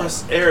just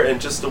compressed air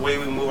and just the way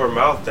we move our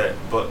mouth.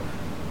 But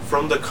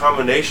from the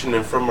combination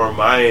and from our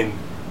mind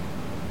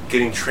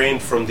getting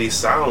trained from these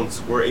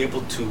sounds, we're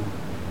able to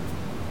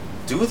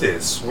do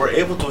this. We're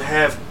able to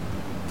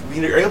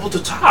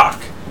talk.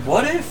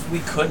 What if we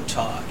couldn't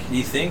talk? Do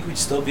you think we'd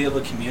still be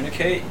able to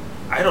communicate?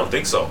 I don't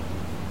think so.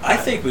 I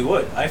think we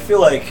would. I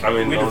feel like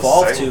we'd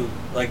evolve to,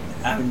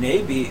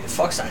 maybe,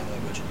 fuck sign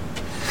language.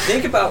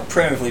 Think about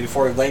primitively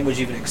before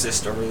language even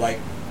existed, or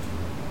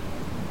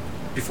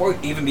before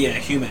even being a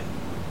human.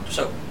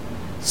 So,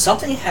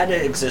 something had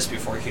to exist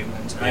before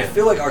humans, and I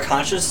feel like our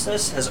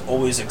consciousness has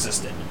always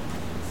existed.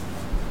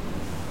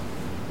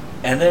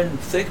 And then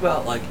think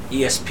about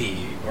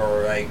ESP,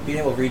 or being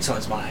able to read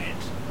someone's mind,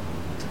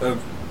 or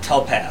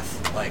telepath.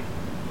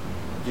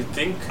 You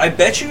think? I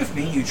bet you if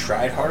me and you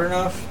tried hard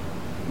enough,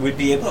 we'd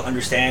be able to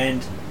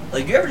understand.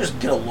 You ever just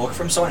get a look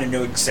from someone and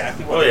know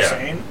exactly what they're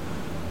saying?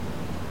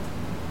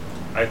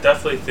 I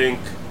definitely think.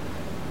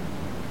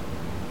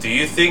 Do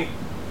you think?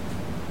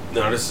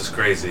 No, this is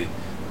crazy.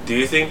 Do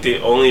you think the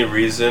only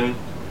reason?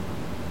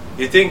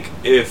 You think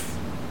if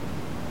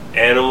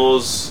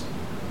animals?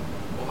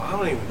 Well, I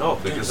don't even know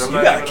because you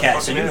got a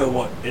cat, so you know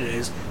what it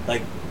is.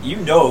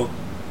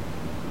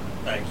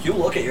 You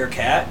look at your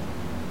cat,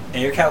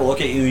 and your cat will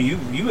look at you.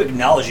 You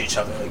acknowledge each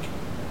other,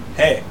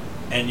 hey,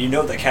 and you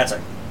know the cat's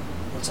like,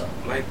 what's up?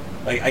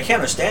 I can't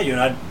understand you,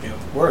 and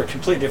we're a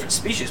completely different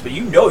species, but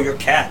you know your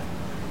cat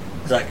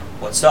is like,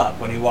 what's up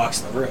when he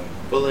walks in the room.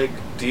 But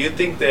do you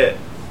think that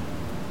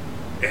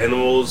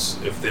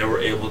animals, if they were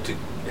able to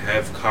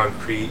have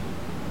concrete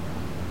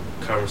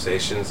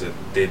conversations, that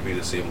they'd be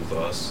the same with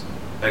us?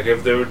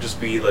 If there would just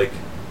be the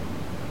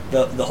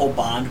whole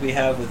bond we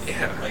have with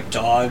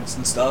dogs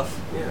and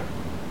stuff. Yeah.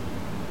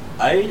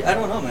 I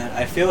don't know, man.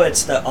 I feel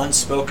it's the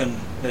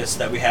unspokenness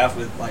that we have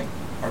with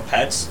our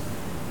pets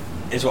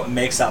is what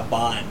makes that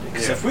bond.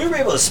 Because if we were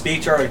able to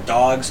speak to our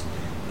dogs,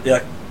 be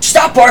like,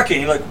 stop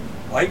barking. You're like,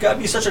 why you gotta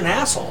be such an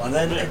asshole? And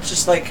then it's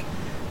just I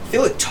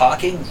feel like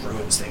talking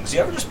ruins things.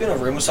 You ever just been in a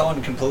room with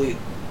someone completely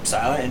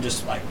silent and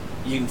just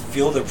you can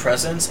feel their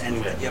presence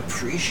and you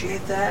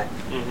appreciate that?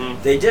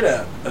 Mm-hmm. They did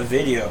a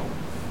video.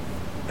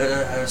 It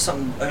was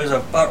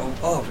about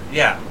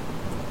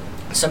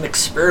some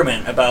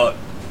experiment about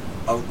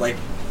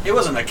it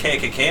wasn't a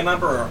KKK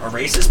member or a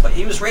racist, but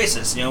he was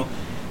racist,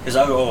 because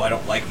I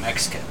don't like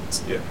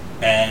Mexicans. Yeah.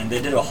 And they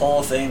did a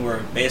whole thing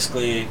where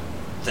basically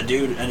the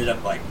dude ended up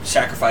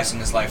sacrificing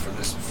his life for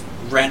this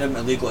random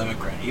illegal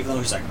immigrant, even though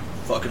he's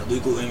fucking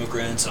illegal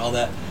immigrants and all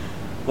that.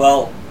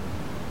 Well,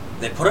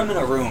 they put him in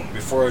a room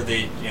before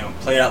they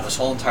played out this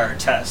whole entire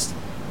test,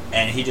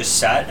 and he just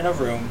sat in a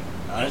room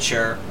on a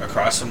chair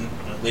across from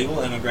an illegal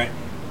immigrant.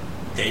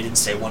 They didn't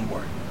say one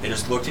word. They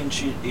just looked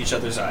into each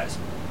other's eyes.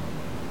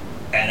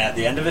 And at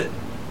the end of it,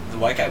 the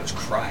white guy was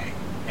crying.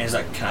 And he's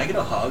like, can I get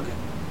a hug?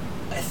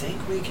 I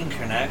think we can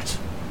connect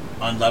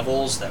on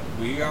levels that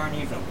we aren't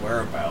even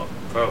aware about.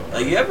 Oh.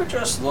 You ever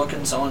just look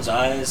in someone's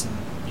eyes and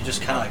you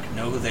just kind of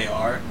know who they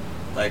are?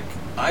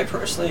 I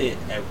personally,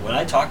 when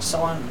I talk to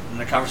someone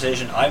in a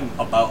conversation, I'm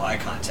about eye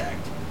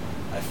contact.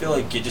 I feel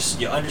like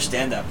you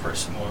understand that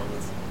person more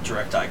with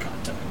direct eye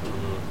contact.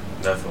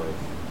 Mm-hmm. Definitely.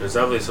 There's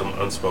definitely some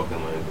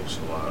unspoken language.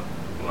 A lot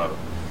of.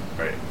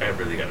 Alright, I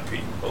really gotta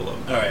pee. Hold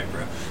up. Alright,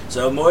 bro.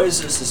 So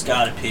Moises has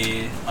gotta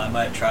pee. I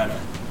might try to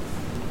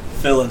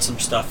fill in some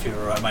stuff here,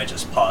 or I might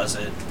just pause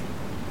it.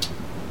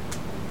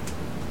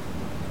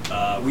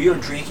 We are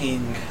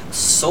drinking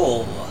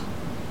Sol.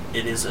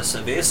 It is a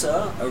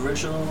cerveza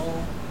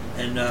original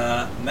in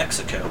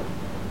Mexico.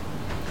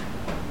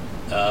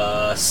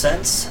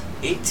 Since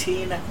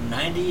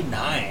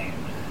 1899.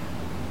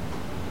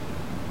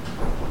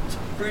 It's a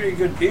pretty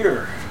good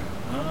beer.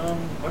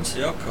 What's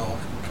the alcohol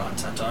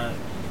content on it?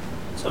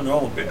 It's a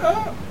normal beer.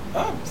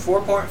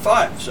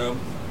 4.5, so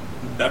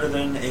better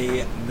than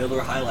a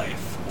Miller High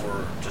Life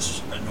or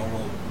just a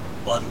normal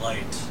Bud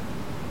Light.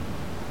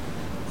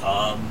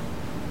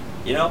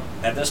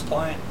 At this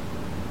point,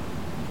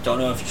 don't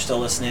know if you're still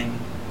listening.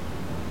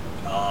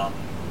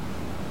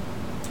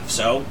 If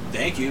so,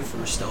 thank you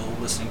for still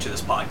listening to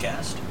this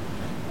podcast.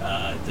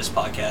 This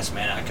podcast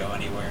may not go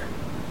anywhere.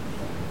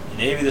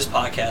 Maybe this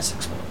podcast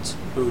explodes.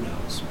 Who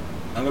knows?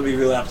 I'm going to be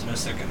really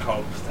optimistic and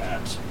hope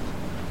that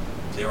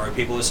there are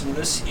people listening to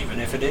this, even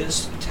if it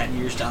is 10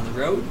 years down the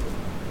road.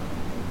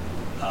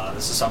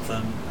 This is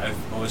something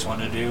I've always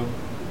wanted to do.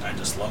 I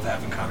just love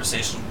having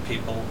conversations with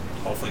people.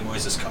 Hopefully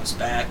Moises comes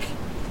back.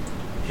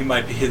 He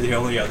might be the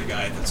only other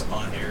guy that's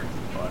on here.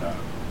 But,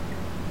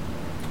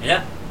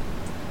 yeah.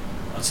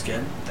 Once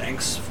again,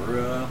 thanks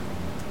for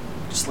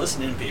just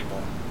listening,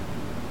 people.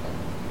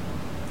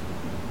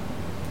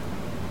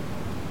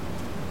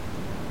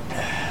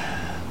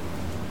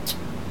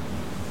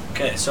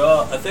 Okay,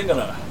 so I think I'm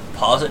going to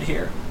pause it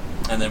here,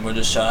 and then we'll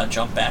just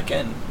jump back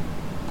in.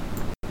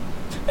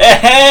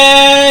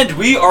 And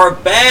we are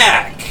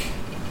back!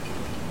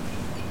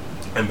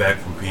 I'm back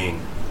from peeing.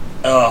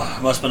 Oh,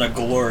 it must have been a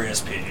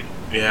glorious pee.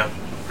 Yeah,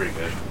 pretty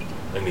good.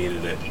 I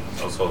needed it.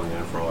 I was holding it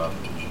in for a while.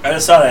 I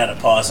just thought I had to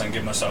pause and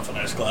give myself a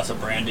nice glass of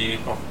brandy.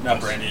 Oh, not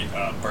brandy,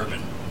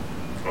 bourbon.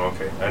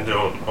 Okay, I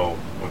don't know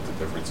what the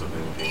difference of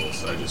anything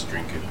is. I just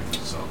drink it because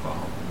it's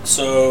alcohol.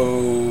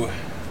 So,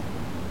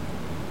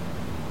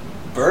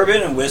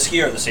 bourbon and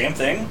whiskey are the same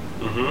thing.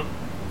 Mm-hmm.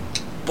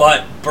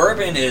 But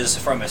bourbon is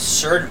from a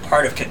certain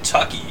part of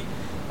Kentucky,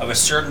 of a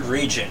certain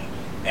region,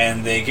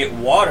 and they get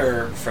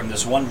water from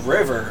this one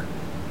river,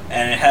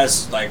 and it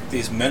has like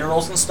these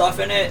minerals and stuff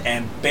in it,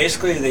 and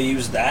basically they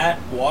use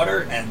that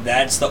water, and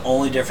that's the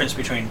only difference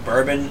between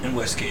bourbon and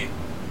whiskey.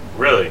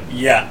 Really?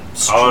 Yeah,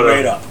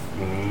 straight up.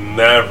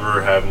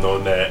 Never have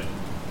known that.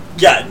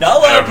 Yeah, not a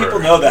lot of Ever. people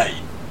know that.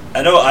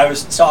 I know I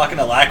was talking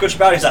to Lackwich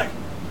about it, he's like,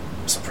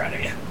 I'm so proud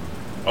of you.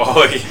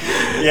 Oh,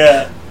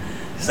 Yeah.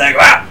 He's like,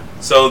 wow.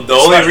 So the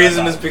only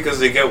reason is because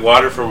they get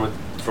water from a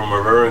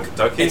river in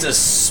Kentucky? It's a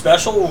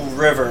special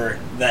river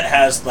that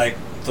has like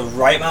the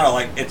right amount of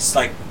like it's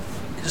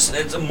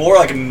more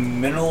like a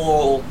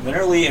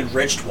minerally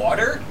enriched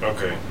water.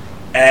 Okay.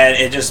 And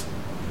it just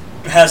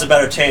has a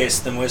better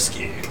taste than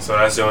whiskey. So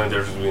that's the only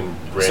difference between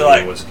brandy So, like,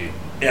 and whiskey.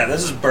 Yeah,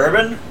 this is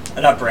bourbon,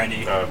 not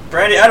brandy. Oh.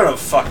 Brandy, I don't know,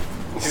 fuck.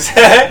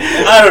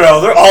 I don't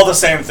know, they're all the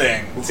same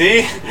thing.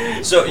 See?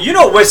 So you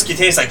know whiskey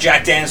tastes like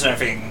Jack Daniels and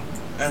everything,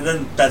 and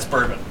then that's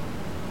bourbon.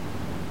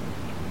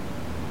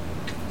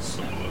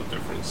 Some little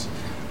difference.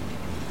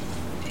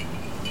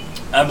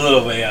 I'm a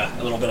little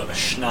bit of a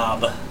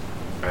schnob.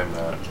 I'm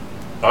not.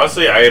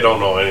 Honestly, I don't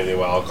know anything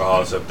about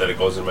alcohol except that it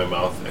goes in my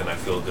mouth and I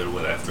feel good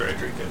with it after I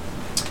drink it.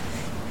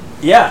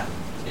 Yeah,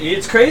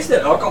 it's crazy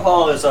that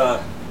alcohol is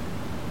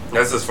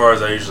That's as far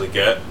as I usually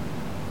get.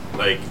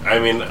 Like, I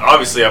mean,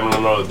 obviously I'm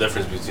gonna know the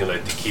difference between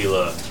like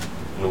tequila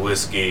and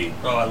whiskey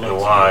and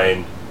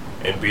wine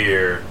and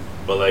beer,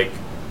 but like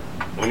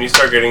when you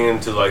start getting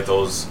into like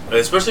those,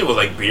 especially with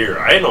like beer,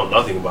 I know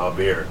nothing about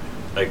beer.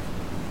 Like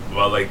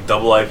about like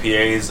double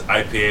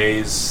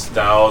IPAs,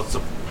 stouts,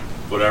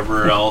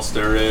 whatever else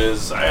there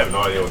is. I have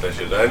no idea what that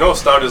shit is. I know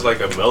stout is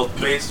like a milk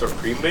based or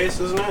cream based,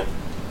 isn't it?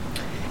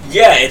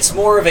 Yeah, it's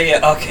more of a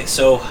okay.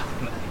 So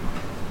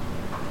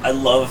I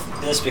love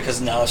this because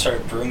now I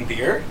started brewing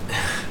beer.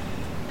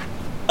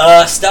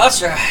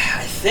 Stouts are,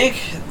 I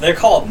think they're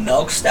called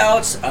milk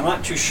stouts. I'm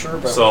not too sure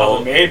about how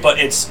they're made, but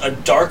it's a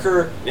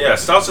darker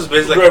stouts is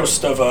basically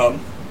roast of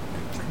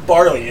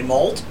barley and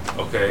malt.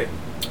 Okay.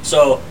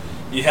 So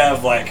you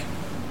have like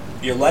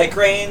your light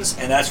grains,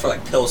 and that's for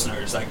like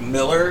pilsners, like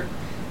Miller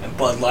and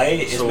Bud Light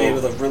is made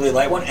with a really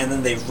light one, and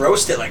then they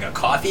roast it like a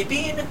coffee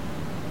bean.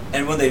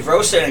 And when they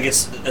roast it and it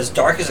gets as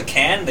dark as it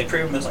can, they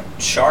pretty much like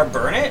char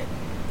burn it.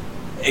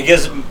 It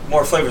gives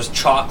more flavors,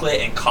 chocolate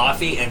and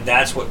coffee, and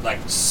that's what like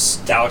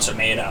stouts are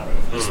made out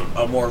of. Is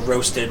a more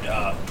roasted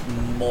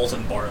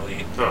molten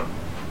barley. Huh.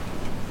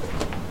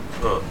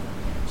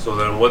 So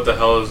then, what the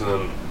hell is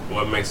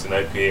what makes an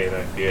IPA an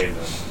IPA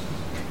then?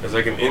 It's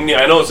like an Indian.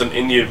 I know it's an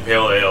Indian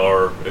Pale Ale,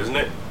 or isn't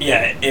it?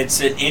 Yeah,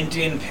 it's an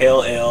Indian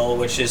Pale Ale,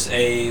 which is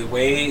a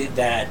way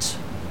that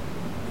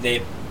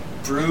they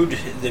brewed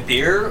the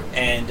beer,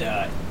 and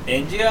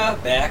India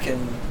back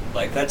in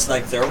like that's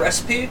like their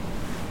recipe.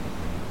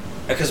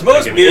 Because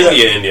most like beer,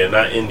 India,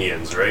 not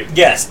Indians, right?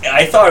 Yes,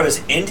 I thought it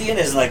was Indian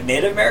as like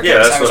Native Americans. Yeah,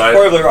 that's I was what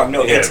horribly wrong.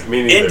 No, yeah, it's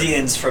me neither.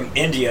 Indians from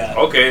India.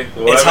 Okay,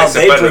 well, it's that how makes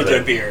they it better brewed then.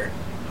 their beer.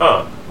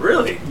 Huh?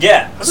 Really?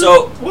 Yeah.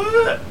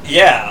 What?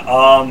 Yeah.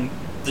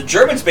 The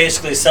Germans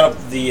basically set up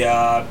the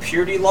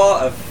purity law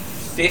of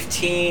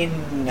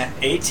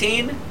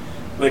 1518,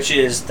 which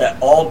is that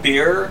all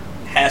beer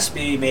has to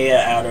be made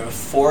out of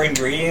 4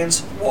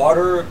 ingredients: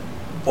 water,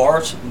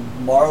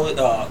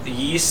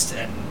 yeast,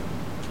 and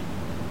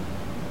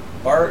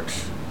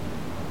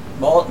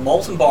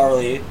molten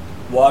barley,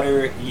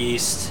 water,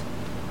 yeast,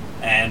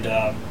 and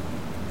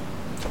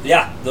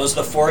those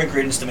are the 4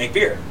 ingredients to make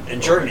beer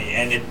in Germany,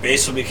 and it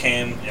basically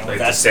became like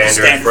that's the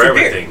standard for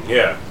everything. Beer.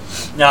 Yeah.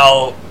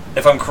 Now,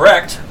 if I'm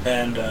correct,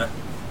 and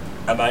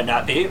I might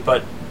not be,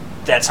 but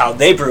that's how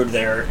they brewed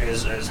there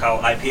is how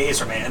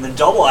IPAs are made, and then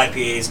double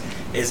IPAs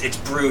is it's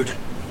brewed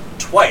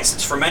twice.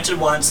 It's fermented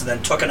once and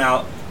then taken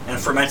out and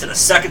fermented a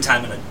second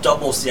time, and it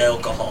doubles the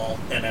alcohol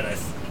in it. I'm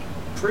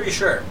pretty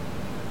sure.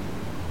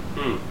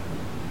 And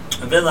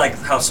then like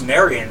how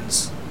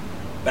Sumerians,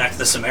 back to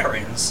the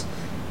Sumerians,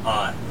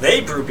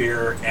 they brew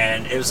beer,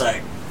 and it was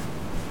like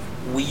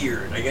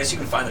weird. I guess you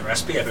can find the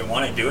recipe. I've been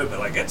wanting to do it, but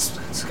like it's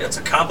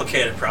a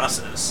complicated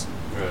process.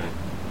 Right.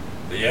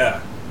 But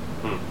yeah.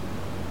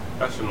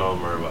 I should know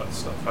more about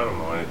stuff. I don't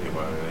know anything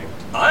about anything.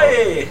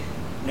 I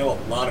know a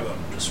lot about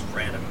just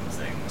random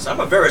things. I'm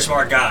a very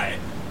smart guy,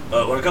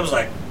 but when it comes to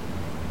like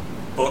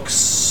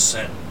books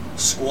and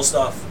school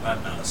stuff,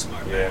 I'm not a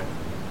smart man. Yeah.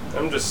 I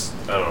don't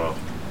know.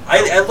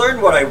 I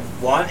learn what I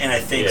want and I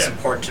think is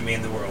important to me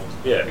in the world.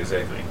 Yeah,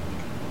 exactly.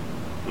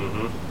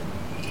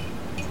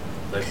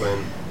 Like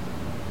when...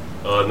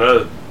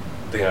 another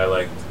thing I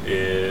liked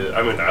is...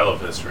 I mean, I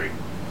love history.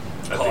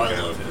 I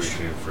love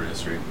history. For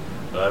history.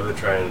 I've been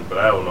trying, but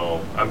I don't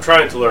know. I'm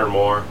trying to learn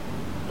more,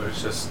 but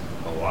it's just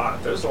a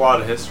lot. There's a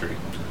lot of history.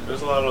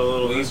 There's a lot of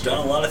little We've history.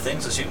 done a lot of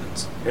things as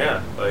humans.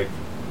 Yeah, like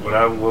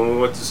when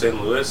we went to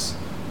St. Louis,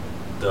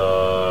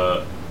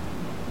 the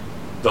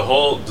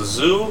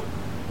zoo,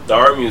 the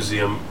art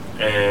museum,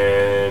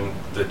 and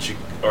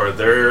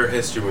their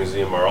history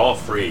museum are all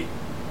free.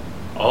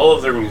 All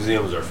of their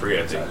museums are free,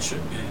 I think. That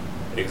should be.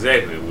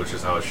 Exactly, which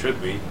is how it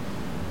should be.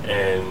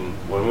 And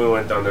when we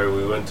went down there,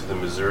 we went to the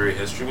Missouri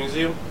History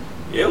Museum.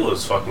 It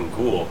was fucking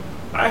cool.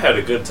 I had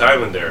a good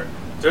time in there.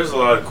 There's a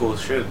lot of cool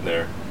shit in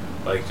there.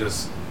 Like,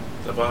 just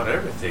about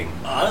everything.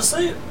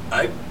 Honestly,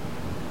 I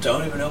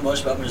don't even know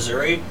much about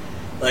Missouri.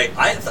 Like,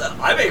 I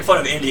make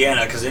fun of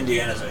Indiana because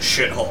Indiana's a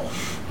shithole.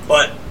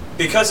 But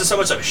because it's so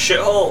much of a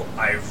shithole,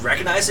 I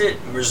recognize it.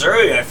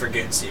 Missouri, I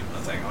forget it's even a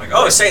thing. I'm like,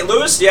 oh, St.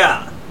 Louis?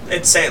 Yeah,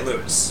 it's St.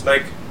 Louis.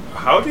 Like,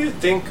 how do you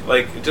think,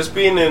 like, just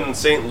being in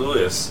St.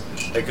 Louis,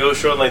 like, it was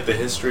showing, like, the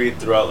history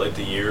throughout, like,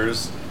 the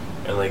years,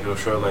 and, like, it was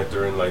showing, like,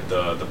 during, like,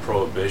 the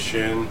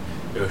Prohibition,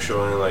 it was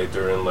showing, like,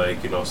 during,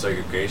 like, you know,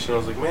 segregation. I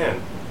was like,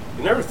 man,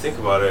 you never think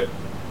about it,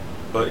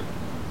 but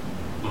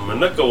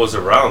Minooka was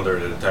around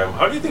during the time.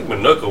 How do you think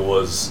Minooka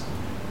was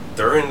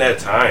during that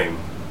time?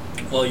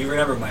 Well, you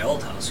remember my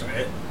old house,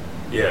 right?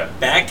 Yeah.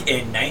 Back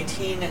in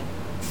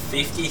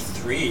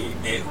 1953,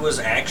 it was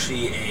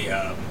actually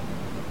a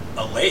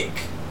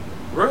lake.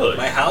 Really?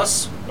 My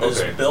house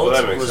was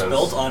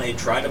built on a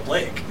dried up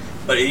lake,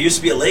 but it used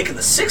to be a lake in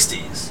the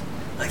 60s.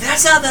 Like,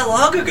 that's not that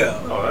long ago.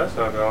 Oh, that's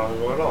not that long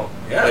ago at all.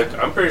 Yeah. Like,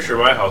 I'm pretty sure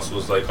my house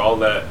was like all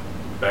that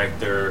back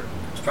there.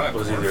 It's probably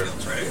was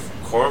cornfields, either right?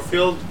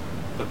 Cornfield,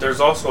 but there's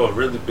also a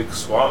really big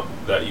swamp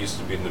that used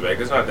to be in the back.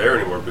 It's not there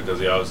anymore because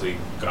they obviously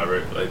got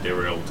rid. Like, they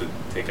were able to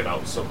take it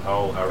out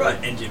somehow.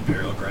 Right, Indian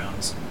burial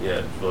grounds.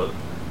 Yeah, but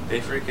they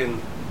freaking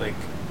like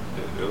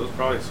it was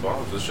probably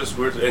swamps. It's just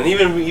weird. And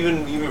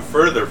even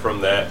further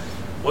from that,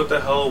 what the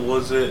hell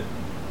was it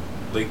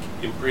like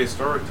in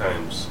prehistoric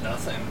times?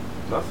 Nothing.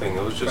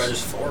 It was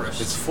just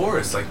forest. It's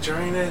forest, like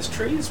giant ass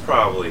trees,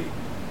 probably.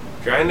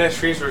 Giant ass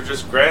trees were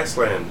just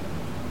grassland.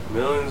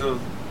 Millions of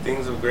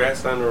things of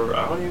grassland, or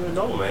I don't even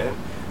know, man.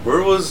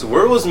 Where was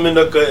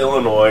Minooka,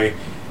 Illinois,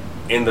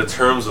 in the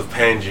terms of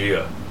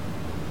Pangea?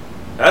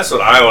 That's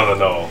what I want to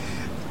know.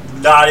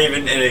 Not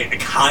even in a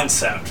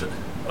concept.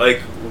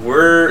 Like,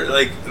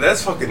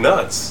 that's fucking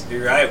nuts.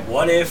 You're right.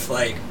 What if,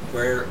 like,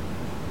 where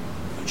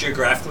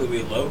geographically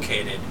we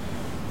located,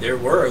 there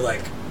were,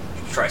 like,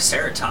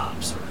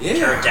 triceratops or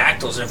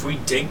pterodactyls, and if we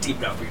dig deep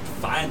enough, we can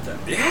find them.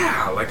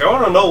 Yeah, like, I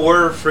want to know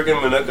where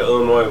freaking Minooka,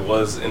 Illinois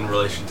was in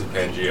relation to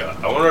Pangea.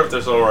 I wonder if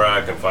there's somewhere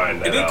I can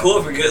find that. It'd be cool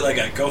if we get, like,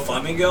 a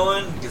GoFundMe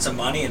going, get some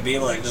money, and be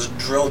able to, like, just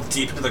drill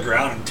deep into the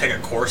ground and take a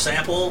core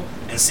sample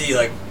and see,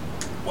 like,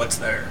 what's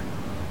there.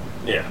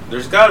 Yeah,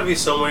 there's got to be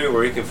some way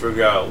where you can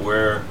figure out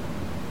where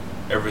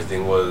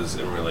everything was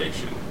in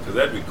relation, because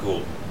that'd be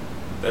cool.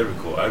 That'd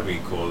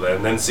be cool.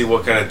 And then see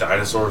what kind of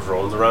dinosaurs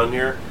roamed around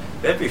here.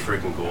 That'd be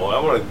freaking cool. I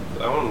want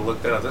to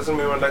look that up. That's gonna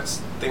be my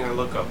next thing I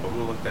look up. I'm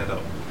gonna look that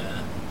up.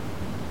 Yeah.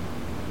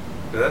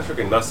 That's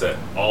freaking nuts. That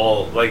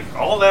all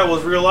that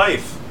was real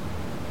life.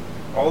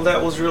 All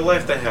that was real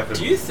life that happened.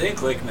 Do you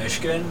think Lake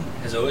Michigan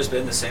has always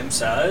been the same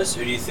size,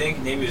 or do you think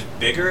maybe it was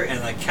bigger and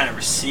like kind of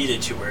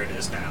receded to where it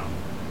is now?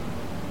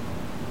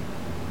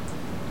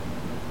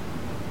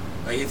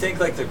 Like, you think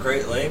like the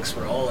Great Lakes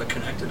were all like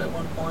connected at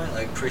one point,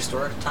 like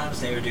prehistoric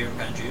times, and they were doing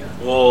Pangea?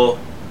 Well,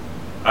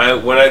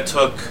 when I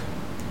took,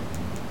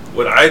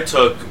 I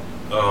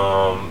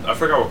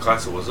forgot what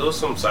class it was. It was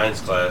some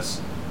science class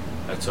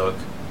I took.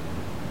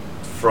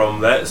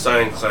 From that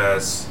science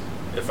class,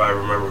 if I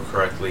remember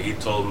correctly, he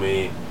told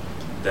me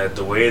that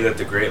the way that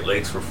the Great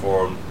Lakes were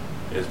formed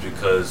is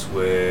because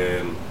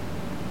when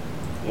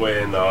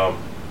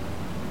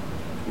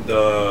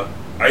the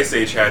Ice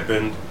Age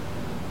happened,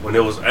 when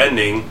it was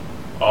ending,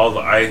 all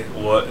the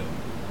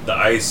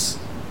ice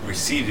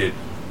receded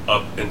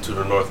up into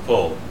the North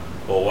Pole.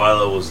 But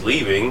while it was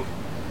leaving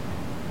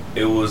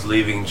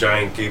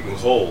giant gaping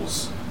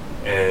holes,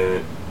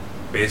 and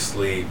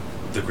basically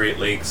the Great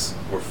Lakes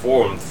were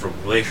formed from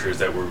glaciers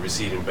that were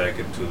receding back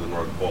into the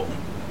North Pole.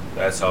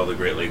 That's how the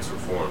Great Lakes were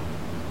formed.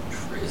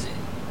 Crazy.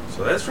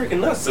 So that's freaking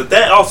nuts.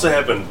 That also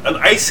happened. An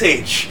ice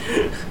age.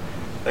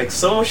 Like,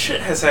 so much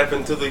shit has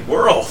happened to the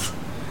world.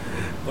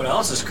 What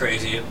else is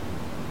crazy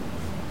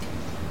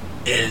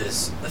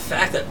is the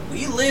fact that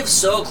we live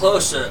so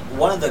close to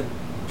one of the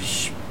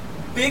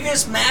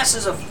biggest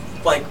masses of,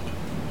 like,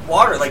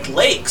 water, like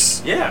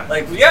lakes. Yeah.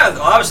 Like, yeah,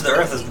 obviously the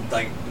Earth is,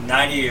 like,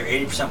 90 or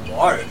 80%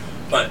 water,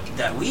 but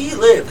that we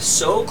live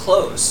so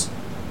close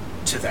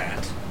to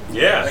that.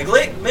 Yeah. Like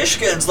Lake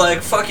Michigan's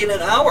like fucking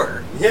an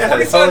hour. Yeah,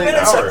 45 it's only an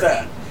minutes hour. at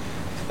that.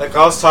 Like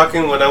I was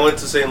talking when I went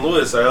to St.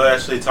 Louis, I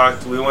actually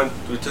talked. We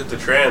took the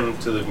tram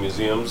to the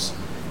museums,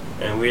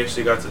 and we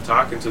actually got to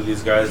talking to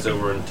these guys that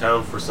were in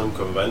town for some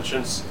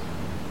conventions,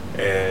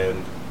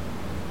 and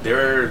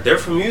they're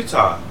from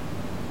Utah,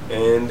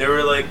 and they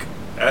were like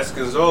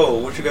asking us, "Oh,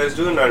 what you guys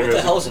doing down here?" What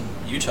the hell's in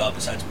Utah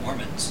besides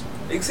Mormons?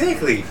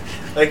 Exactly.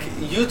 Like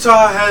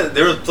Utah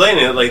they were playing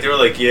it like they were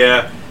like,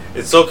 yeah,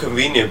 it's so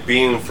convenient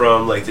being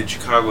from like the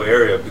Chicago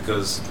area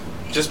because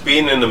just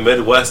being in the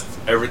Midwest,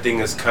 everything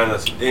is kind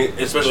of,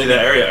 especially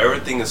that area,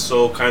 everything is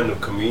so kind of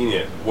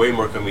convenient, way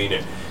more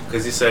convenient.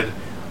 Because he said,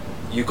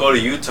 you go to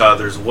Utah,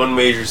 there's one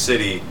major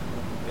city,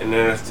 and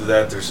then after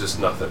that, there's just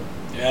nothing.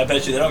 Yeah, I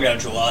bet you they don't got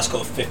a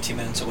Jewelosco 15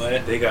 minutes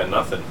away. They got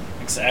nothing.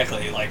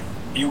 Exactly. Like,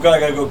 you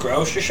gotta go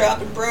grocery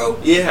shopping, bro?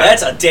 Yeah.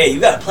 That's a day. You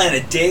gotta plan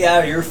a day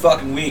out of your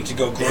fucking week to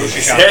go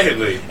grocery shopping.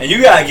 Exactly. And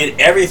you gotta get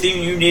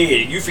everything you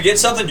need. You forget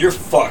something, you're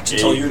fucked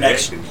until you're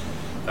next.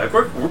 Like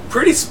we're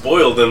pretty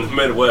spoiled in the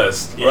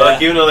Midwest. Yeah. Or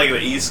like even like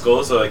the East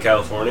Coast of like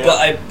California. But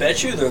I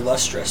bet you they're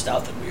less stressed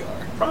out than we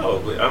are.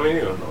 Probably. I mean,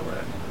 you don't know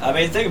that. I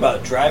mean, think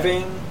about it.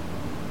 Driving,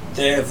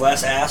 they have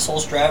less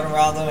assholes driving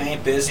around them,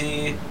 ain't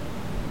busy.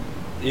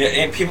 Yeah,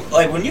 and people,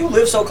 like, when you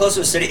live so close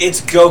to a city,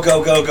 it's go,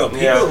 go, go, go.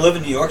 People who live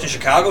in New York and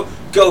Chicago,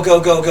 go, go,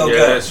 go, go, go.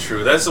 Yeah, that's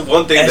true. That's the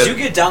one thing As you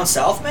get down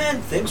south,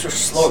 man, things are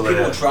slower.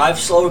 People drive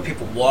slower,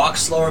 people walk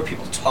slower,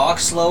 people talk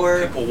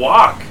slower. People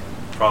walk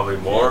probably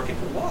more. Yeah,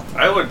 people walk.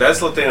 That's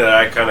the thing that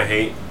I kind of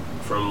hate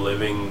from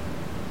living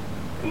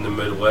in the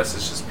Midwest.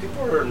 It's just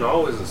people are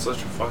always in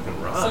such a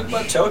fucking rush. Think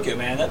about Tokyo,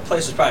 man. That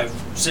place is probably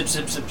zip,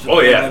 zip, zip, zip.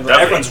 Oh, yeah, definitely.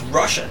 Everyone's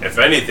rushing. If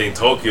anything,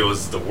 Tokyo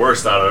is the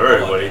worst out of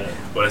everybody.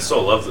 But I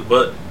still love it.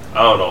 But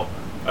I don't know.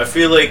 I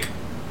feel like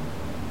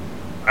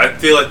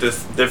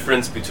the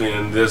difference between,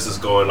 and this is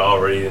going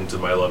already into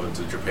my love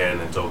into Japan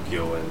and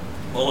Tokyo, and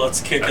well,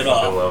 let's kick it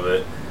off. I off. love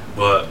it.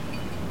 But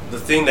the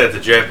thing that the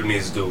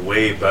Japanese do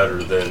way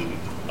better than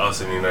us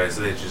in the United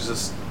States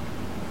is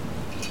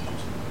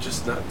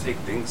just not take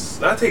things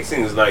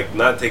like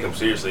not take them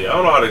seriously. I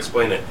don't know how to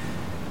explain it.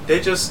 They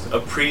just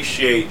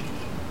appreciate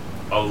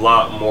a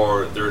lot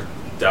more their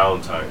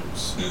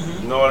downtimes.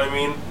 Mm-hmm. You know what I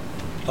mean?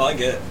 Oh, I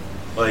get it.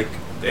 Like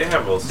they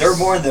have a. They're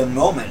more in the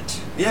moment.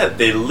 Yeah,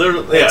 they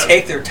literally. They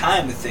take their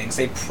time with things.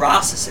 They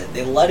process it.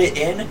 They let it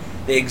in.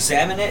 They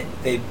examine it.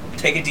 They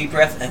take a deep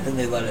breath, and then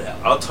they let it out.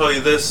 I'll tell you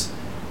this: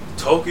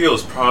 Tokyo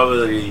is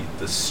probably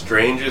the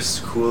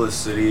strangest,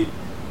 coolest city.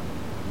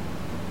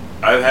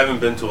 I haven't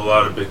been to a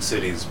lot of big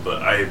cities,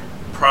 but I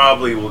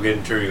probably will get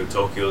into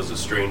Tokyo is the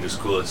strangest,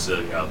 coolest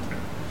city out there.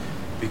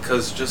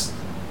 Because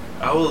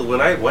when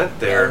I went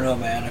there... I don't know,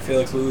 man. I feel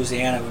like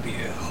Louisiana would be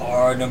a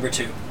hard number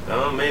 2.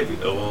 Maybe.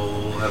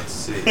 We'll have to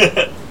see.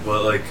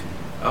 But, like,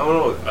 I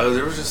don't know.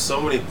 There was just so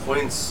many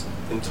points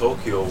in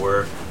Tokyo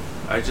where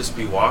I'd just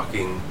be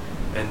walking,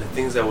 and the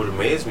things that would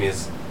amaze me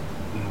is,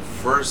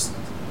 first,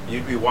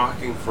 you'd be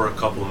walking for a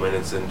couple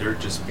minutes, and there'd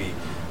just be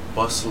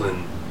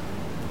bustling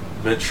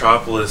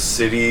metropolis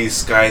city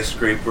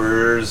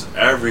skyscrapers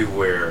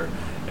everywhere,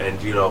 and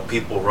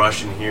people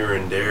rushing here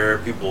and there,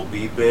 people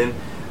beeping,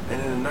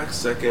 and then the next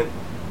second,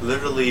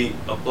 literally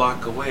a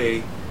block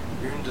away,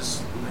 you're in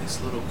this nice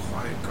little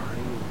quiet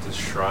garden with this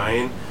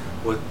shrine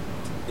with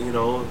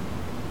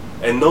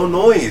and no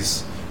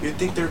noise. You'd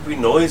think there'd be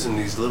noise in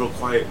these little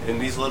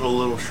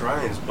little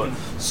shrines, but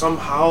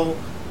somehow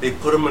they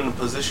put them in a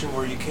position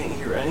where you can't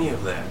hear any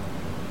of that.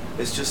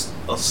 It's just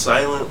a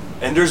silent,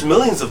 and there's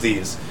millions of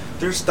these.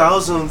 There's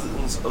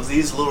thousands of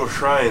these little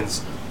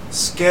shrines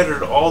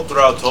scattered all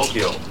throughout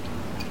Tokyo.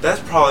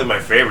 That's probably my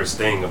favorite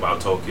thing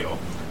about Tokyo,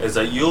 is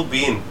that you'll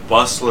be in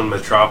bustling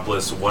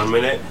metropolis one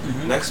minute,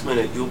 next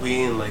minute you'll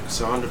be in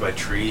surrounded by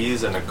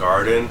trees and a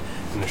garden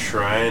and a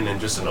shrine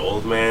and just an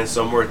old man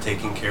somewhere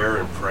taking care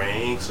and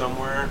praying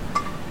somewhere.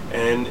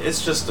 And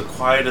it's just the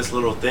quietest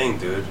little thing,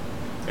 dude.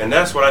 And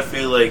that's what I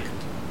feel like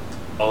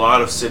a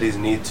lot of cities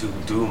need to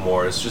do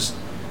more, is just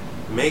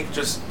make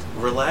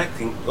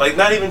relaxing,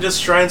 not even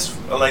just shrines,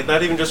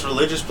 not even just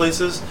religious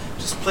places,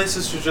 just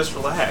places to just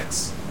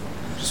relax,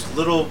 just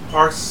little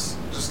parks,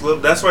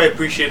 that's why I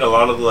appreciate a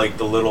lot of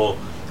the little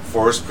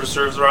forest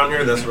preserves around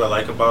here. That's what I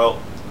like about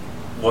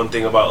one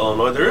thing about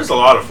Illinois. There is a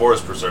lot of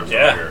forest preserves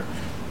around here,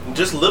 and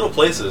just little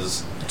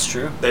places. It's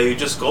true. That you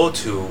just go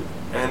to,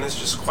 and it's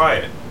just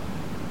quiet.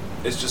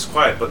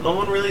 But no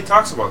one really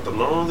talks about them.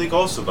 No one really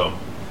goes to them.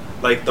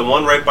 Like the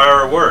one right by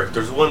our work,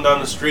 there's one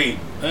down the street.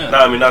 Yeah.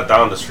 Not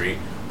down the street,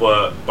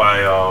 but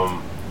by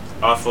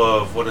off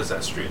of, what is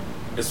that street?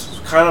 It's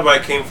kind of by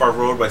Cane Farm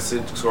Road by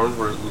St. Sorens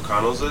where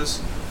Lucano's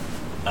is.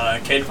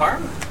 Cane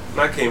Farm?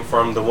 Not Cane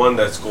Farm, the one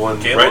that's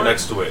going right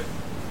next to it.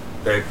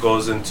 That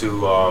goes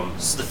into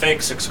It's the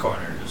fake Six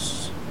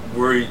Corners.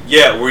 Where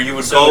you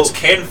would so go. It's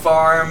Cane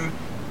Farm,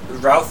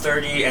 Route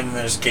 30, and then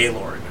there's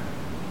Gaylord.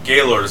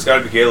 Gaylord, it's got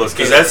to be Gaylord,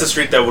 because that's the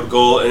street that would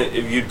go, and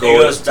if you'd go,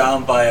 it goes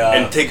down by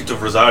and take you to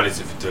Rosati's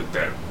if you took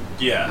that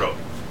road.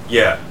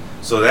 Yeah,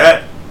 so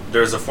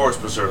there's a forest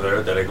preserve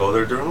there that I go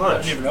there during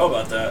lunch. I didn't even know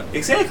about that.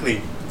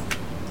 Exactly.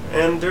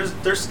 And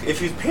there's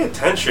if you pay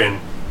attention,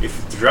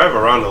 if you drive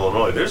around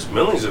Illinois, there's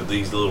millions of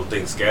these little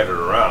things scattered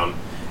around.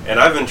 And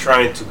I've been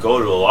trying to go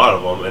to a lot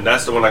of them, and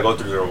that's the one I go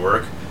through during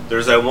work.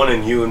 There's that one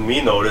in You and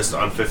Me noticed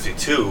on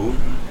 52,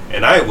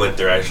 and I went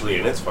there actually,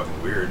 and it's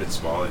fucking weird. It's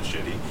small and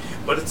shitty,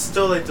 but it's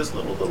still like this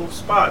little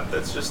spot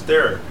that's just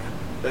there.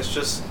 That's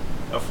just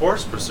a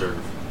forest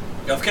preserve.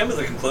 I've come to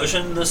the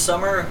conclusion this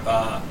summer.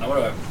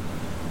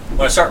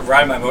 When I start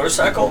riding my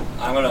motorcycle,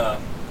 I'm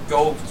gonna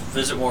go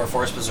visit more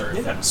forest preserve.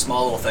 Yeah.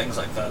 Small little things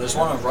like that. There's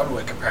one on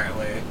Runwick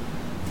apparently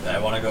that I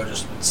want to go.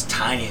 Just it's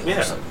tiny. It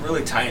looks like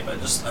really tiny, but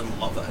I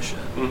love that shit.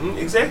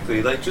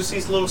 Exactly. Like just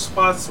these little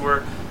spots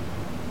where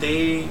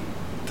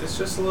it's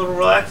just a little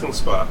relaxing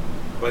spot.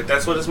 Like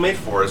that's what it's made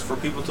for. Is for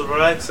people to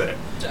relax at.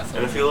 Definitely.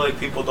 And I feel like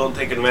people don't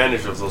take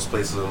advantage of those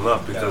places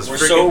enough because we're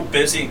so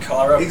busy in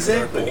Colorado with our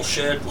Exactly.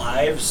 bullshit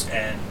lives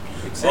and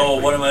Exactly. oh,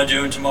 what am I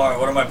doing tomorrow?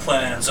 What are my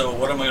plans? Oh,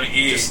 what am I gonna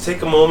eat? Just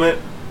take a moment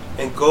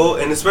and go.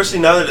 And especially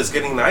now that it's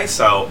getting nice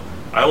out,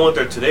 I went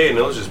there today and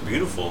it was just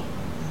beautiful.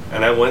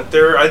 And I went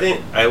there.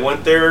 I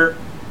went there,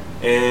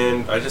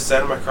 and I just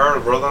sat in my car,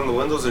 rolled down the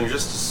windows, and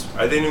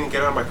I didn't even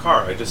get out of my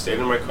car. I just stayed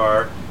in my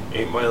car,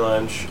 ate my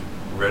lunch,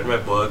 read my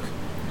book,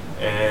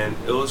 and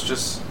it was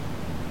just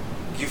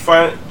you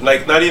find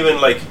like not even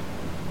like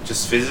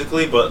just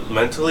physically, but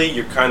mentally,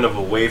 you're kind of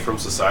away from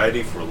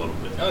society for a little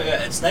bit. Oh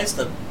yeah, it's nice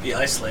to be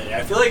isolated.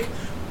 I feel like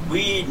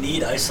we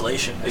need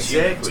isolation as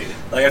Exactly.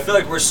 humans. Like I feel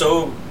like we're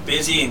so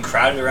busy and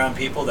crowded around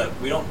people that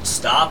we don't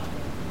stop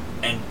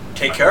and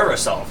take care of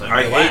ourselves and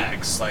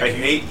relax. I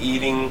hate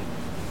eating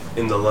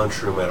in the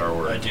lunchroom at our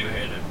work. I do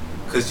hate it.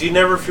 Because you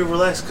never feel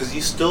relaxed. Because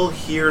you still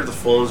hear the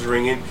phones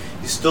ringing.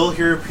 You still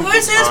hear people Who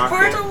is this talking.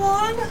 part of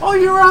one? Oh,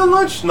 you're on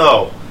lunch?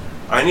 No.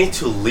 I need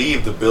to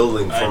leave the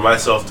building for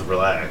myself to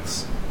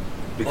relax.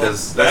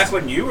 Because back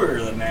when you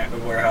were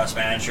the warehouse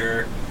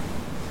manager,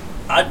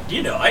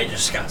 I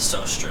just got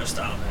so stressed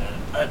out, man.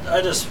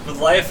 I just, with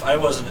life, I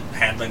wasn't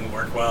handling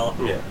work well.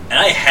 Yeah. And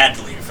I had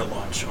to leave for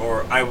lunch,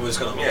 or I was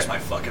going to lose my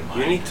fucking mind.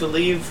 You need to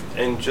leave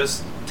and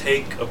just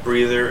take a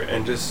breather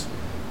and just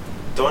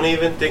don't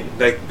even think,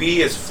 like,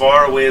 be as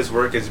far away as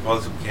work as you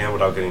possibly can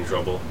without getting in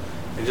trouble.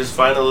 And just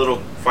find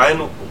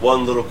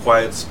one little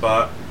quiet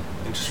spot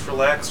and just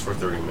relax for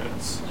 30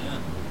 minutes. Yeah.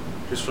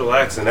 Just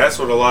relax. And that's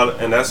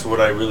what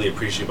I really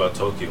appreciate about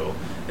Tokyo,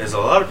 is a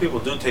lot of people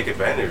do take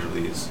advantage of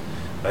these.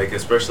 Like,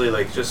 especially,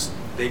 like,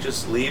 they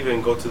just leave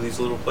and go to these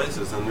little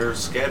places, and they're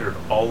scattered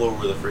all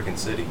over the freaking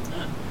city.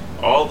 Yeah.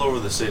 All over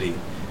the city.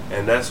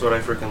 And that's what I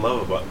freaking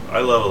love about. I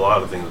love a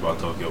lot of things about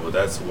Tokyo, but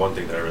that's one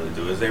thing that I really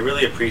do, is they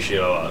really appreciate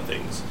a lot of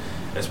things.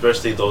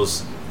 Especially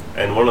those,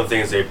 and one of the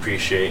things they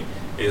appreciate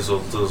is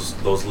those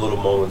little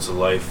moments of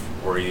life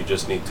where you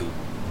just need to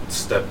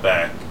step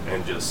back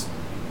and just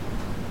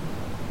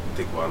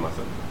think about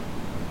nothing.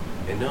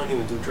 And they don't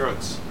even do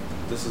drugs.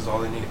 This is all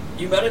they need.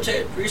 You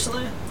meditate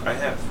recently? I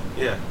have,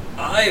 yeah.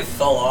 I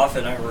fell off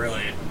and I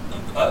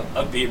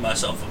beat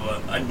myself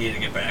up. I need to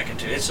get back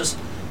into it. It's just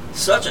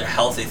such a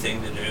healthy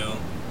thing to do.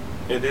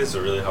 It is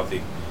a really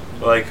healthy.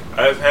 Like,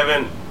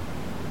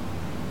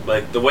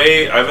 the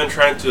way I've been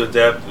trying to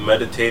adapt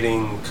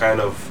meditating kind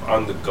of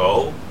on the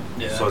go.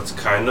 Yeah. So it's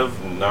kind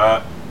of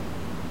not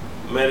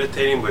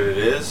meditating, but it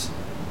is.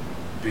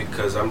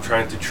 Because I'm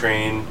trying to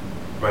train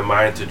my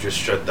mind to just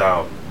shut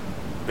down,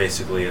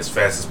 basically, as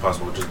fast as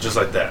possible. Just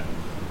like that.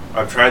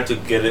 I'm trying to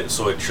get it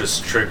so it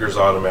just triggers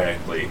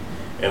automatically.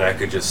 And I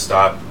could just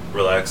stop,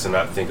 relax, and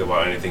not think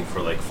about anything for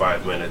like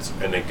 5 minutes,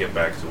 and then get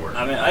back to work.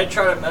 I mean, I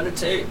try to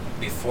meditate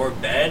before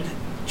bed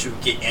to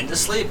get into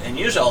sleep, and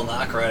usually I'll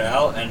knock right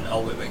out and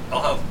I'll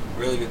have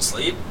really good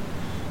sleep.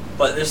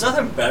 But there's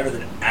nothing better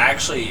than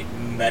actually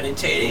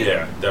meditating.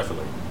 Yeah,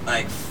 definitely.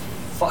 Like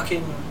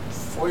fucking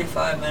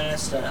 45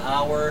 minutes to an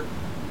hour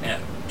in a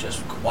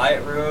just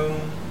quiet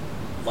room,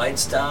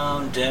 lights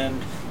down,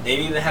 dimmed.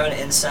 Maybe even have an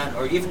incense,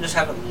 or even just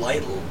have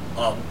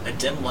a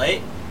dim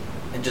light,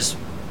 and just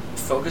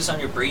focus on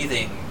your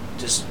breathing.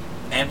 Just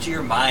empty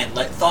your mind.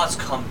 Let thoughts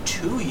come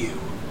to you,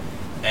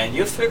 and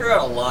you'll figure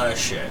out a lot of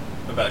shit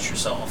about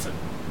yourself and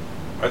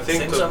I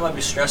think things that might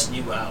be stressing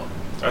you out.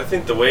 I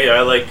think the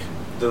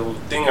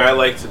thing I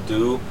like to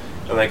do,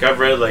 and like I've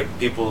read like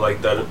people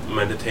like that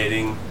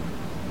meditating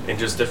in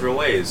just different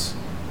ways,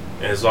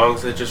 and as long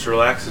as it just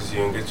relaxes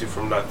you and gets you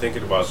from not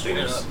thinking about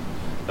things,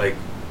 like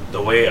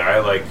the way I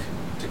like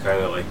to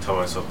kind of like tell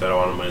myself that I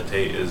want to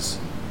meditate is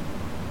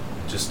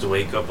just to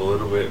wake up a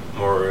little bit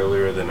more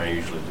earlier than I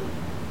usually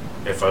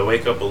do. If I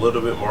wake up a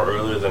little bit more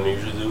earlier than I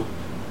usually do,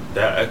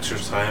 that extra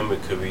time,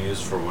 it could be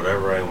used for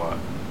whatever I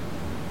want.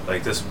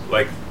 Like this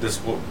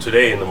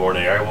today in the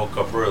morning, I woke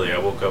up early.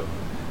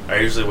 I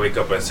usually wake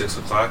up at 6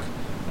 o'clock.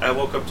 I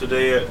woke up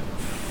today at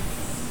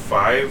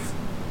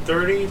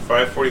 5:30,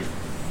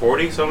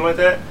 5:40, something like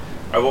that.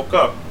 I woke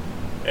up,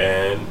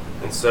 and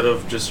instead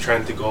of just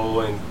trying to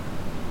go and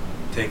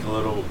take a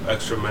little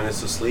extra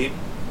minutes of sleep,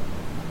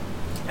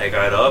 I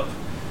got up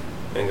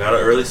and got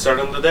an early start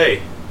on the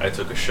day. I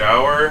took a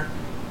shower.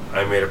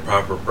 I made a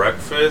proper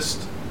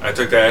breakfast. I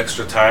took that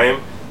extra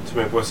time to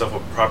make myself a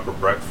proper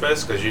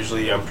breakfast, because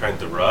usually I'm trying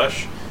to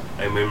rush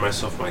I made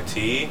myself my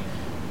tea,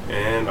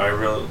 and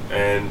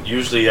and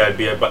usually I'd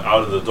be out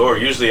of the door.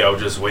 Usually I would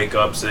just wake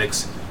up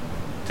 6,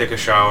 take a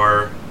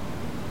shower,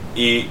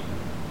 eat,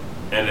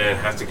 and then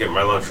have to get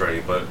my lunch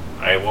ready. But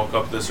I woke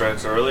up this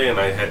extra early, and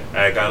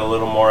I got a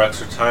little more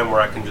extra time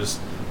where I can just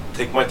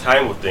take my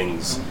time with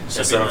things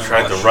instead of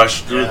trying to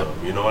rush through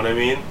them. You know what I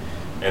mean?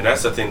 And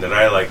that's the thing that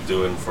I like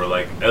doing for,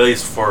 like, at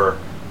least for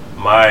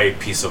my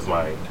peace of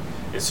mind,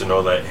 is to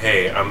know that,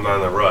 hey, I'm not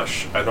in a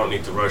rush. I don't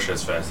need to rush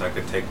as fast. I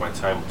could take my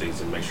time with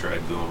things and make sure I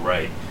do them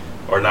right.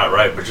 Or not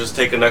right, but just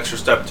take an extra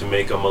step to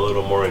make them a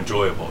little more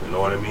enjoyable. You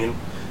know what I mean?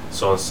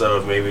 So instead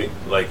of maybe,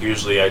 like,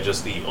 usually I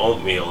just eat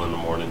oatmeal in the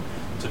morning.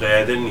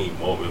 Today I didn't eat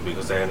oatmeal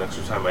because I had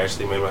extra time. I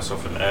actually made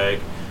myself an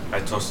egg. I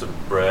toasted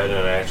bread,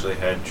 and I actually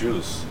had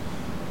juice.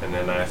 And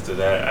then after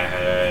that, I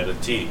had a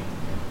tea.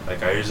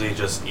 Like, I usually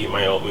just eat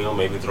my oatmeal,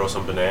 maybe throw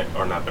some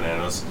not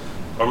bananas,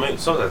 or maybe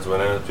sometimes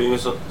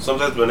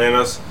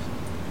bananas,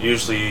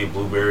 usually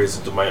blueberries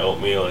into my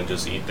oatmeal, and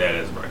just eat that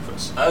as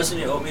breakfast. I was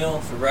eating oatmeal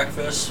for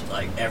breakfast,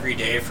 like, every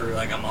day for,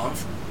 like, a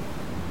month.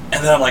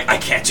 And then I'm like, I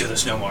can't do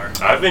this no more.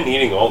 I've been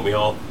eating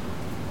oatmeal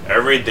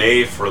every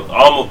day for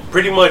almost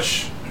pretty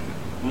much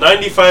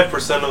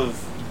 95%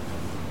 of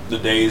the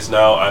days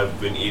now. I've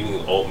been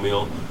eating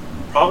oatmeal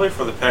probably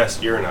for the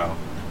past year now.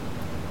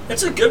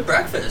 It's a good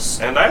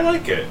breakfast. And I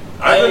like it.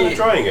 I've been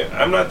enjoying it.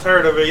 I'm not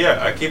tired of it yet.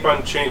 I keep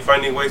on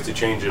finding ways to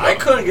change it up. I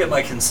couldn't get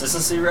my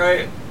consistency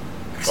right.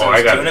 Oh,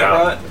 I got it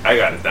down. I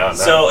got it down.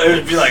 So it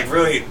would be like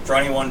really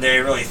runny one day,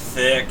 really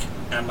thick,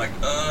 and I'm like,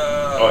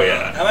 oh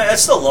yeah. I mean, I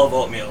still love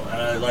oatmeal,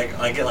 and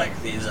I get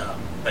like these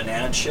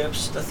banana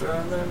chips to throw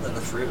in there that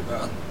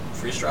are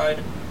freeze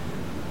dried.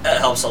 That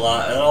helps a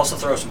lot, and I also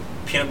throw some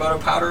peanut butter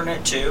powder in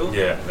it too.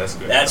 Yeah, that's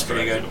good. That's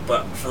pretty good.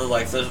 But for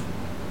like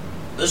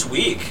this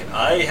week,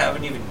 I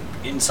haven't even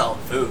eaten solid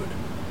food.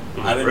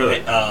 I've been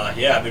really?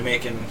 I've been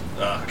making.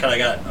 I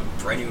got a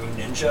brand new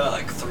Ninja,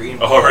 like 3 in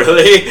 1. Oh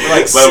really? For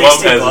like My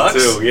mom has $60.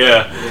 it too.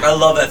 Yeah. I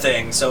love that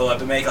thing. So I've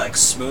been making like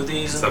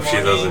smoothies in the morning.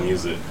 She doesn't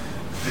use it.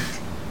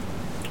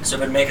 So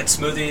I've been making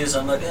smoothies.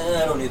 I'm like,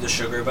 I don't need the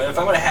sugar, but if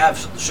I'm gonna have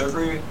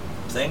sugary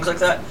things like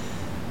that,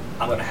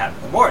 I'm gonna have it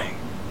in the morning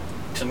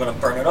because I'm gonna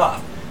burn it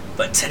off.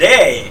 But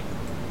today,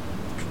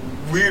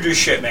 weird as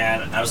shit,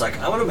 man. I was like,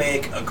 I'm gonna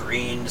make a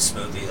green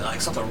smoothie, like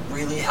something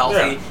really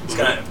healthy. Yeah. It's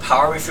gonna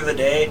empower me for the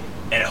day,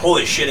 and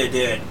holy shit, it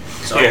did.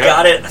 So I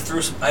got it. I threw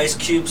some ice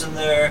cubes in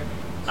there.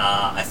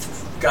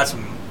 Got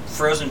some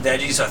frozen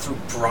veggies. So I threw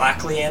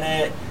broccoli in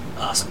it,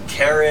 some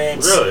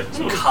carrots,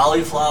 some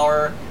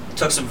cauliflower.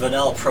 Took some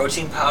vanilla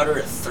protein powder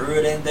and threw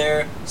it in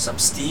there. Some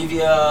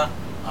stevia.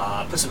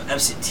 Put some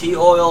MCT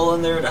oil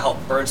in there to help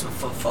burn some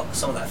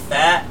of that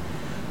fat.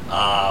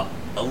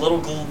 A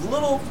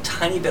little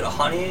tiny bit of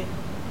honey.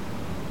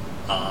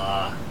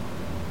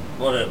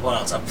 What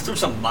else? I threw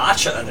some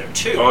matcha in there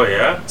too. Oh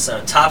yeah.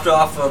 So topped it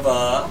off of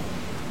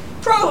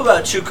probably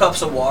about 2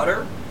 cups of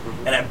water,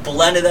 and I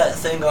blended that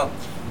thing up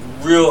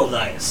real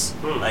nice,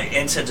 like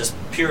into just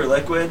pure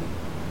liquid.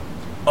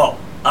 Oh,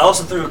 I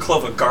also threw a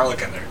clove of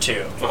garlic in there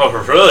too. Oh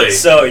really?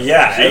 So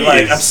yeah, and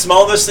like Jeez. I'm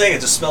smelling this thing,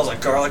 it just smells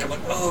like garlic. I'm like,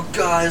 oh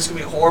god, this is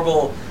gonna be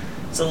horrible.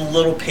 It's a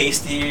little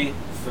pasty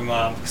from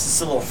because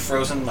it's a little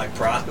frozen like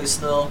broccoli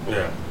still.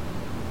 Yeah.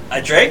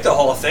 I drank the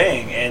whole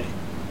thing, and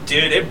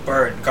dude, it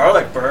burned.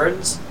 Garlic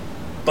burns,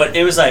 but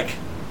it was like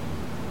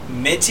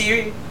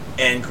minty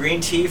and green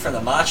tea from the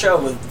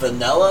matcha with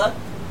vanilla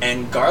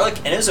and garlic,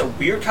 and it was a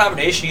weird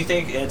combination. You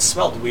think it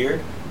smelled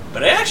weird,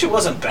 but it actually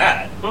wasn't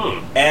bad.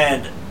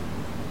 And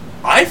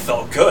I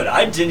felt good.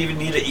 I didn't even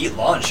need to eat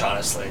lunch,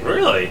 honestly.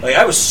 Really? Like,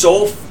 I was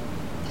so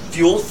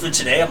fueled for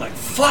today. I'm like,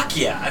 fuck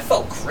yeah, I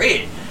felt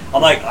great.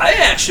 I'm like, I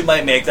actually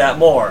might make that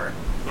more.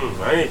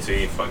 I need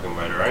to eat fucking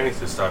better. I need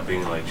to stop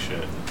being like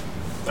shit.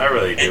 I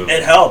really do.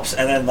 It helps.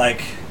 And then,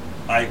 like,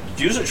 I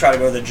usually try to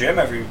go to the gym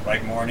every,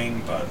 like,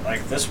 morning, but,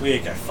 like, this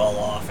week I fell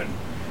off, and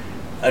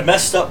I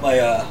messed up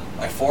my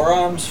my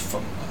forearms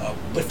from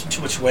lifting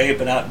too much weight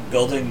but not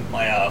building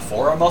my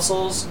forearm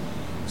muscles.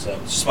 So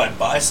it's just my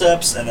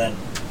biceps, and then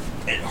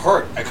it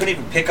hurt. I couldn't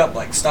even pick up,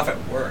 like, stuff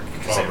at work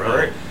because it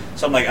hurt.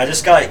 So I'm like, I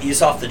just gotta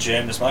ease off the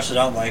gym as much as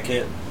I don't like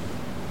it.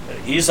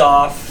 Ease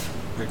off,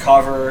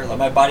 recover, let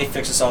my body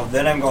fix itself.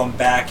 Then I'm going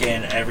back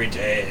in every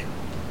day.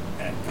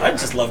 And I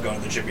just love going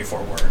to the gym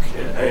before work.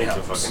 Yeah, I need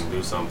to fucking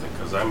do something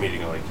because I'm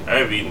eating like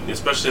I've eaten,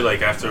 especially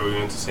like after we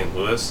went to St.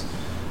 Louis.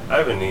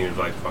 I've been eating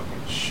like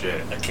fucking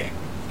shit. I can't.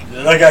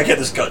 I gotta get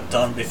this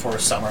done before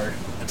summer.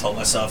 I told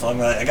myself I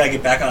gotta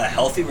get back on a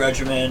healthy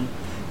regimen,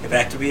 get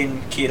back to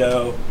being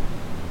keto,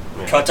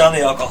 cut down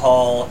the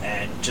alcohol,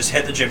 and just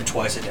hit the gym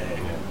twice a day.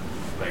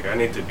 Yeah. Like I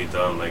need to be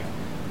done. Like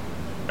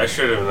I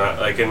should have not.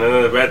 Like, and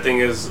then the bad thing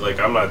is, like,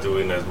 I'm not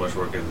doing as much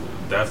work as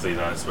definitely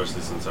not,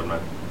 especially since I'm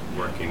not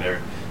working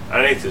there.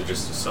 I need to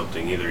just do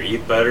something, either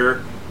eat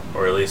better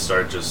or at least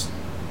start just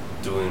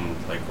doing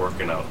like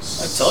working out.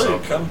 I told you,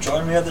 come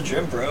join me at the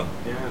gym, bro.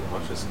 Yeah,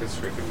 watch this gets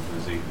freaking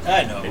busy.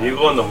 I know. And you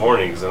go in the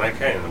mornings, and I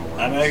can't in the mornings.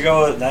 I'm gonna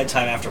go at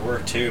nighttime after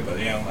work too, but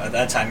you know, at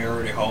that time you're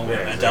already home. Yeah,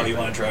 and I doubt you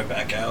want to drive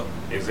back out.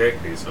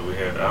 Exactly. So we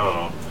had, I don't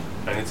know,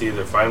 I need to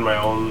either find my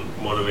own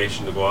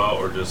motivation to go out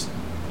or just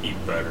eat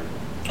better.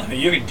 I mean,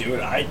 you can do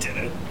it. I did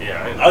it.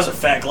 Yeah, I know. I was a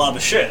fat glob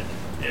of shit.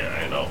 Yeah,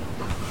 I know.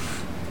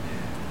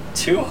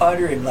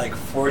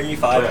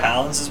 245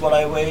 pounds is what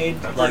I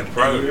weighed I'm like pretty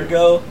proud a of year you.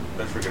 ago.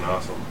 That's freaking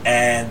awesome.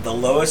 And the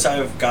lowest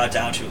I've got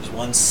down to was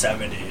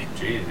 170.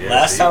 Jeez, yeah.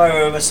 Last time I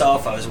weighed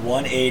myself, I was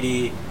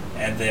 180,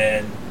 and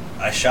then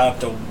I shot up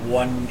to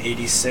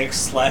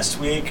 186 last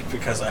week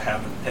because I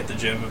haven't hit the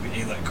gym and been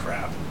eating like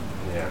crap.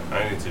 Yeah,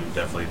 I need to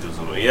definitely do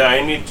something. Yeah,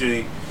 I need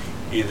to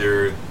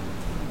either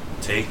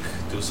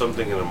do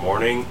something in the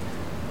morning,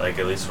 like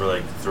at least for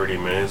like 30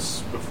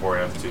 minutes before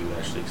I have to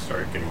actually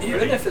start getting ready.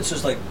 Even if it's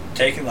just like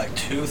taking like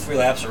 2-3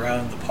 laps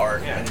around the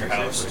park in your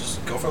house, exactly.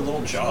 just go for a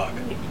little jog.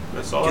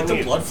 That's all I Get need.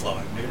 the blood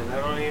flowing, dude. And I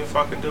don't even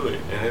fucking do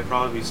it, and it'd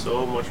probably be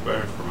so much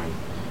better for me.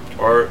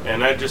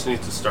 And I just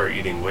need to start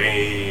eating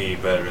way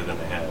better than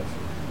I have.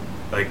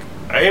 Like,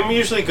 I am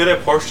usually good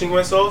at portioning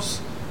myself.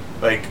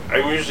 Like,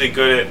 I'm usually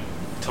good at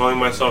telling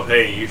myself,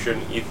 hey, you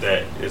shouldn't eat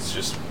that. It's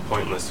just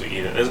pointless to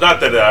eat it. It's not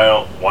that I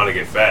don't want to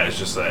get fat. It's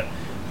just that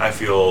I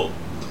feel...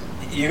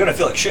 You're going to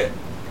feel like shit.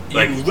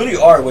 Like, you literally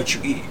are what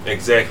you eat.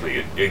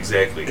 Exactly.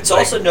 It's like,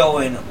 also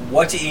knowing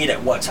what to eat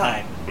at what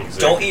time.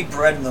 Exactly. Don't eat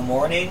bread in the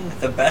morning.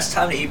 The best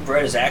time to eat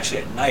bread is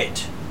actually at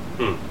night.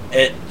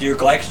 Your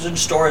glycogen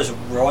stores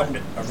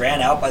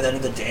ran out by the end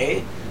of the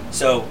day.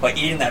 So by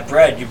eating that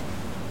bread, you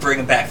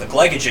bring back the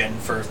glycogen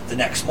for the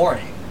next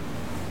morning.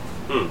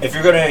 If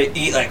you're going to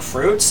eat like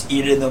fruits,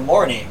 eat it in the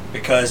morning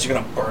because you're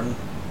going to burn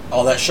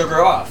all that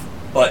sugar off.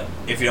 But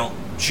if you don't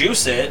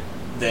juice it,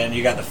 then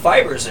you got the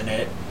fibers in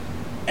it,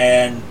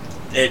 and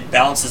it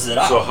balances it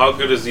out. So how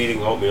good is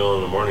eating oatmeal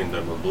in the morning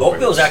then with blueberries?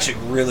 Oatmeal is actually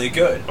really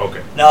good.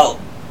 Okay. Now,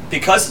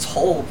 because it's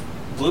whole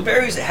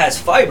blueberries, it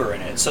has fiber in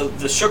it, so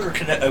the sugar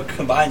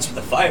combines with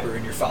the fiber,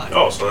 and you're fine.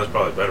 Oh, so that's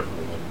probably better for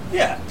me then.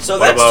 Yeah, so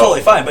that's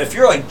totally fine. But if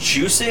you're like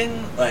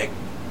juicing like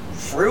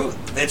fruit,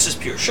 it's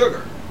just pure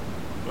sugar.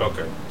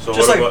 Okay. So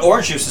Just what like about,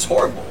 orange juice is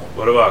horrible.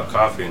 What about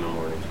coffee in the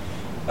morning?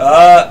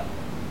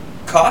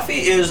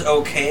 Coffee is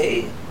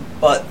okay,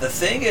 but the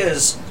thing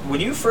is,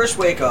 when you first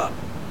wake up,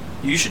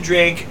 you should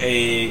drink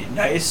a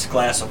nice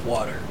glass of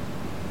water.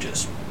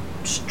 Just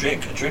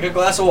drink a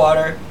glass of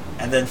water,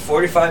 and then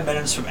 45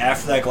 minutes from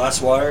after that glass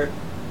of water,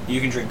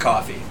 you can drink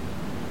coffee.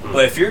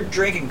 But if you're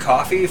drinking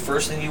coffee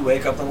first thing you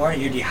wake up in the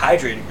morning, you're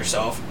dehydrating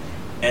yourself,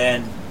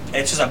 and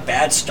it's just a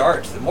bad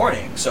start to the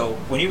morning. So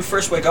when you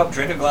first wake up,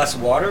 drink a glass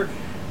of water,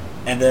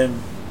 and then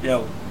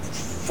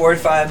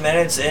 45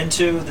 minutes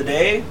into the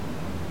day,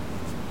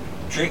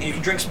 you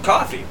can drink some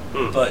coffee.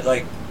 But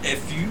like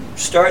if you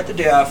start the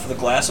day off with a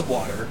glass of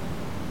water,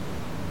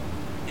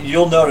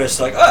 you'll notice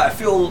like, I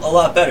feel a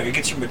lot better. It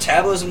gets your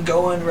metabolism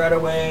going right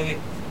away.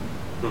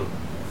 I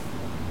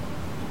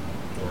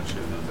should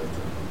do that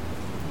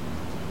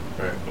then.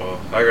 Alright, well,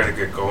 I gotta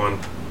get going.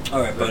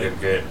 Alright, buddy. I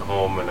gotta get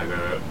home and I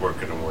gotta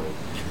work in the morning.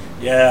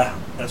 Yeah,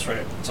 that's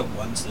right. It's a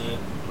Wednesday.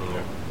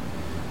 Yeah.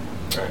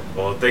 Alright,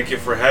 well, thank you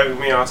for having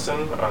me,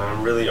 Austin.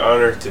 I'm really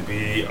honored to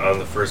be on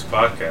the first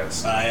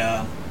podcast.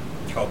 I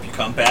hope you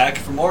come back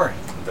for more.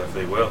 I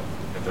definitely will.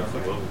 I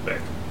definitely will be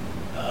back.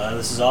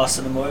 This is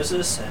Austin and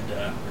Moises,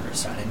 and we're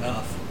signing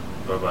off.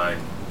 Bye-bye.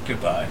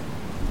 Goodbye.